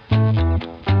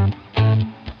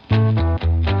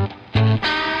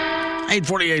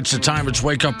 8:48 is the time. It's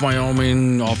Wake Up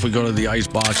Wyoming. Off we go to the ice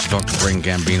box to talk to Frank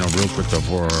Gambino real quick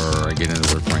before I get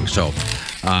into it, Frank. So,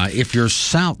 if you're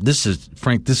south, this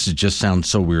just sounds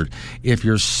so weird. If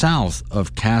you're south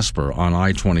of Casper on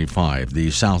I-25,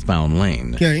 the southbound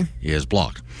lane is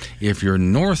blocked. If you're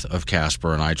north of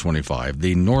Casper on I-25,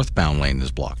 the northbound lane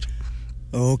is blocked.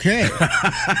 Okay.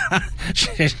 I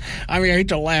mean, I hate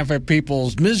to laugh at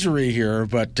people's misery here,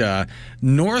 but the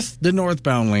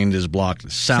northbound lane is blocked.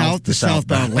 The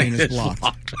southbound lane is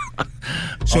blocked.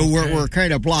 So okay. we're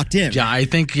kind of blocked in. Yeah, I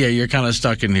think you're kind of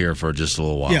stuck in here for just a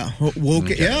little while. Yeah,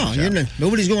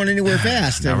 nobody's going anywhere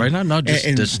fast. No, right now, no,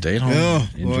 just stay at home,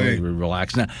 enjoy,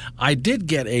 relax. Now, I did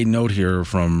get a note here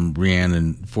from Rianne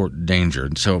in Fort Danger,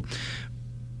 and so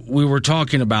we were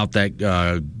talking about that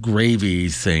gravy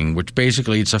thing, which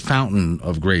basically it's a fountain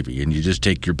of gravy, and you just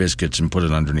take your biscuits and put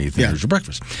it underneath, and there's your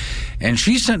breakfast. And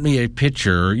she sent me a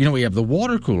picture. You know, we have the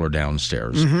water cooler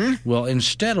downstairs. Mm-hmm. Well,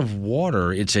 instead of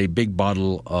water, it's a big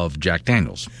bottle of Jack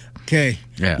Daniels. Okay.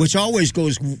 Yeah. Which always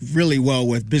goes really well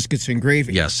with biscuits and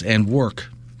gravy. Yes, and work.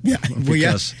 Yeah,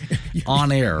 because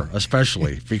on air,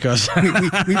 especially because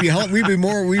we'd be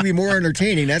more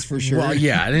entertaining. That's for sure. Well,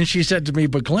 yeah. And then she said to me,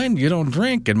 "But Glenn, you don't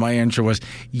drink." And my answer was,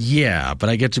 "Yeah, but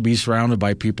I get to be surrounded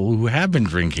by people who have been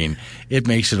drinking. It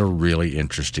makes it a really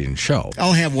interesting show."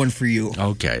 I'll have one for you.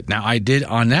 Okay. Now, I did.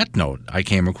 On that note, I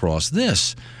came across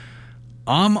this.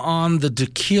 I'm on the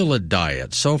tequila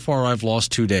diet. So far, I've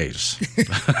lost 2 days.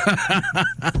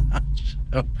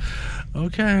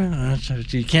 Okay,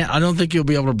 you can't. I don't think you'll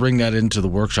be able to bring that into the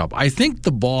workshop. I think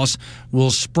the boss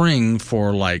will spring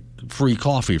for like free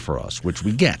coffee for us, which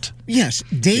we get. Yes,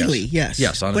 daily. Yes.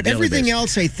 On but a daily everything basis.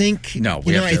 else, I think. No,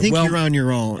 I think you're on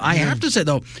your own. I have to say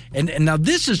though, and now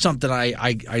this is something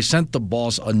I sent the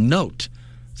boss a note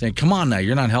saying, "Come on now,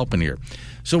 you're not helping here."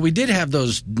 So we did have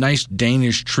those nice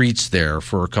Danish treats there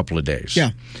for a couple of days.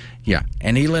 Yeah. Yeah,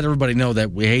 and he let everybody know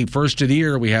that, hey, first of the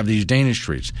year, we have these Danish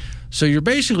treats. So you're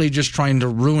basically just trying to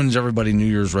ruin everybody's New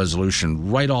Year's resolution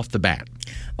right off the bat.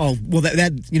 Oh, well,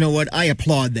 that you know what? I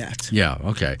applaud that. Yeah,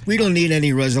 okay. We don't need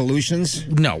any resolutions.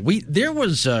 No, there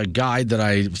was a guy that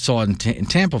I saw in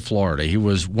Tampa, Florida. He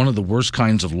was one of the worst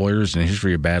kinds of lawyers in the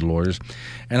history of bad lawyers.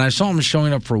 And I saw him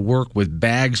showing up for work with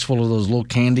bags full of those little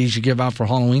candies you give out for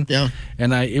Halloween. Yeah.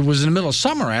 And it was in the middle of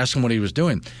summer. I asked him what he was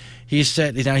doing. He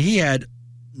said, he had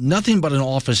nothing but an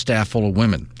office staff full of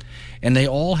women. And they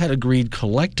all had agreed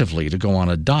collectively to go on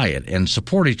a diet and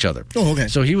support each other. Oh, okay.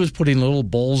 So he was putting little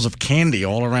bowls of candy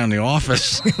all around the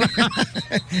office.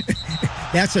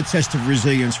 That's a test of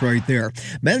resilience right there.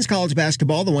 Men's college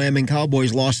basketball, the Wyoming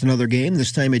Cowboys lost another game,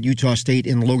 this time at Utah State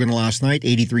in Logan last night,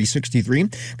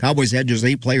 83-63. Cowboys had just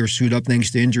 8 players suit up thanks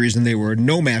to injuries, and they were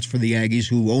no match for the Aggies,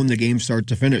 who owned the game start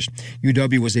to finish.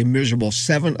 UW was a miserable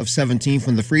 7 of 17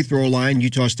 from the free throw line.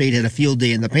 Utah State had a field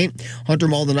day in the paint. Hunter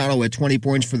Maldonado had 20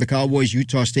 points for the Cowboys.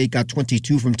 Utah State got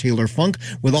 22 from Taylor Funk.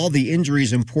 With all the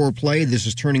injuries and poor play, this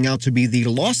is turning out to be the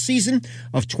lost season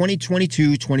of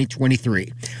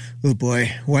 2022-2023. Oh boy,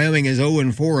 Wyoming is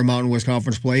 0-4 in Mountain West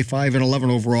Conference play,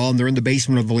 5-11 overall, and they're in the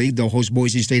basement of the league. They'll host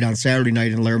Boise State on Saturday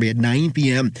night in Laramie at 9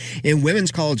 p.m. In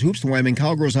women's college hoops, the Wyoming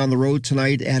Cowgirls on the road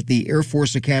tonight at the Air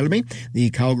Force Academy. The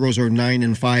Cowgirls are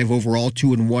 9-5 overall,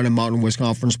 2-1 in Mountain West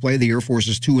Conference play. The Air Force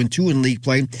is 2-2 in league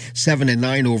play,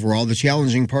 7-9 overall. The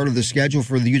challenging part of the schedule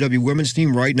for the UW women's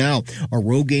team right now: a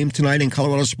road game tonight in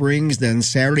Colorado Springs, then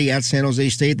Saturday at San Jose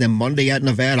State, then Monday at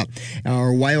Nevada.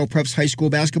 Our WYO Preps high school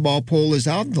basketball poll is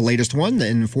out. The latest one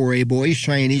in 4A boys.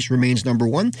 Cheyenne East remains number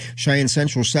 1. Cheyenne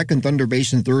Central 2nd. Thunder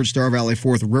Basin 3rd. Star Valley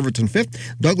 4th. Riverton 5th.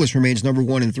 Douglas remains number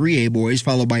 1 in 3A boys,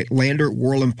 followed by Lander,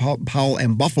 Worland, Powell,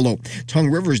 and Buffalo. Tongue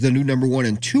River is the new number 1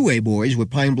 in 2A boys, with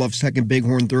Pine Bluff 2nd,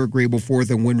 Bighorn 3rd, Grable 4th,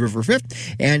 and Wind River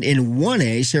 5th. And in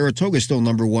 1A, Saratoga is still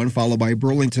number 1, followed by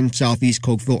Burlington, Southeast,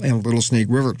 Cokeville, and Little Snake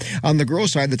River. On the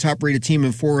girls' side, the top-rated team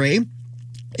in 4A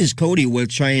is Cody,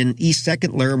 with Cheyenne East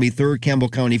 2nd, Laramie 3rd, Campbell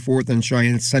County 4th, and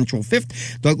Cheyenne Central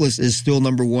 5th. Douglas is still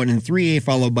number 1 in 3A,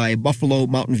 followed by Buffalo,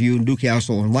 Mountain View,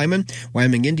 Newcastle, and Lyman.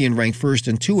 Wyoming Indian ranked 1st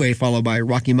in 2A, followed by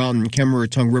Rocky Mountain,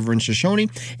 Kemmerer, Tongue River, and Shoshone.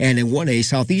 And in 1A,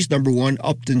 Southeast number 1,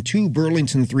 Upton 2,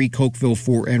 Burlington 3, Cokeville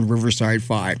 4, and Riverside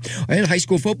 5. In high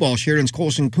school football, Sheridan's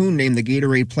Colson Kuhn named the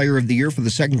Gatorade Player of the Year for the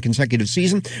 2nd consecutive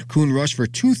season. Kuhn rushed for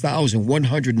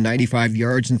 2,195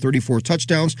 yards and 34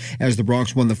 touchdowns as the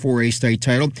Broncs won the 4A state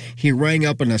title. He rang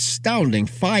up an astounding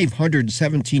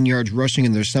 517 yards rushing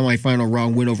in their semifinal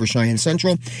round win over Cheyenne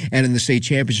Central. And in the state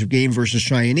championship game versus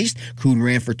Cheyenne East, Kuhn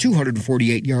ran for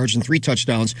 248 yards and 3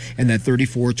 touchdowns in that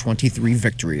 34-23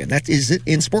 victory. And that is it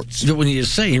in sports. When you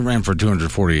say he ran for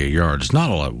 248 yards, not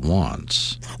all at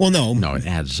once. Well, no. No, it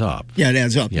adds up. Yeah, it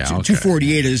adds up. Yeah, okay.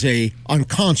 248 is a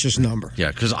unconscious number. Yeah,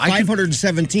 because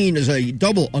 517 is a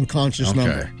double unconscious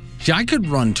number. See, I could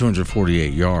run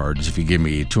 248 yards if you give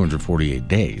me 248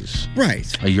 days.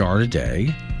 Right. A yard a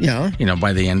day. Yeah.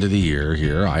 By the end of the year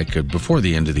here, before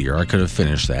the end of the year, I could have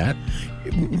finished that.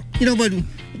 But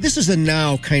this is a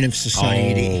now kind of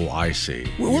society. Oh, I see.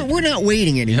 We're not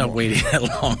waiting anymore. You're not waiting that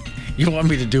long. You want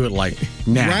me to do it like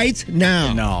now? Right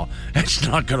now. No, that's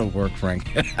not going to work, Frank.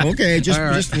 Okay,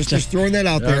 just throwing that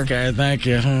out there. Okay, thank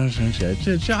you.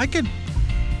 I could...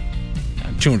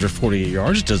 248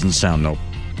 yards doesn't sound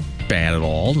bad at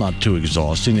all. Not too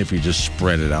exhausting if you just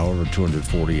spread it out over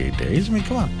 248 days. I mean,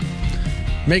 come on.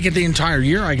 Make it the entire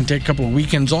year. I can take a couple of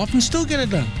weekends off and still get it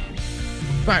done.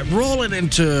 All right, roll it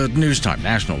into news time.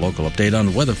 National local update on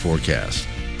the weather forecast.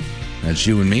 That's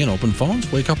you and me and open phones.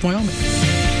 Wake Up Wyoming.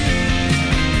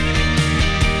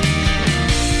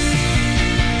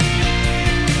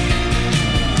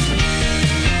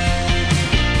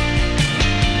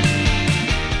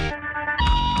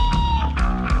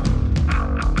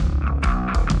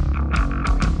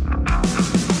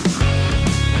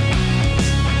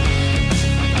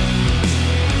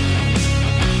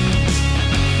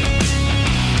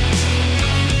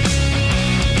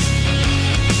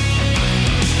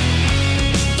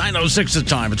 6 at the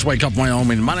time. It's Wake Up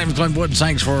Wyoming. My name is Glenn Woods.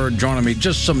 Thanks for joining me.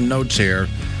 Just some notes here.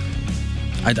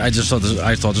 I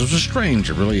thought this was strange.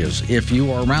 It really is. If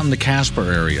you are around the Casper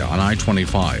area on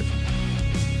I-25,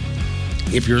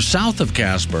 if you're south of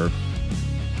Casper,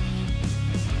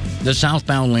 the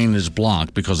southbound lane is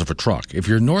blocked because of a truck. If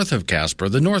you're north of Casper,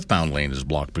 the northbound lane is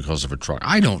blocked because of a truck.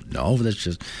 I don't know. That's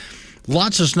just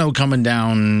lots of snow coming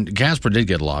down. Casper did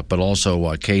get a lot, but also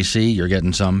KC, you're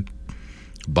getting some.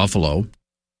 Buffalo.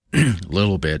 A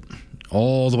little bit,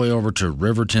 all the way over to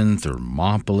Riverton,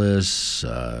 Thermopolis,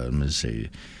 let me see,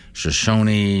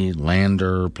 Shoshone,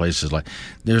 Lander, places like.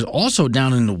 There's also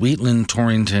down in the Wheatland,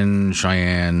 Torrington,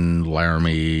 Cheyenne,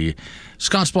 Laramie,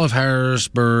 Scottsbluff,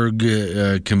 Harrisburg,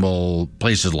 Kimball,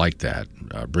 places like that,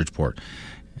 Bridgeport.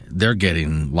 They're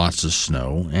getting lots of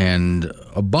snow, and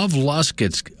above Lusk,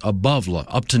 it's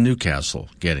up to Newcastle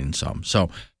getting some. So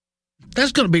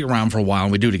that's going to be around for a while,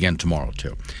 and we do it again tomorrow,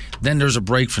 too. Then there's a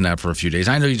break from that for a few days.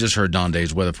 I know you just heard Don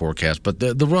Day's weather forecast, but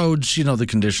the roads, the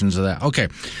conditions of that. Okay,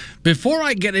 before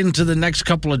I get into the next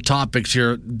couple of topics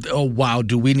here, oh, wow,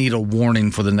 do we need a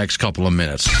warning for the next couple of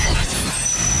minutes?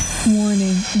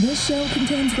 Warning, this show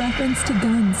contains reference to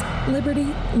guns, liberty,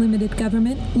 limited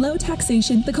government, low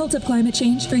taxation, the cult of climate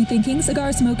change, free thinking,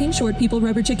 cigar smoking, short people,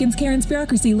 rubber chickens, Karen's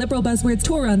bureaucracy, liberal buzzwords,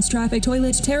 tour runs, traffic,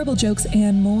 toilets, terrible jokes,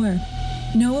 and more.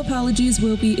 No apologies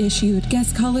will be issued.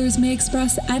 Guest callers may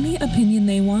express any opinion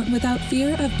they want without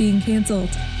fear of being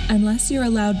canceled. Unless you're a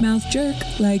loudmouth jerk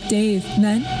like Dave,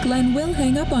 then Glenn will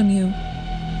hang up on you.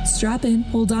 Strap in,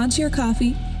 hold on to your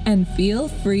coffee, and feel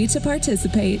free to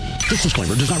participate. This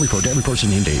disclaimer does not refer to every person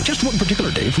named Dave, just one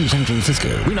particular Dave from San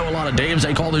Francisco. We know a lot of Daves.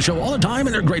 They call this show all the time,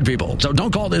 and they're great people. So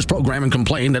don't call this program and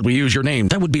complain that we use your name.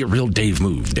 That would be a real Dave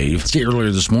move, Dave. See,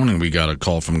 earlier this morning, we got a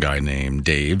call from a guy named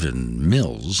Dave in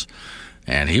Mills,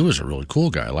 and he was a really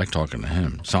cool guy. I like talking to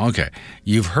him. So, okay,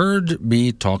 you've heard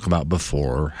me talk about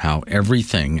before how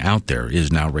everything out there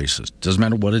is now racist. Doesn't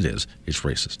matter what it is, it's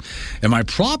racist. And my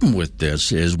problem with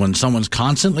this is when someone's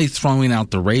constantly throwing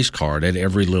out the race card at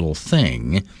every little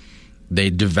thing, they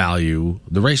devalue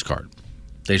the race card.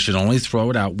 They should only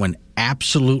throw it out when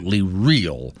absolutely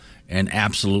real and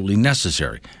absolutely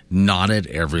necessary, not at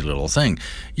every little thing.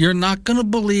 You're not going to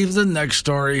believe the next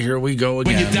story. Here we go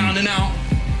again. When you're down and out,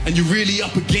 and you're really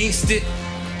up against it,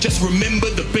 just remember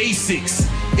the basics.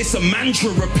 It's a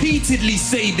mantra, repeatedly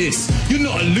say this. You're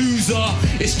not a loser,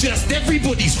 it's just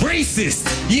everybody's racist.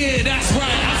 Yeah, that's right,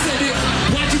 I said it.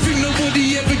 Why do you think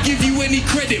nobody ever give you any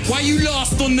credit? Why you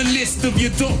last on the list of your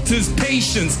doctor's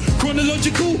patients?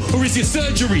 Chronological, or is your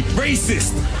surgery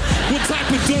racist? What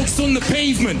type of dog's on the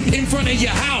pavement in front of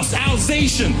your house?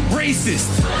 Alsatian, racist.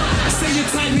 Say you're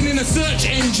typing in a search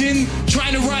engine,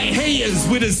 trying to write haters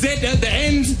with a Z at the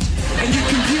end, and your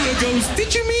computer goes,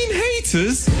 did you mean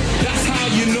haters? That's how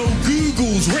you know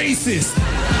Google's racist.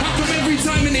 How come every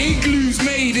time an igloo's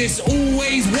made, it's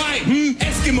always white?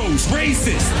 Eskimos,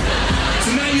 racist.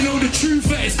 So now you know the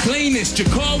truth at its plainest. Your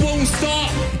car won't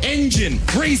start, engine,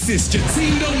 racist. Your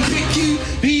team don't pick you,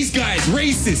 these guys,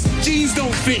 racist. Jeans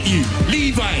don't fit you,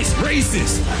 Levi's,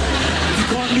 racist. If you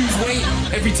can't lose weight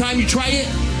every time you try it,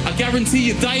 I guarantee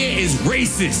your diet is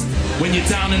racist. When you're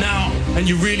down and out and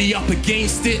you're really up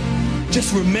against it,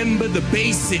 just remember the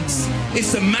basics.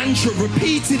 It's a mantra,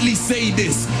 repeatedly say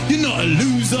this. You're not a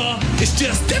loser, it's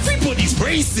just everybody's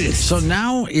racist. So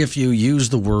now if you use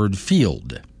the word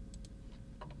field,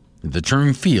 the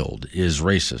term field is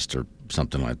racist or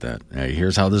something like that.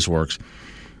 Here's how this works.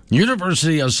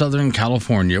 University of Southern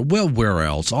California, well, where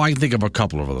else? Oh, I can think of a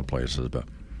couple of other places, but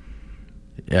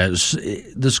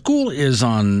the school is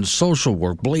on social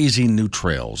work, blazing new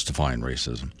trails to find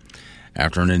racism.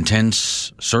 After an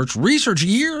intense research,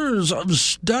 years of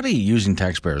study using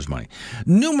taxpayers' money,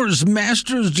 numerous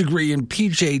master's degree and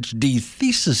PhD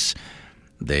thesis,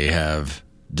 they have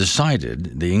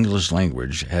decided the English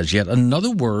language has yet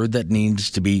another word that needs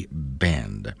to be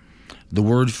banned. The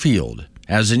word field,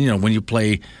 as in, when you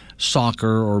play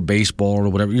soccer or baseball or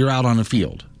whatever, you're out on a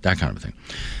field, that kind of thing.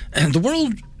 And the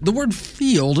word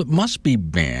field must be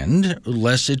banned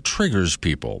lest it triggers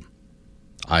people.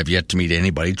 I've yet to meet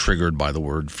anybody triggered by the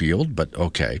word field, but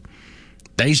okay.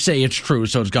 They say it's true,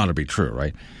 so it's got to be true,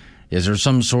 right? Is there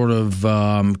some sort of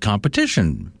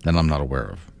competition that I'm not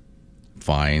aware of?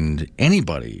 Find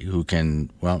anybody who can,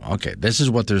 this is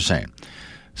what they're saying.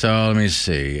 So let me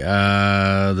see.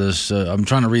 I'm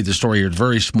trying to read the story here. It's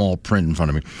very small print in front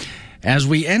of me. As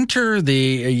we enter the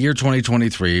year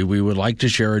 2023, we would like to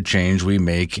share a change we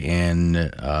make in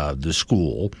the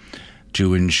school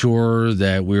to ensure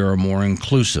that we are more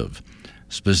inclusive.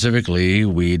 Specifically,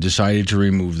 we decided to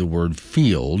remove the word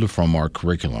field from our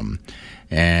curriculum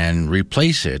and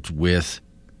replace it with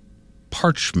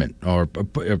parchment, practicum,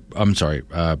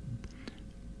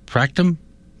 Practicum.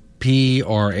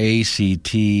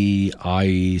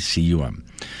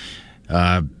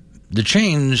 The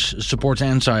change supports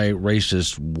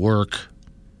anti-racist work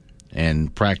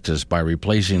and practice by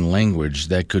replacing language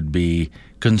that could be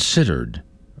considered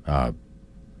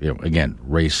again,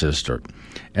 racist,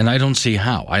 and I don't see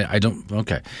how. I don't,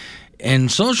 okay. In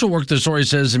social work, the story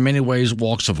says, in many ways,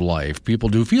 walks of life, people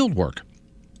do field work.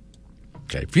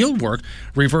 Okay, field work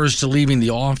refers to leaving the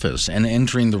office and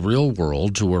entering the real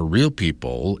world to where real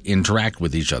people interact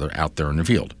with each other out there in the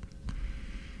field.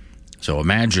 So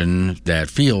imagine that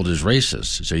field is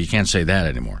racist, so you can't say that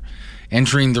anymore.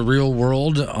 Entering the real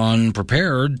world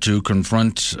unprepared to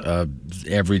confront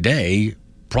everyday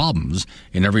problems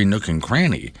in every nook and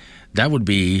cranny, that would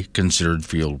be considered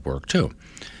field work too.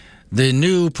 The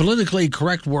new politically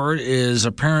correct word is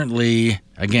apparently,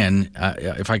 again,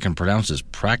 if I can pronounce this,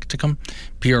 practicum,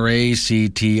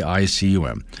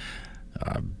 Practicum.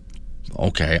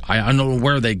 Okay, I don't know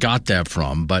where they got that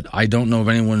from, but I don't know of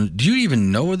anyone. Do you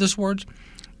even know of this word?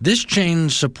 This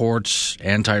change supports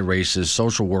anti-racist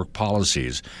social work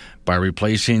policies by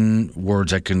replacing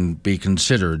words that can be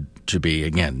considered to be,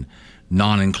 again,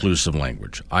 non-inclusive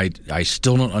language. I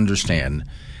still don't understand,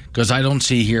 because I don't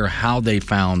see here how they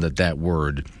found that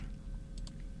word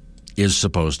is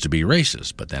supposed to be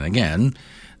racist. But then again,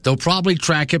 they'll probably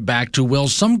track it back to, well,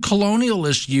 some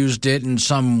colonialist used it in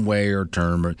some way or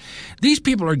term. These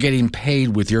people are getting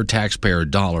paid with your taxpayer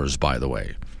dollars, by the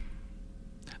way.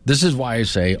 This is why I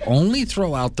say only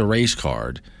throw out the race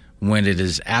card when it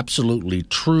is absolutely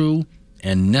true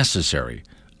and necessary.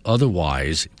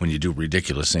 Otherwise, when you do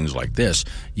ridiculous things like this,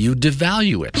 you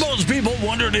devalue it. Most people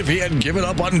wondered if he had given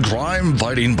up on crime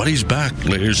fighting, but he's back,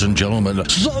 ladies and gentlemen.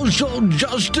 Social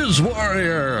justice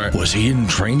warrior. Was he in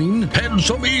training? Had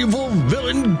some evil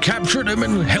villain captured him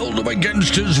and held him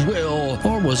against his will?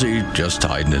 Or was he just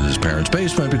hiding in his parents'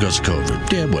 basement because of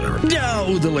COVID? Yeah, whatever.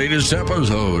 Now, the latest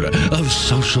episode of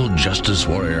Social Justice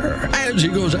Warrior, as he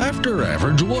goes after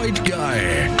average white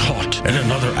guy caught in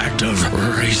another act of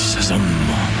racism.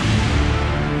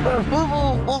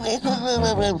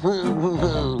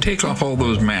 Take off all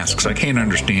those masks. I can't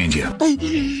understand you. I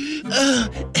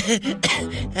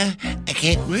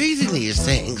can't breathe in these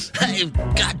things. I've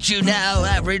got you now,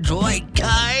 average white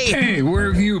guy. Hey,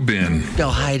 where have you been? No,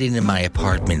 hiding in my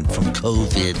apartment from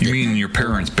COVID. You mean in your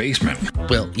parents' basement?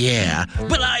 Well, yeah.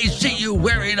 But I see you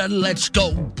wearing a Let's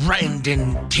Go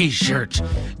Brandon t-shirt.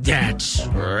 That's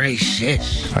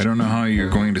racist. I don't know how you're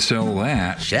going to sell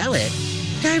that. Sell it?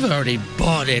 I've already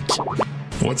bought it.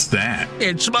 What's that?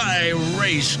 It's my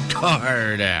race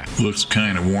card. Looks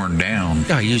kind of worn down.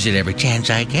 I use it every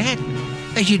chance I get.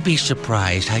 You'd be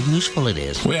surprised how useful it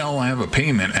is. Well, I have a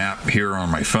payment app here on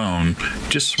my phone.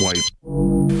 Just swipe.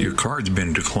 Your card's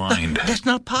been declined. That's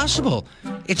not possible.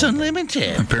 It's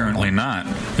unlimited. Apparently not.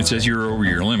 It says you're over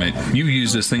your limit. You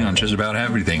use this thing on just about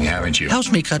everything, haven't you? Helps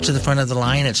me cut to the front of the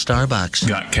line at Starbucks.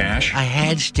 Got cash? I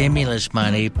had stimulus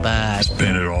money, but...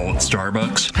 Spend it all at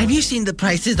Starbucks? Have you seen the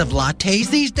prices of lattes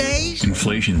these days?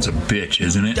 Inflation's a bitch,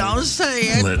 isn't it? Don't say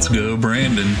it. Let's go,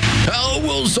 Brandon. How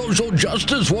will social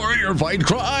justice warrior fight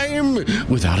crime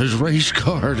without his race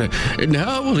card? And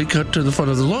how will he cut to the front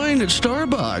of the line at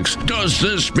Starbucks? Does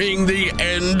this mean the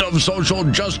end of social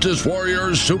justice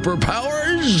warrior's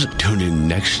superpowers? Tune in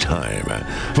next time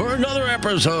for another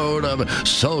episode of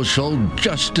Social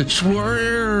Justice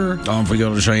Warrior. If we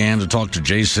go to Cheyenne to talk to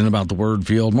Jason about the word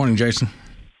field. Morning, Jason.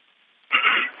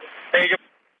 Hey,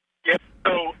 yeah,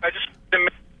 so I just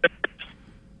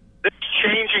this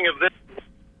changing of this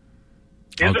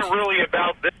isn't really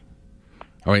about this.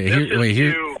 All right,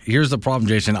 here's the problem,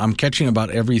 Jason. I'm catching about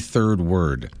every third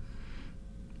word.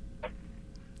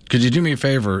 Could you do me a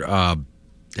favor?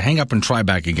 Hang up and try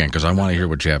back again, because I want to hear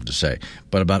what you have to say.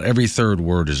 But about every third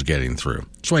word is getting through.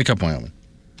 Let's wake up, Wyoming.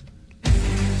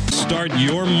 Start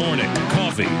your morning.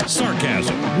 Coffee,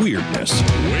 sarcasm, weirdness.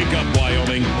 Wake up,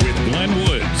 Wyoming, with Glenn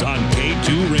Woods on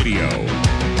K2 Radio.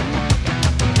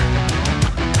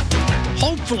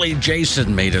 Hopefully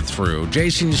Jason made it through.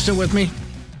 Jason, you still with me?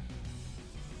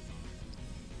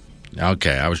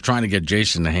 Okay, I was trying to get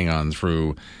Jason to hang on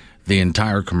through the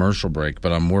entire commercial break,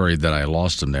 but I'm worried that I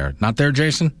lost him there. Not there,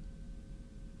 Jason?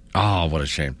 Oh, what a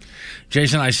shame.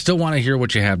 Jason, I still want to hear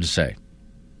what you have to say.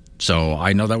 So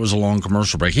I know that was a long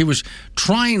commercial break. He was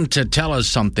trying to tell us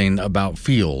something about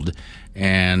field,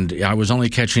 and I was only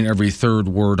catching every third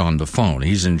word on the phone.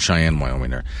 He's in Cheyenne, Wyoming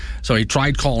there. So he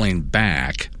tried calling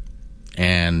back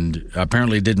and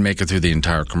apparently didn't make it through the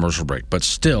entire commercial break. But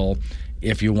still,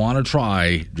 if you want to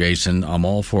try, Jason, I'm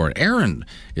all for it. Aaron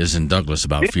is in Douglas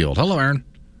about field. Hello, Aaron.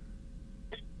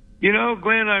 You know,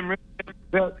 Glenn, I'm really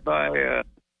upset by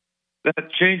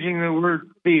that changing the word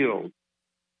field.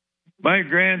 My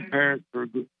grandparents were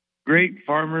great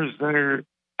farmers that are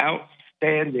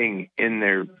outstanding in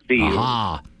their field.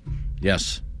 Aha.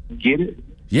 Yes. Get it?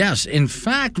 Yes. In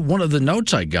fact, one of the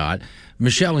notes I got,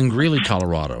 Michelle in Greeley,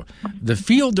 Colorado, the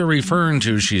field they're referring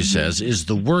to, she says, is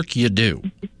the work you do.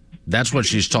 That's what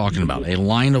she's talking about, a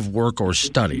line of work or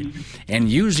study. And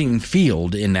using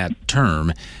field in that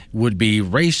term would be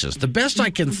racist. The best I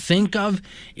can think of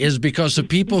is because the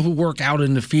people who work out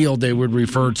in the field, they would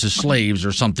refer to slaves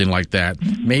or something like that.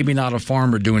 Maybe not a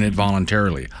farmer doing it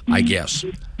voluntarily, I guess.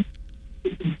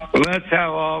 Well, that's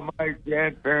how all my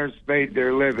grandparents made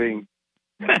their living.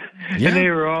 And they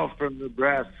were all from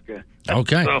Nebraska.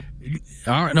 Okay. So,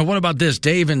 all right. Now, what about this?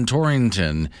 Dave in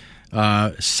Torrington,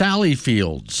 Sally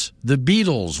Fields, the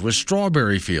Beatles with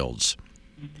Strawberry Fields.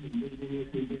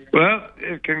 well,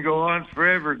 it can go on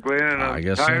forever, Glenn. And I I'm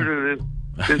guess tired of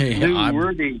this new I'm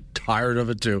wording. tired of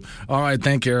it, too. All right.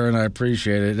 Thank you, Aaron. I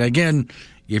appreciate it. And again,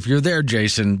 if you're there,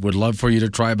 Jason, would love for you to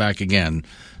try back again.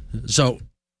 So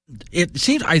it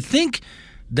seems, I think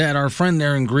that our friend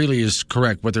Aaron Greeley is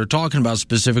correct. What they're talking about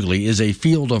specifically is a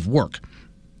field of work.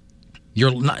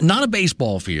 You're not a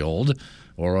baseball field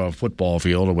or a football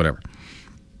field or whatever.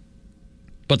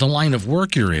 But the line of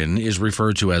work you're in is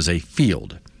referred to as a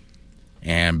field.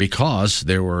 And because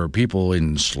there were people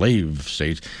in slave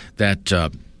states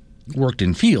that worked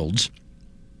in fields,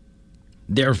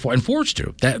 therefore, and forced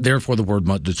to, therefore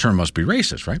the term must be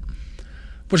racist, right?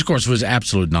 Which, of course, was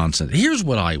absolute nonsense. Here's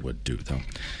what I would do, though.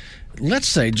 Let's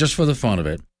say, just for the fun of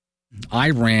it,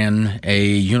 I ran a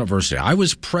university. I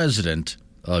was president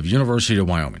of University of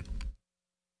Wyoming.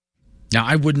 Now,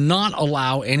 I would not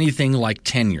allow anything like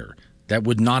tenure. That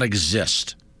would not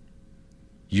exist.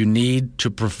 You need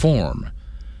to perform,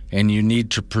 and you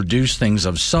need to produce things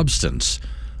of substance,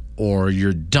 or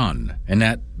you're done. And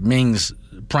that means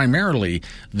primarily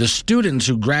the students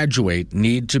who graduate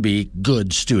need to be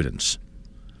good students.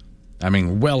 I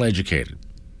mean, well-educated.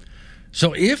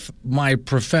 So if my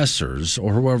professors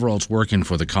or whoever else working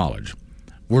for the college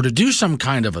were to do some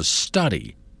kind of a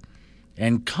study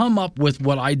and come up with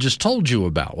what I just told you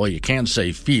about, well, you can't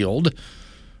say field,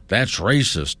 that's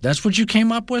racist. That's what you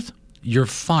came up with? You're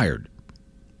fired.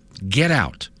 Get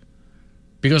out.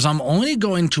 Because I'm only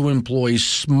going to employ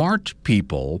smart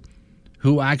people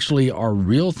who actually are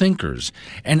real thinkers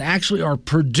and actually are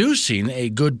producing a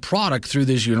good product through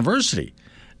this university,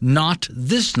 not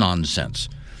this nonsense.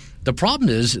 The problem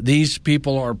is these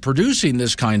people are producing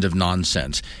this kind of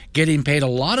nonsense, getting paid a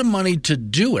lot of money to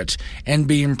do it, and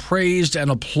being praised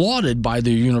and applauded by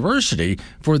the university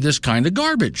for this kind of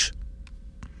garbage.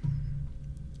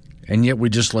 And yet we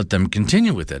just let them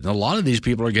continue with it. And a lot of these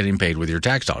people are getting paid with your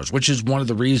tax dollars, which is one of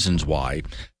the reasons why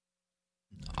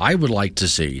I would like to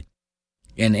see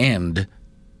an end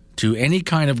to any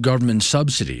kind of government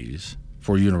subsidies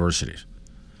for universities.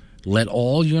 Let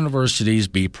all universities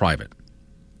be private.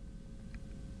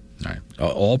 Right.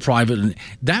 All private.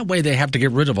 That way they have to get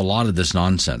rid of a lot of this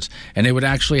nonsense. And they would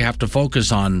actually have to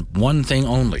focus on one thing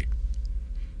only,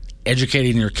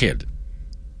 educating your kid.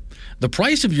 The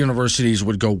price of universities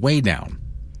would go way down.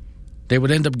 They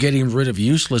would end up getting rid of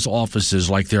useless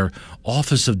offices like their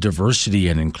Office of Diversity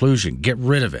and Inclusion. Get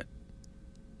rid of it.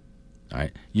 All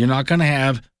right. You're not going to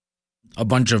have a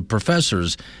bunch of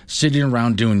professors sitting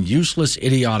around doing useless,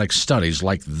 idiotic studies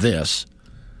like this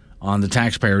on the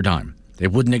taxpayer dime.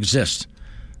 It wouldn't exist.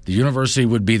 The university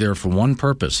would be there for one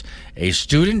purpose. A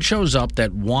student shows up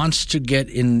that wants to get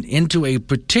into a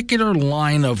particular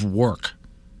line of work.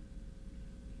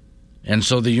 And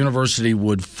so the university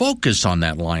would focus on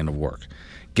that line of work,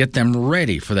 get them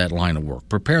ready for that line of work,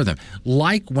 prepare them.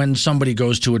 Like when somebody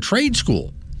goes to a trade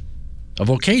school, a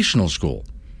vocational school.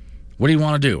 What do you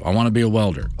want to do? I want to be a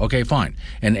welder. Okay, fine.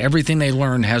 And everything they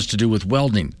learn has to do with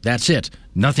welding. That's it.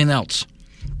 Nothing else.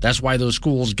 That's why those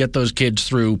schools get those kids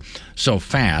through so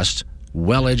fast,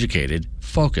 well-educated,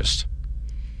 focused.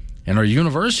 And our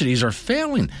universities are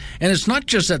failing. And it's not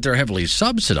just that they're heavily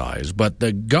subsidized, but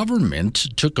the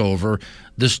government took over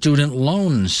the student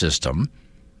loan system,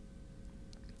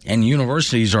 and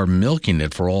universities are milking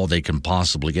it for all they can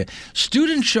possibly get.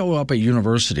 Students show up at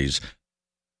universities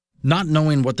not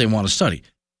knowing what they want to study.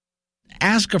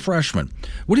 Ask a freshman,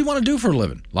 what do you want to do for a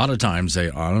living? A lot of times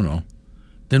they, I don't know.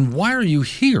 Then why are you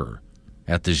here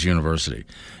at this university?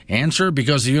 Answer,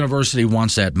 because the university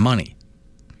wants that money.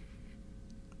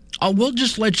 Oh, we'll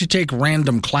just let you take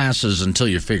random classes until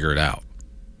you figure it out.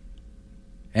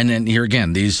 And then here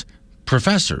again, these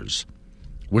professors,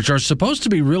 which are supposed to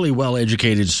be really well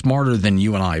educated, smarter than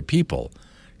you and I people,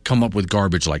 come up with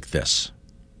garbage like this.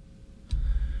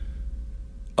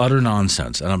 Utter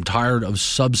nonsense. And I'm tired of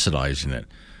subsidizing it.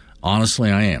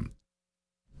 Honestly, I am.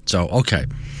 So, okay.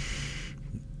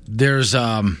 There's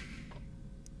a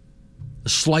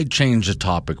slight change of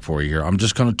topic for you here. I'm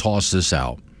just going to toss this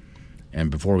out. And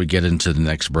before we get into the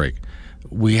next break,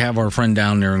 we have our friend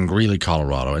down there in Greeley,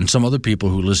 Colorado, and some other people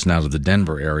who listen out of the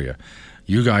Denver area.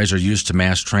 You guys are used to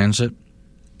mass transit.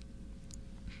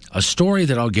 A story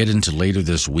that I'll get into later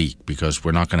this week because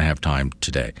we're not going to have time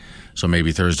today. So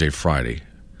maybe Thursday, Friday,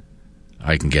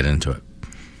 I can get into it.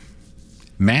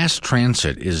 Mass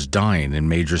transit is dying in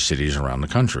major cities around the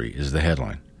country is the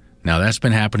headline. Now, that's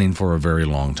been happening for a very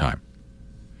long time.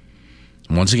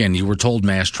 Once again, you were told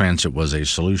mass transit was a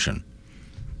solution.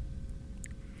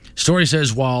 Story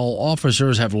says while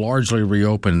officers have largely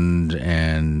reopened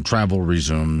and travel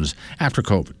resumes after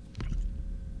COVID,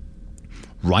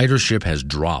 ridership has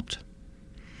dropped.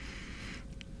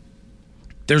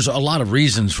 There's a lot of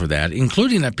reasons for that,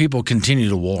 including that people continue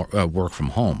to work from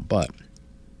home. But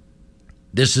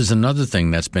this is another thing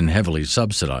that's been heavily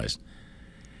subsidized.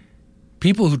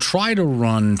 People who try to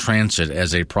run transit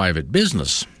as a private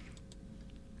business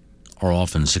are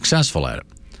often successful at it.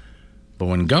 But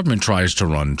when government tries to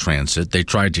run transit, they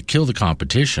try to kill the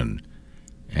competition,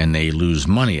 and they lose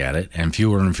money at it, and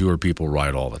fewer people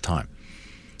ride all the time.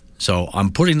 So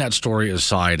I'm putting that story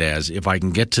aside as if I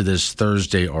can get to this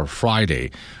Thursday or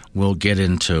Friday, we'll get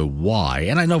into why.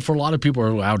 And I know for a lot of people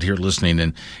who are out here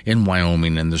listening in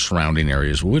Wyoming and the surrounding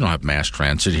areas, well, we don't have mass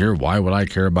transit here. Why would I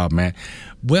care about mass?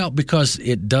 Well, because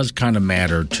it does kind of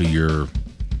matter to your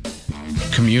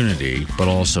community, but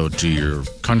also to your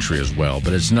country as well.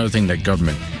 But it's another thing that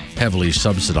government heavily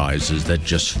subsidizes that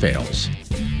just fails.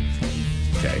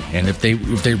 Okay, and if they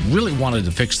really wanted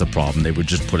to fix the problem, they would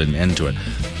just put an end to it.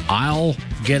 I'll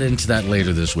get into that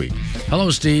later this week.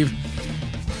 Hello, Steve.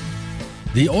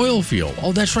 The oil field.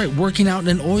 Oh, that's right, working out in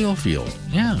an oil field.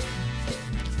 Yeah.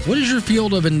 What is your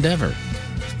field of endeavor?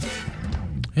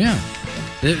 Yeah.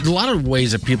 There's a lot of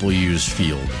ways that people use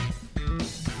field.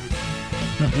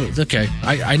 Okay,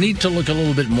 I need to look a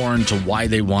little bit more into why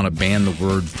they want to ban the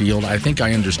word field. I think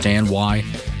I understand why,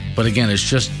 but again, it's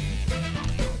just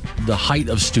the height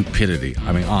of stupidity.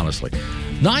 I mean, honestly.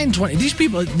 9:20.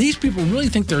 These people really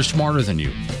think they're smarter than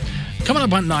you. Coming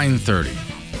up on 9:30.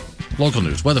 Local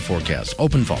news, weather forecast,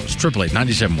 open phones,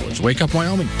 888-97 Woods. Wake up,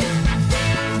 Wyoming.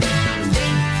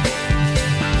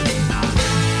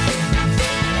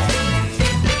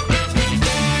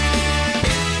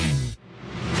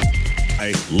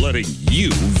 Letting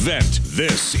you vent.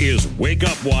 This is Wake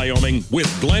Up Wyoming with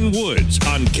Glenn Woods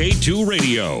on K2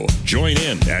 Radio. Join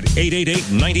in at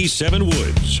 888-97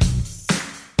 Woods.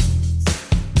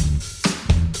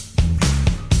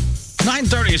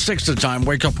 9:36 the time.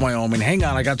 Wake Up Wyoming. Hang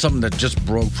on, I got something that just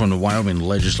broke from the Wyoming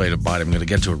legislative body. I'm going to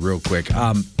get to it real quick.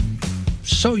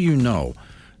 So you know,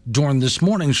 during this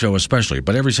morning show especially,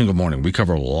 but every single morning, we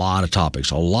cover a lot of topics.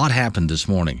 A lot happened this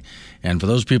morning. And for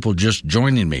those people just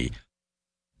joining me,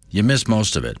 you missed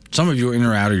most of it. Some of you are in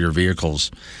or out of your vehicles.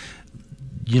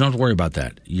 You don't have to worry about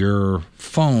that. Your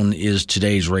phone is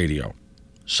today's radio.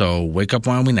 So Wake Up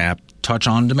Wyoming app, touch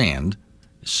on demand,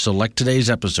 select today's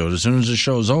episode. As soon as the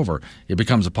show's over, it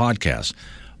becomes a podcast,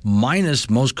 minus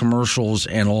most commercials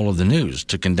and all of the news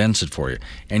to condense it for you.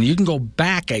 And you can go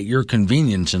back at your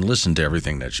convenience and listen to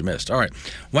everything that you missed. All right.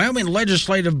 Wyoming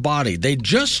legislative body. They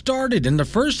just started, and the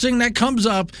first thing that comes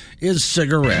up is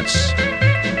cigarettes.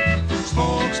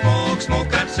 Smoke, smoke, smoke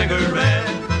that cigarette.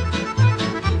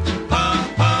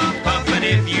 Puff, puff, puff, and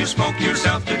if you smoke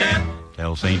yourself to death.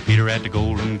 Tell St. Peter at the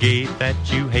Golden Gate that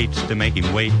you hates to make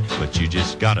him wait, but you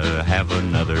just gotta have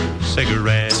another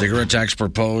cigarette. Cigarette tax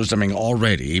proposed,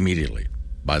 already, immediately,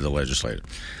 by the legislature.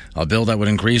 A bill that would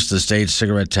increase the state's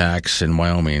cigarette tax in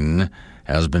Wyoming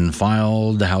has been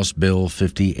filed. House Bill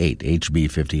 58, HB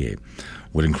 58.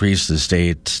 Would increase the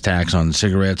state's tax on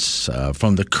cigarettes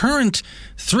from the current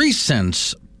 3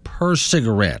 cents per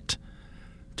cigarette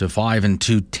to 5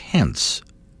 2/10.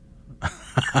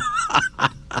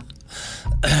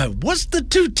 What's the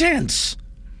 2/10?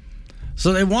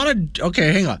 So they want to,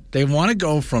 okay, hang on. They want to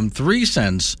go from 3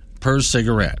 cents per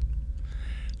cigarette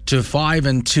to 5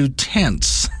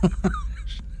 2/10.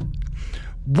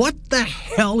 What the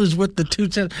hell is with the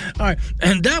 2 cents? All right,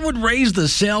 and that would raise the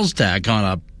sales tax on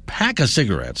a pack of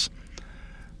cigarettes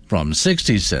from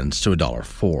 60 cents to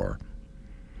 $1.04.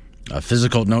 A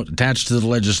physical note attached to the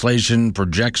legislation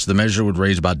projects the measure would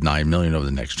raise about $9 million over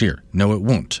the next year. No, it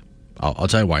won't. I'll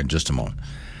tell you why in just a moment.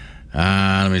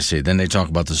 Let me see. Then they talk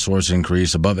about the source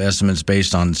increase above estimates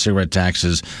based on cigarette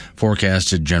taxes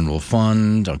forecasted general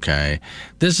fund. Okay.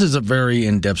 This is a very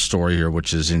in-depth story here,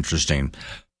 which is interesting.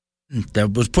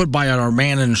 That was put by our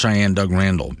man in Cheyenne, Doug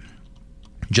Randall.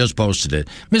 Just posted it.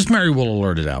 Miss Mary will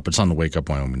alert it out, but it's on the Wake Up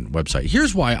Wyoming website.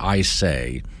 Here's why I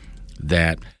say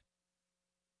that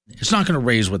it's not going to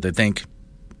raise what they think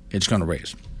it's going to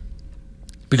raise,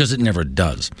 because it never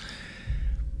does.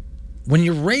 When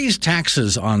you raise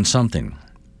taxes on something,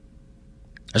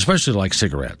 especially like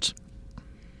cigarettes,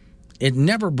 it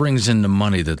never brings in the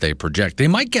money that they project. They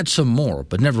might get some more,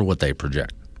 but never what they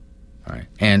project. All right.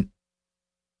 And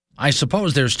I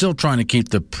suppose they're still trying to keep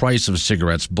the price of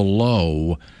cigarettes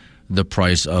below the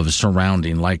price of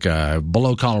surrounding, like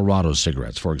below Colorado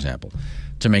cigarettes, for example,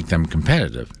 to make them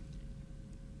competitive.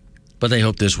 But they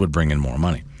hope this would bring in more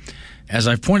money. As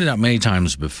I've pointed out many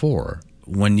times before,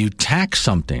 when you tax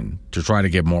something to try to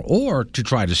get more or to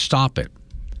try to stop it,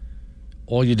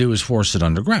 all you do is force it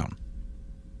underground.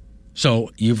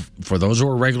 So for those who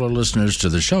are regular listeners to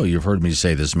the show, you've heard me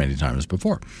say this many times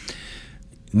before.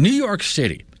 New York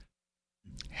City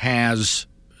has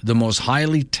the most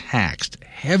heavily taxed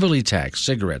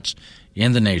cigarettes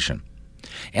in the nation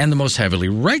and the most heavily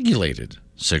regulated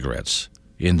cigarettes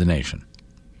in the nation.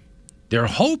 Their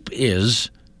hope is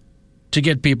to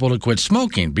get people to quit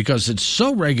smoking because it's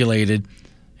so regulated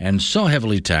and so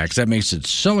heavily taxed. That makes it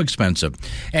so expensive.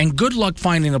 And good luck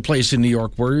finding a place in New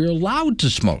York where you're allowed to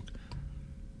smoke.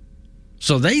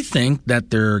 So they think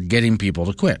that they're getting people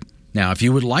to quit. Now, if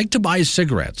you would like to buy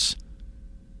cigarettes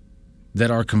that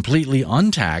are completely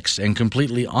untaxed and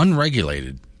completely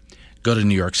unregulated, go to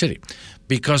New York City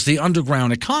because the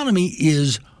underground economy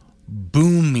is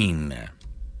booming.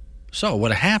 So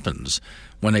what happens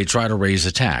when they try to raise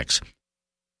a tax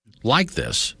like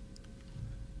this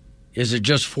is it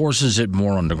just forces it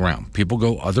more underground. People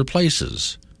go other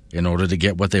places in order to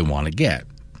get what they want to get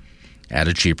at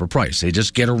a cheaper price. They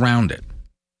just get around it.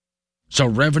 So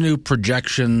revenue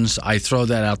projections, I throw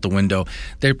that out the window.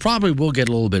 They probably will get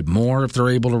a little bit more if they're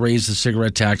able to raise the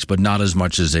cigarette tax, but not as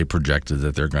much as they projected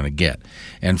that they're going to get.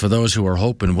 And for those who are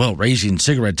hoping, well, raising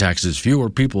cigarette taxes, fewer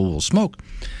people will smoke.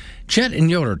 Chet and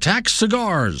Yoder, tax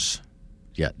cigars.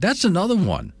 Yeah, that's another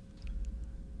one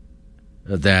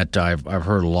that I've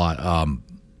heard a lot.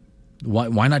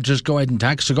 Why not just go ahead and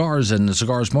tax cigars and the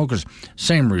cigar smokers?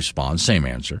 Same response, same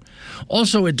answer.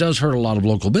 Also, it does hurt a lot of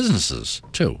local businesses,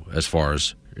 too, as far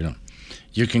as,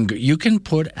 you can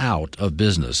put out of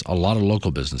business a lot of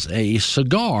local business. A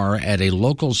cigar at a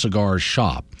local cigar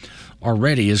shop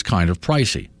already is kind of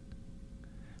pricey.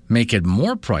 Make it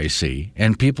more pricey,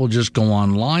 and people just go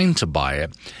online to buy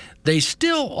it. They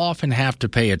still often have to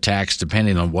pay a tax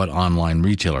depending on what online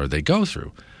retailer they go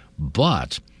through.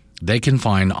 But they can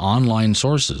find online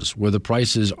sources where the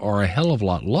prices are a hell of a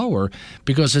lot lower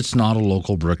because it's not a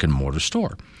local brick-and-mortar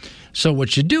store. So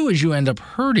what you do is you end up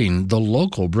hurting the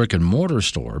local brick-and-mortar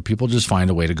store. People just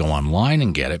find a way to go online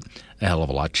and get it a hell of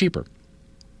a lot cheaper.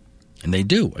 And they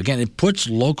do. Again, it puts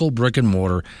local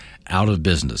brick-and-mortar out of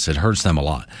business. It hurts them a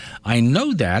lot. I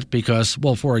know that because,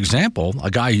 well, for example, a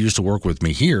guy who used to work with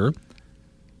me here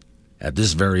at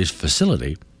this very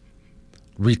facility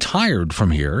retired from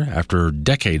here after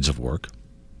decades of work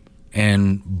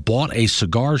and bought a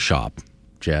cigar shop,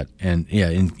 Jet,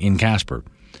 in Casper.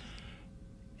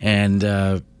 And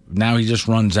now he just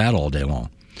runs that all day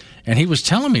long. And he was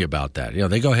telling me about that.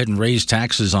 They go ahead and raise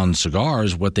taxes on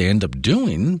cigars. What they end up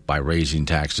doing by raising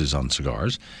taxes on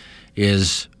cigars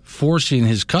is forcing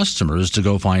his customers to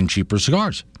go find cheaper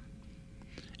cigars.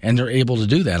 And they're able to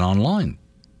do that online.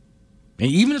 And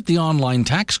even if the online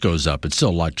tax goes up, it's still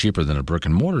a lot cheaper than a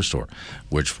brick-and-mortar store,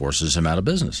 which forces him out of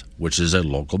business, which is a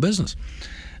local business.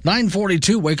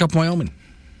 942, Wake Up Wyoming.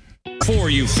 Before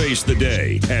you face the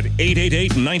day at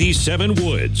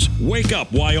 888-97-WOODS. Wake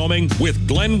Up Wyoming with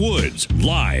Glenn Woods,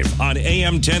 live on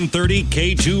AM 1030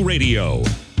 K2 Radio.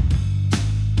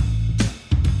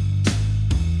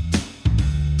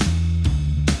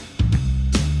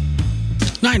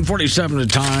 $9:47 the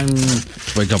time.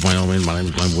 Wake Up Wyoming. My name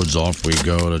is Glenn Woods. Off we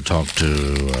go to talk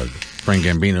to Frank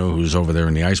Gambino, who's over there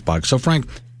in the icebox. So, Frank,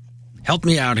 help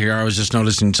me out here. I was just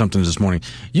noticing something this morning.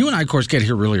 You and I, of course, get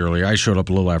here really early. I showed up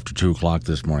a little after 2 o'clock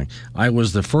this morning. I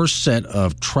was the first set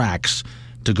of tracks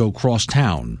to go cross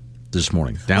town this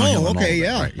morning. Downhill. Oh, okay,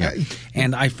 yeah. Right, yeah.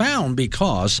 And I found,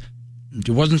 because it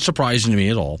wasn't surprising to me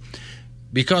at all,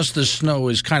 because the snow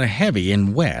is kind of heavy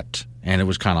and wet, and it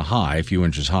was kind of high, a few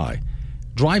inches high,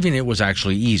 driving it was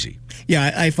actually easy.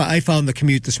 Yeah, I found the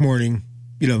commute this morning.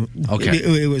 Okay.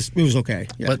 It was okay.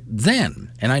 Yeah. But then,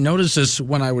 and I noticed this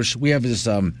when we have this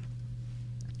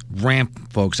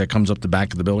ramp, folks, that comes up the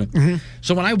back of the building. Mm-hmm.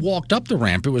 So when I walked up the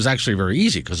ramp, it was actually very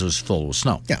easy because it was full with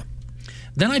snow. Yeah.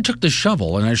 Then I took the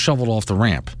shovel and I shoveled off the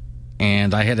ramp,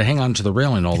 and I had to hang on to the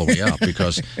railing all the way up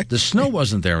because the snow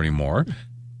wasn't there anymore.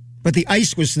 But the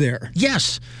ice was there.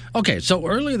 Yes. Okay, so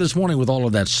earlier this morning with all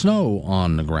of that snow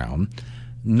on the ground,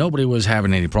 nobody was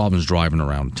having any problems driving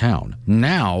around town.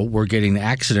 Now we're getting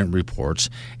accident reports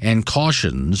and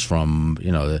cautions from,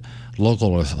 the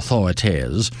local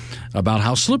authorities about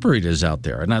how slippery it is out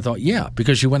there. And I thought, yeah,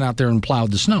 because you went out there and plowed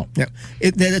the snow. Yeah,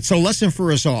 it's a lesson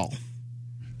for us all.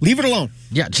 Leave it alone.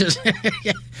 Yeah, just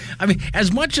I mean,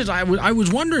 as much as I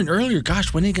was wondering earlier,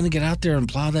 gosh, when are they going to get out there and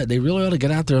plow that? They really ought to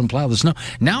get out there and plow the snow.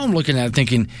 Now I'm looking at it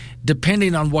thinking,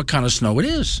 depending on what kind of snow it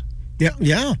is.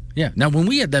 Yeah. Now, when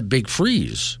we had that big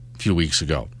freeze a few weeks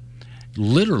ago,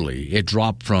 literally it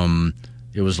dropped from,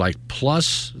 it was like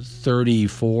plus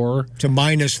 34 to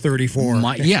minus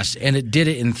 34. Yes, and it did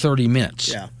it in 30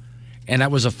 minutes. Yeah. And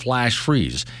that was a flash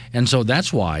freeze. And so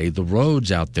that's why the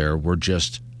roads out there were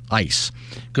just ice,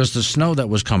 because the snow that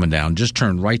was coming down just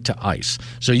turned right to ice.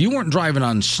 So you weren't driving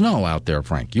on snow out there,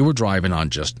 Frank. You were driving on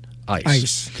just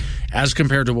ice. As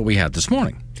compared to what we had this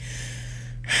morning.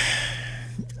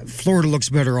 Florida looks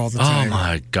better all the time. Oh,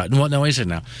 my God. Well, no, wait a second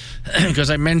now.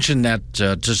 Because I mentioned that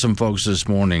to some folks this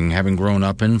morning, having grown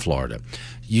up in Florida.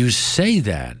 You say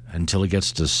that until it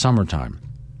gets to summertime.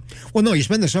 Well, no, you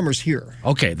spend the summers here.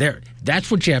 Okay, there.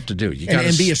 That's what you have to do. You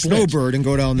and be a snowbird and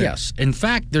go down there. Yes. In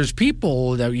fact, there's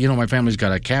people that, my family's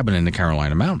got a cabin in the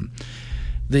Carolina Mountain.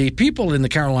 The people in the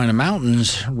Carolina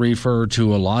Mountains refer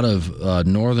to a lot of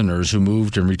northerners who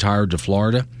moved and retired to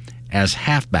Florida as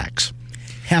halfbacks.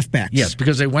 Halfbacks? Yes,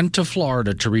 because they went to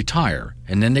Florida to retire,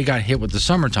 and then they got hit with the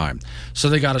summertime. So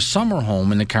they got a summer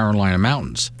home in the Carolina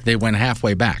Mountains. They went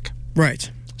halfway back.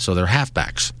 Right. So they're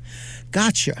halfbacks.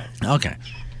 Gotcha. Okay.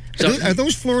 So, are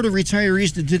those Florida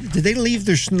retirees, did they leave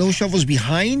their snow shovels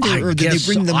behind, or did they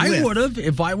bring them with? I would have.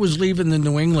 If I was leaving the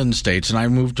New England states and I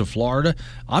moved to Florida,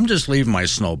 I'm just leaving my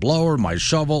snow blower, my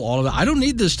shovel, all of that. I don't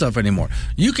need this stuff anymore.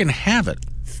 You can have it.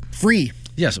 Free.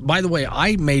 Yes. By the way,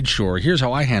 I made sure, here's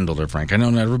how I handled it, Frank. I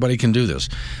know not everybody can do this.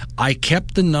 I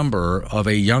kept the number of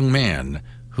a young man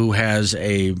who has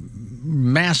a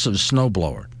massive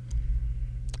snowblower,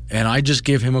 and I just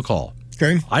give him a call.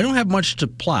 Okay. I don't have much to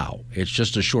plow. It's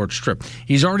just a short strip.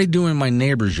 He's already doing my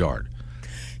neighbor's yard.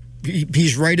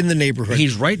 He's right in the neighborhood.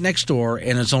 He's right next door,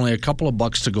 and it's only a couple of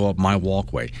bucks to go up my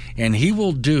walkway. And he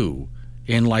will do,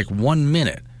 in like 1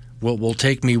 minute, what will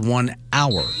take me 1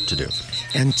 hour to do.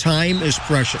 And time is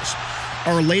precious.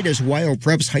 Our latest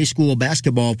WyoPreps high school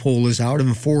basketball poll is out. In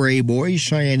 4A boys,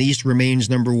 Cheyenne East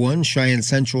remains number 1, Cheyenne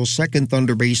Central 2nd,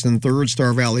 Thunder Basin 3rd,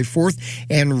 Star Valley 4th,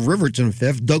 and Riverton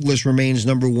 5th. Douglas remains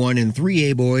number 1 in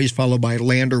 3A boys, followed by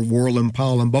Lander, Worland,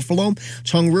 Powell, and Buffalo.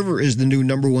 Tongue River is the new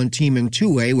number 1 team in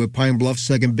 2A, with Pine Bluff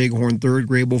 2nd, Bighorn 3rd,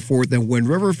 Grable 4th, and Wind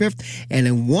River 5th. And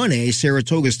in 1A,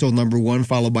 Saratoga is still number 1,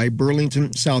 followed by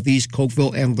Burlington, Southeast,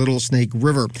 Cokeville, and Little Snake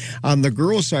River. On the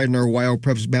girls' side in our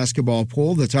WyoPreps basketball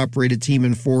poll, the top-rated team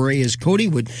in 4A is Cody,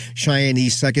 with Cheyenne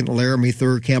East 2nd, Laramie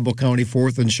 3rd, Campbell County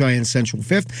 4th, and Cheyenne Central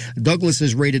 5th. Douglas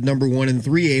is rated number 1 in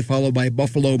 3A, followed by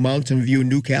Buffalo, Mountain View,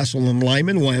 Newcastle, and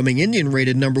Lyman. Wyoming Indian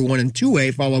rated number 1 in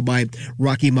 2A, followed by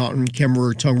Rocky Mountain,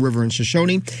 Kemmerer, Tongue River, and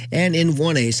Shoshone. And in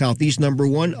 1A, Southeast number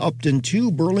 1, Upton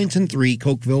 2, Burlington 3,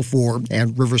 Cokeville 4,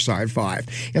 and Riverside 5.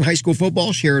 In high school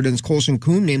football, Sheridan's Colson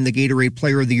Kuhn named the Gatorade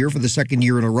Player of the Year for the second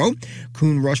year in a row.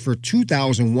 Kuhn rushed for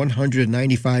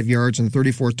 2,195 yards and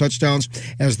 34 touchdowns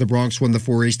as the Bronx won the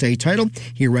 4A state title.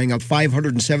 He rang up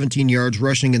 517 yards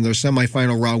rushing in their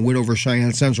semifinal round win over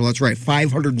Cheyenne Central. That's right,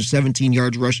 517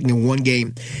 yards rushing in one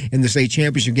game. In the state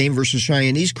championship game versus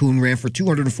Cheyenne East, Kuhn ran for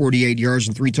 248 yards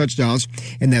and 3 touchdowns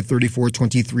in that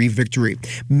 34-23 victory.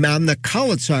 On the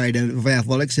college side of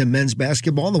athletics and men's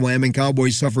basketball, the Wyoming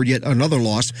Cowboys suffered yet another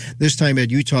loss, this time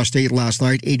at Utah State last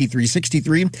night,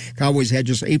 83-63. Cowboys had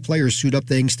just 8 players suit up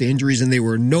thanks to injuries, and they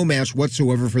were no match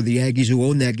whatsoever for the Aggies, who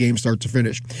owned that game start to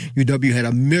finish. UW had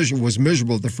was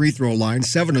miserable at the free throw line,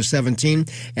 7 of 17,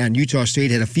 and Utah State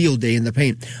had a field day in the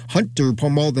paint. Hunter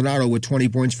Maldonado with 20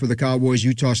 points for the Cowboys.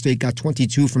 Utah State got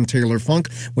 22 from Taylor Funk.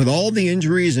 With all the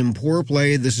injuries and poor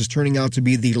play, this is turning out to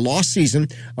be the lost season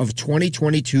of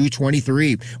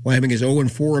 2022-23. Wyoming is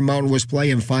 0-4 in Mountain West play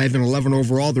and 5-11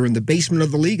 overall. They're in the basement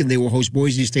of the league, and they will host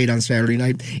Boise State on Saturday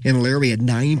night in Laramie at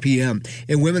 9 p.m.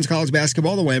 In women's college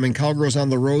basketball, the Wyoming Cowgirls on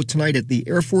the road tonight at the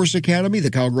Air Force Academy.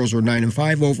 The Cowgirls are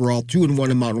 9-5 overall, 2-1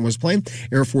 in Mountain West play.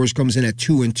 Air Force comes in at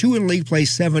 2-2 in league play,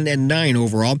 7-9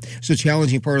 overall. It's a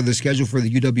challenging part of the schedule for the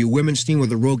UW women's team,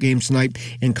 with a road game tonight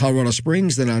in Colorado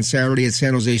Springs, then on Saturday at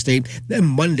San Jose State, then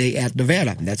Monday at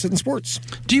Nevada. And that's it in sports.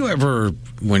 Do you ever,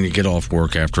 when you get off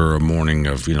work after a morning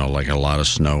of, like a lot of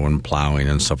snow and plowing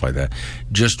and stuff like that,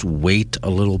 just wait a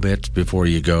little bit before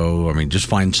you go? I mean, just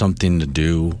find something to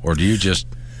do, or do you just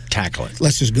tackle it?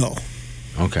 Let's just go.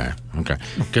 Okay.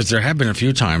 Because there have been a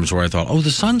few times where I thought,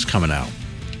 the sun's coming out.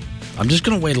 I'm just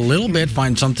going to wait a little bit,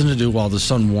 find something to do while the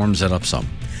sun warms it up some.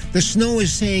 The snow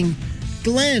is saying,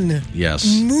 Glenn,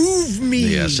 yes, move me.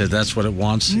 Yes, that's what it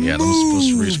wants. Yeah, I'm supposed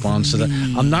to respond to that.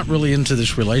 I'm not really into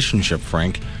this relationship,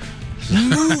 Frank.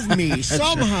 Move me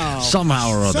somehow.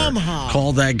 Somehow or other. Somehow.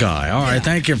 Call that guy. All right,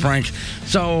 thank you, Frank.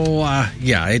 So, I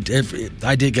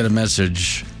did get a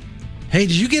message. Hey,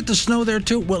 did you get the snow there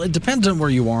too? Well, it depends on where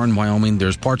you are in Wyoming.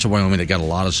 There's parts of Wyoming that got a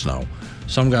lot of snow.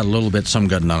 Some got a little bit, some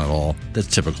got none at all. That's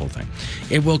a typical thing.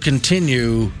 It will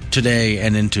continue today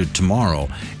and into tomorrow.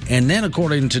 And then,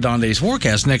 according to Don Day's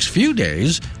forecast, next few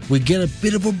days, we get a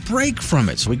bit of a break from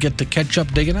it. So we get to catch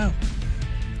up digging out.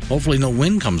 Hopefully no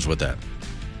wind comes with that.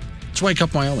 Let's Wake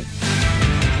Up Wyoming.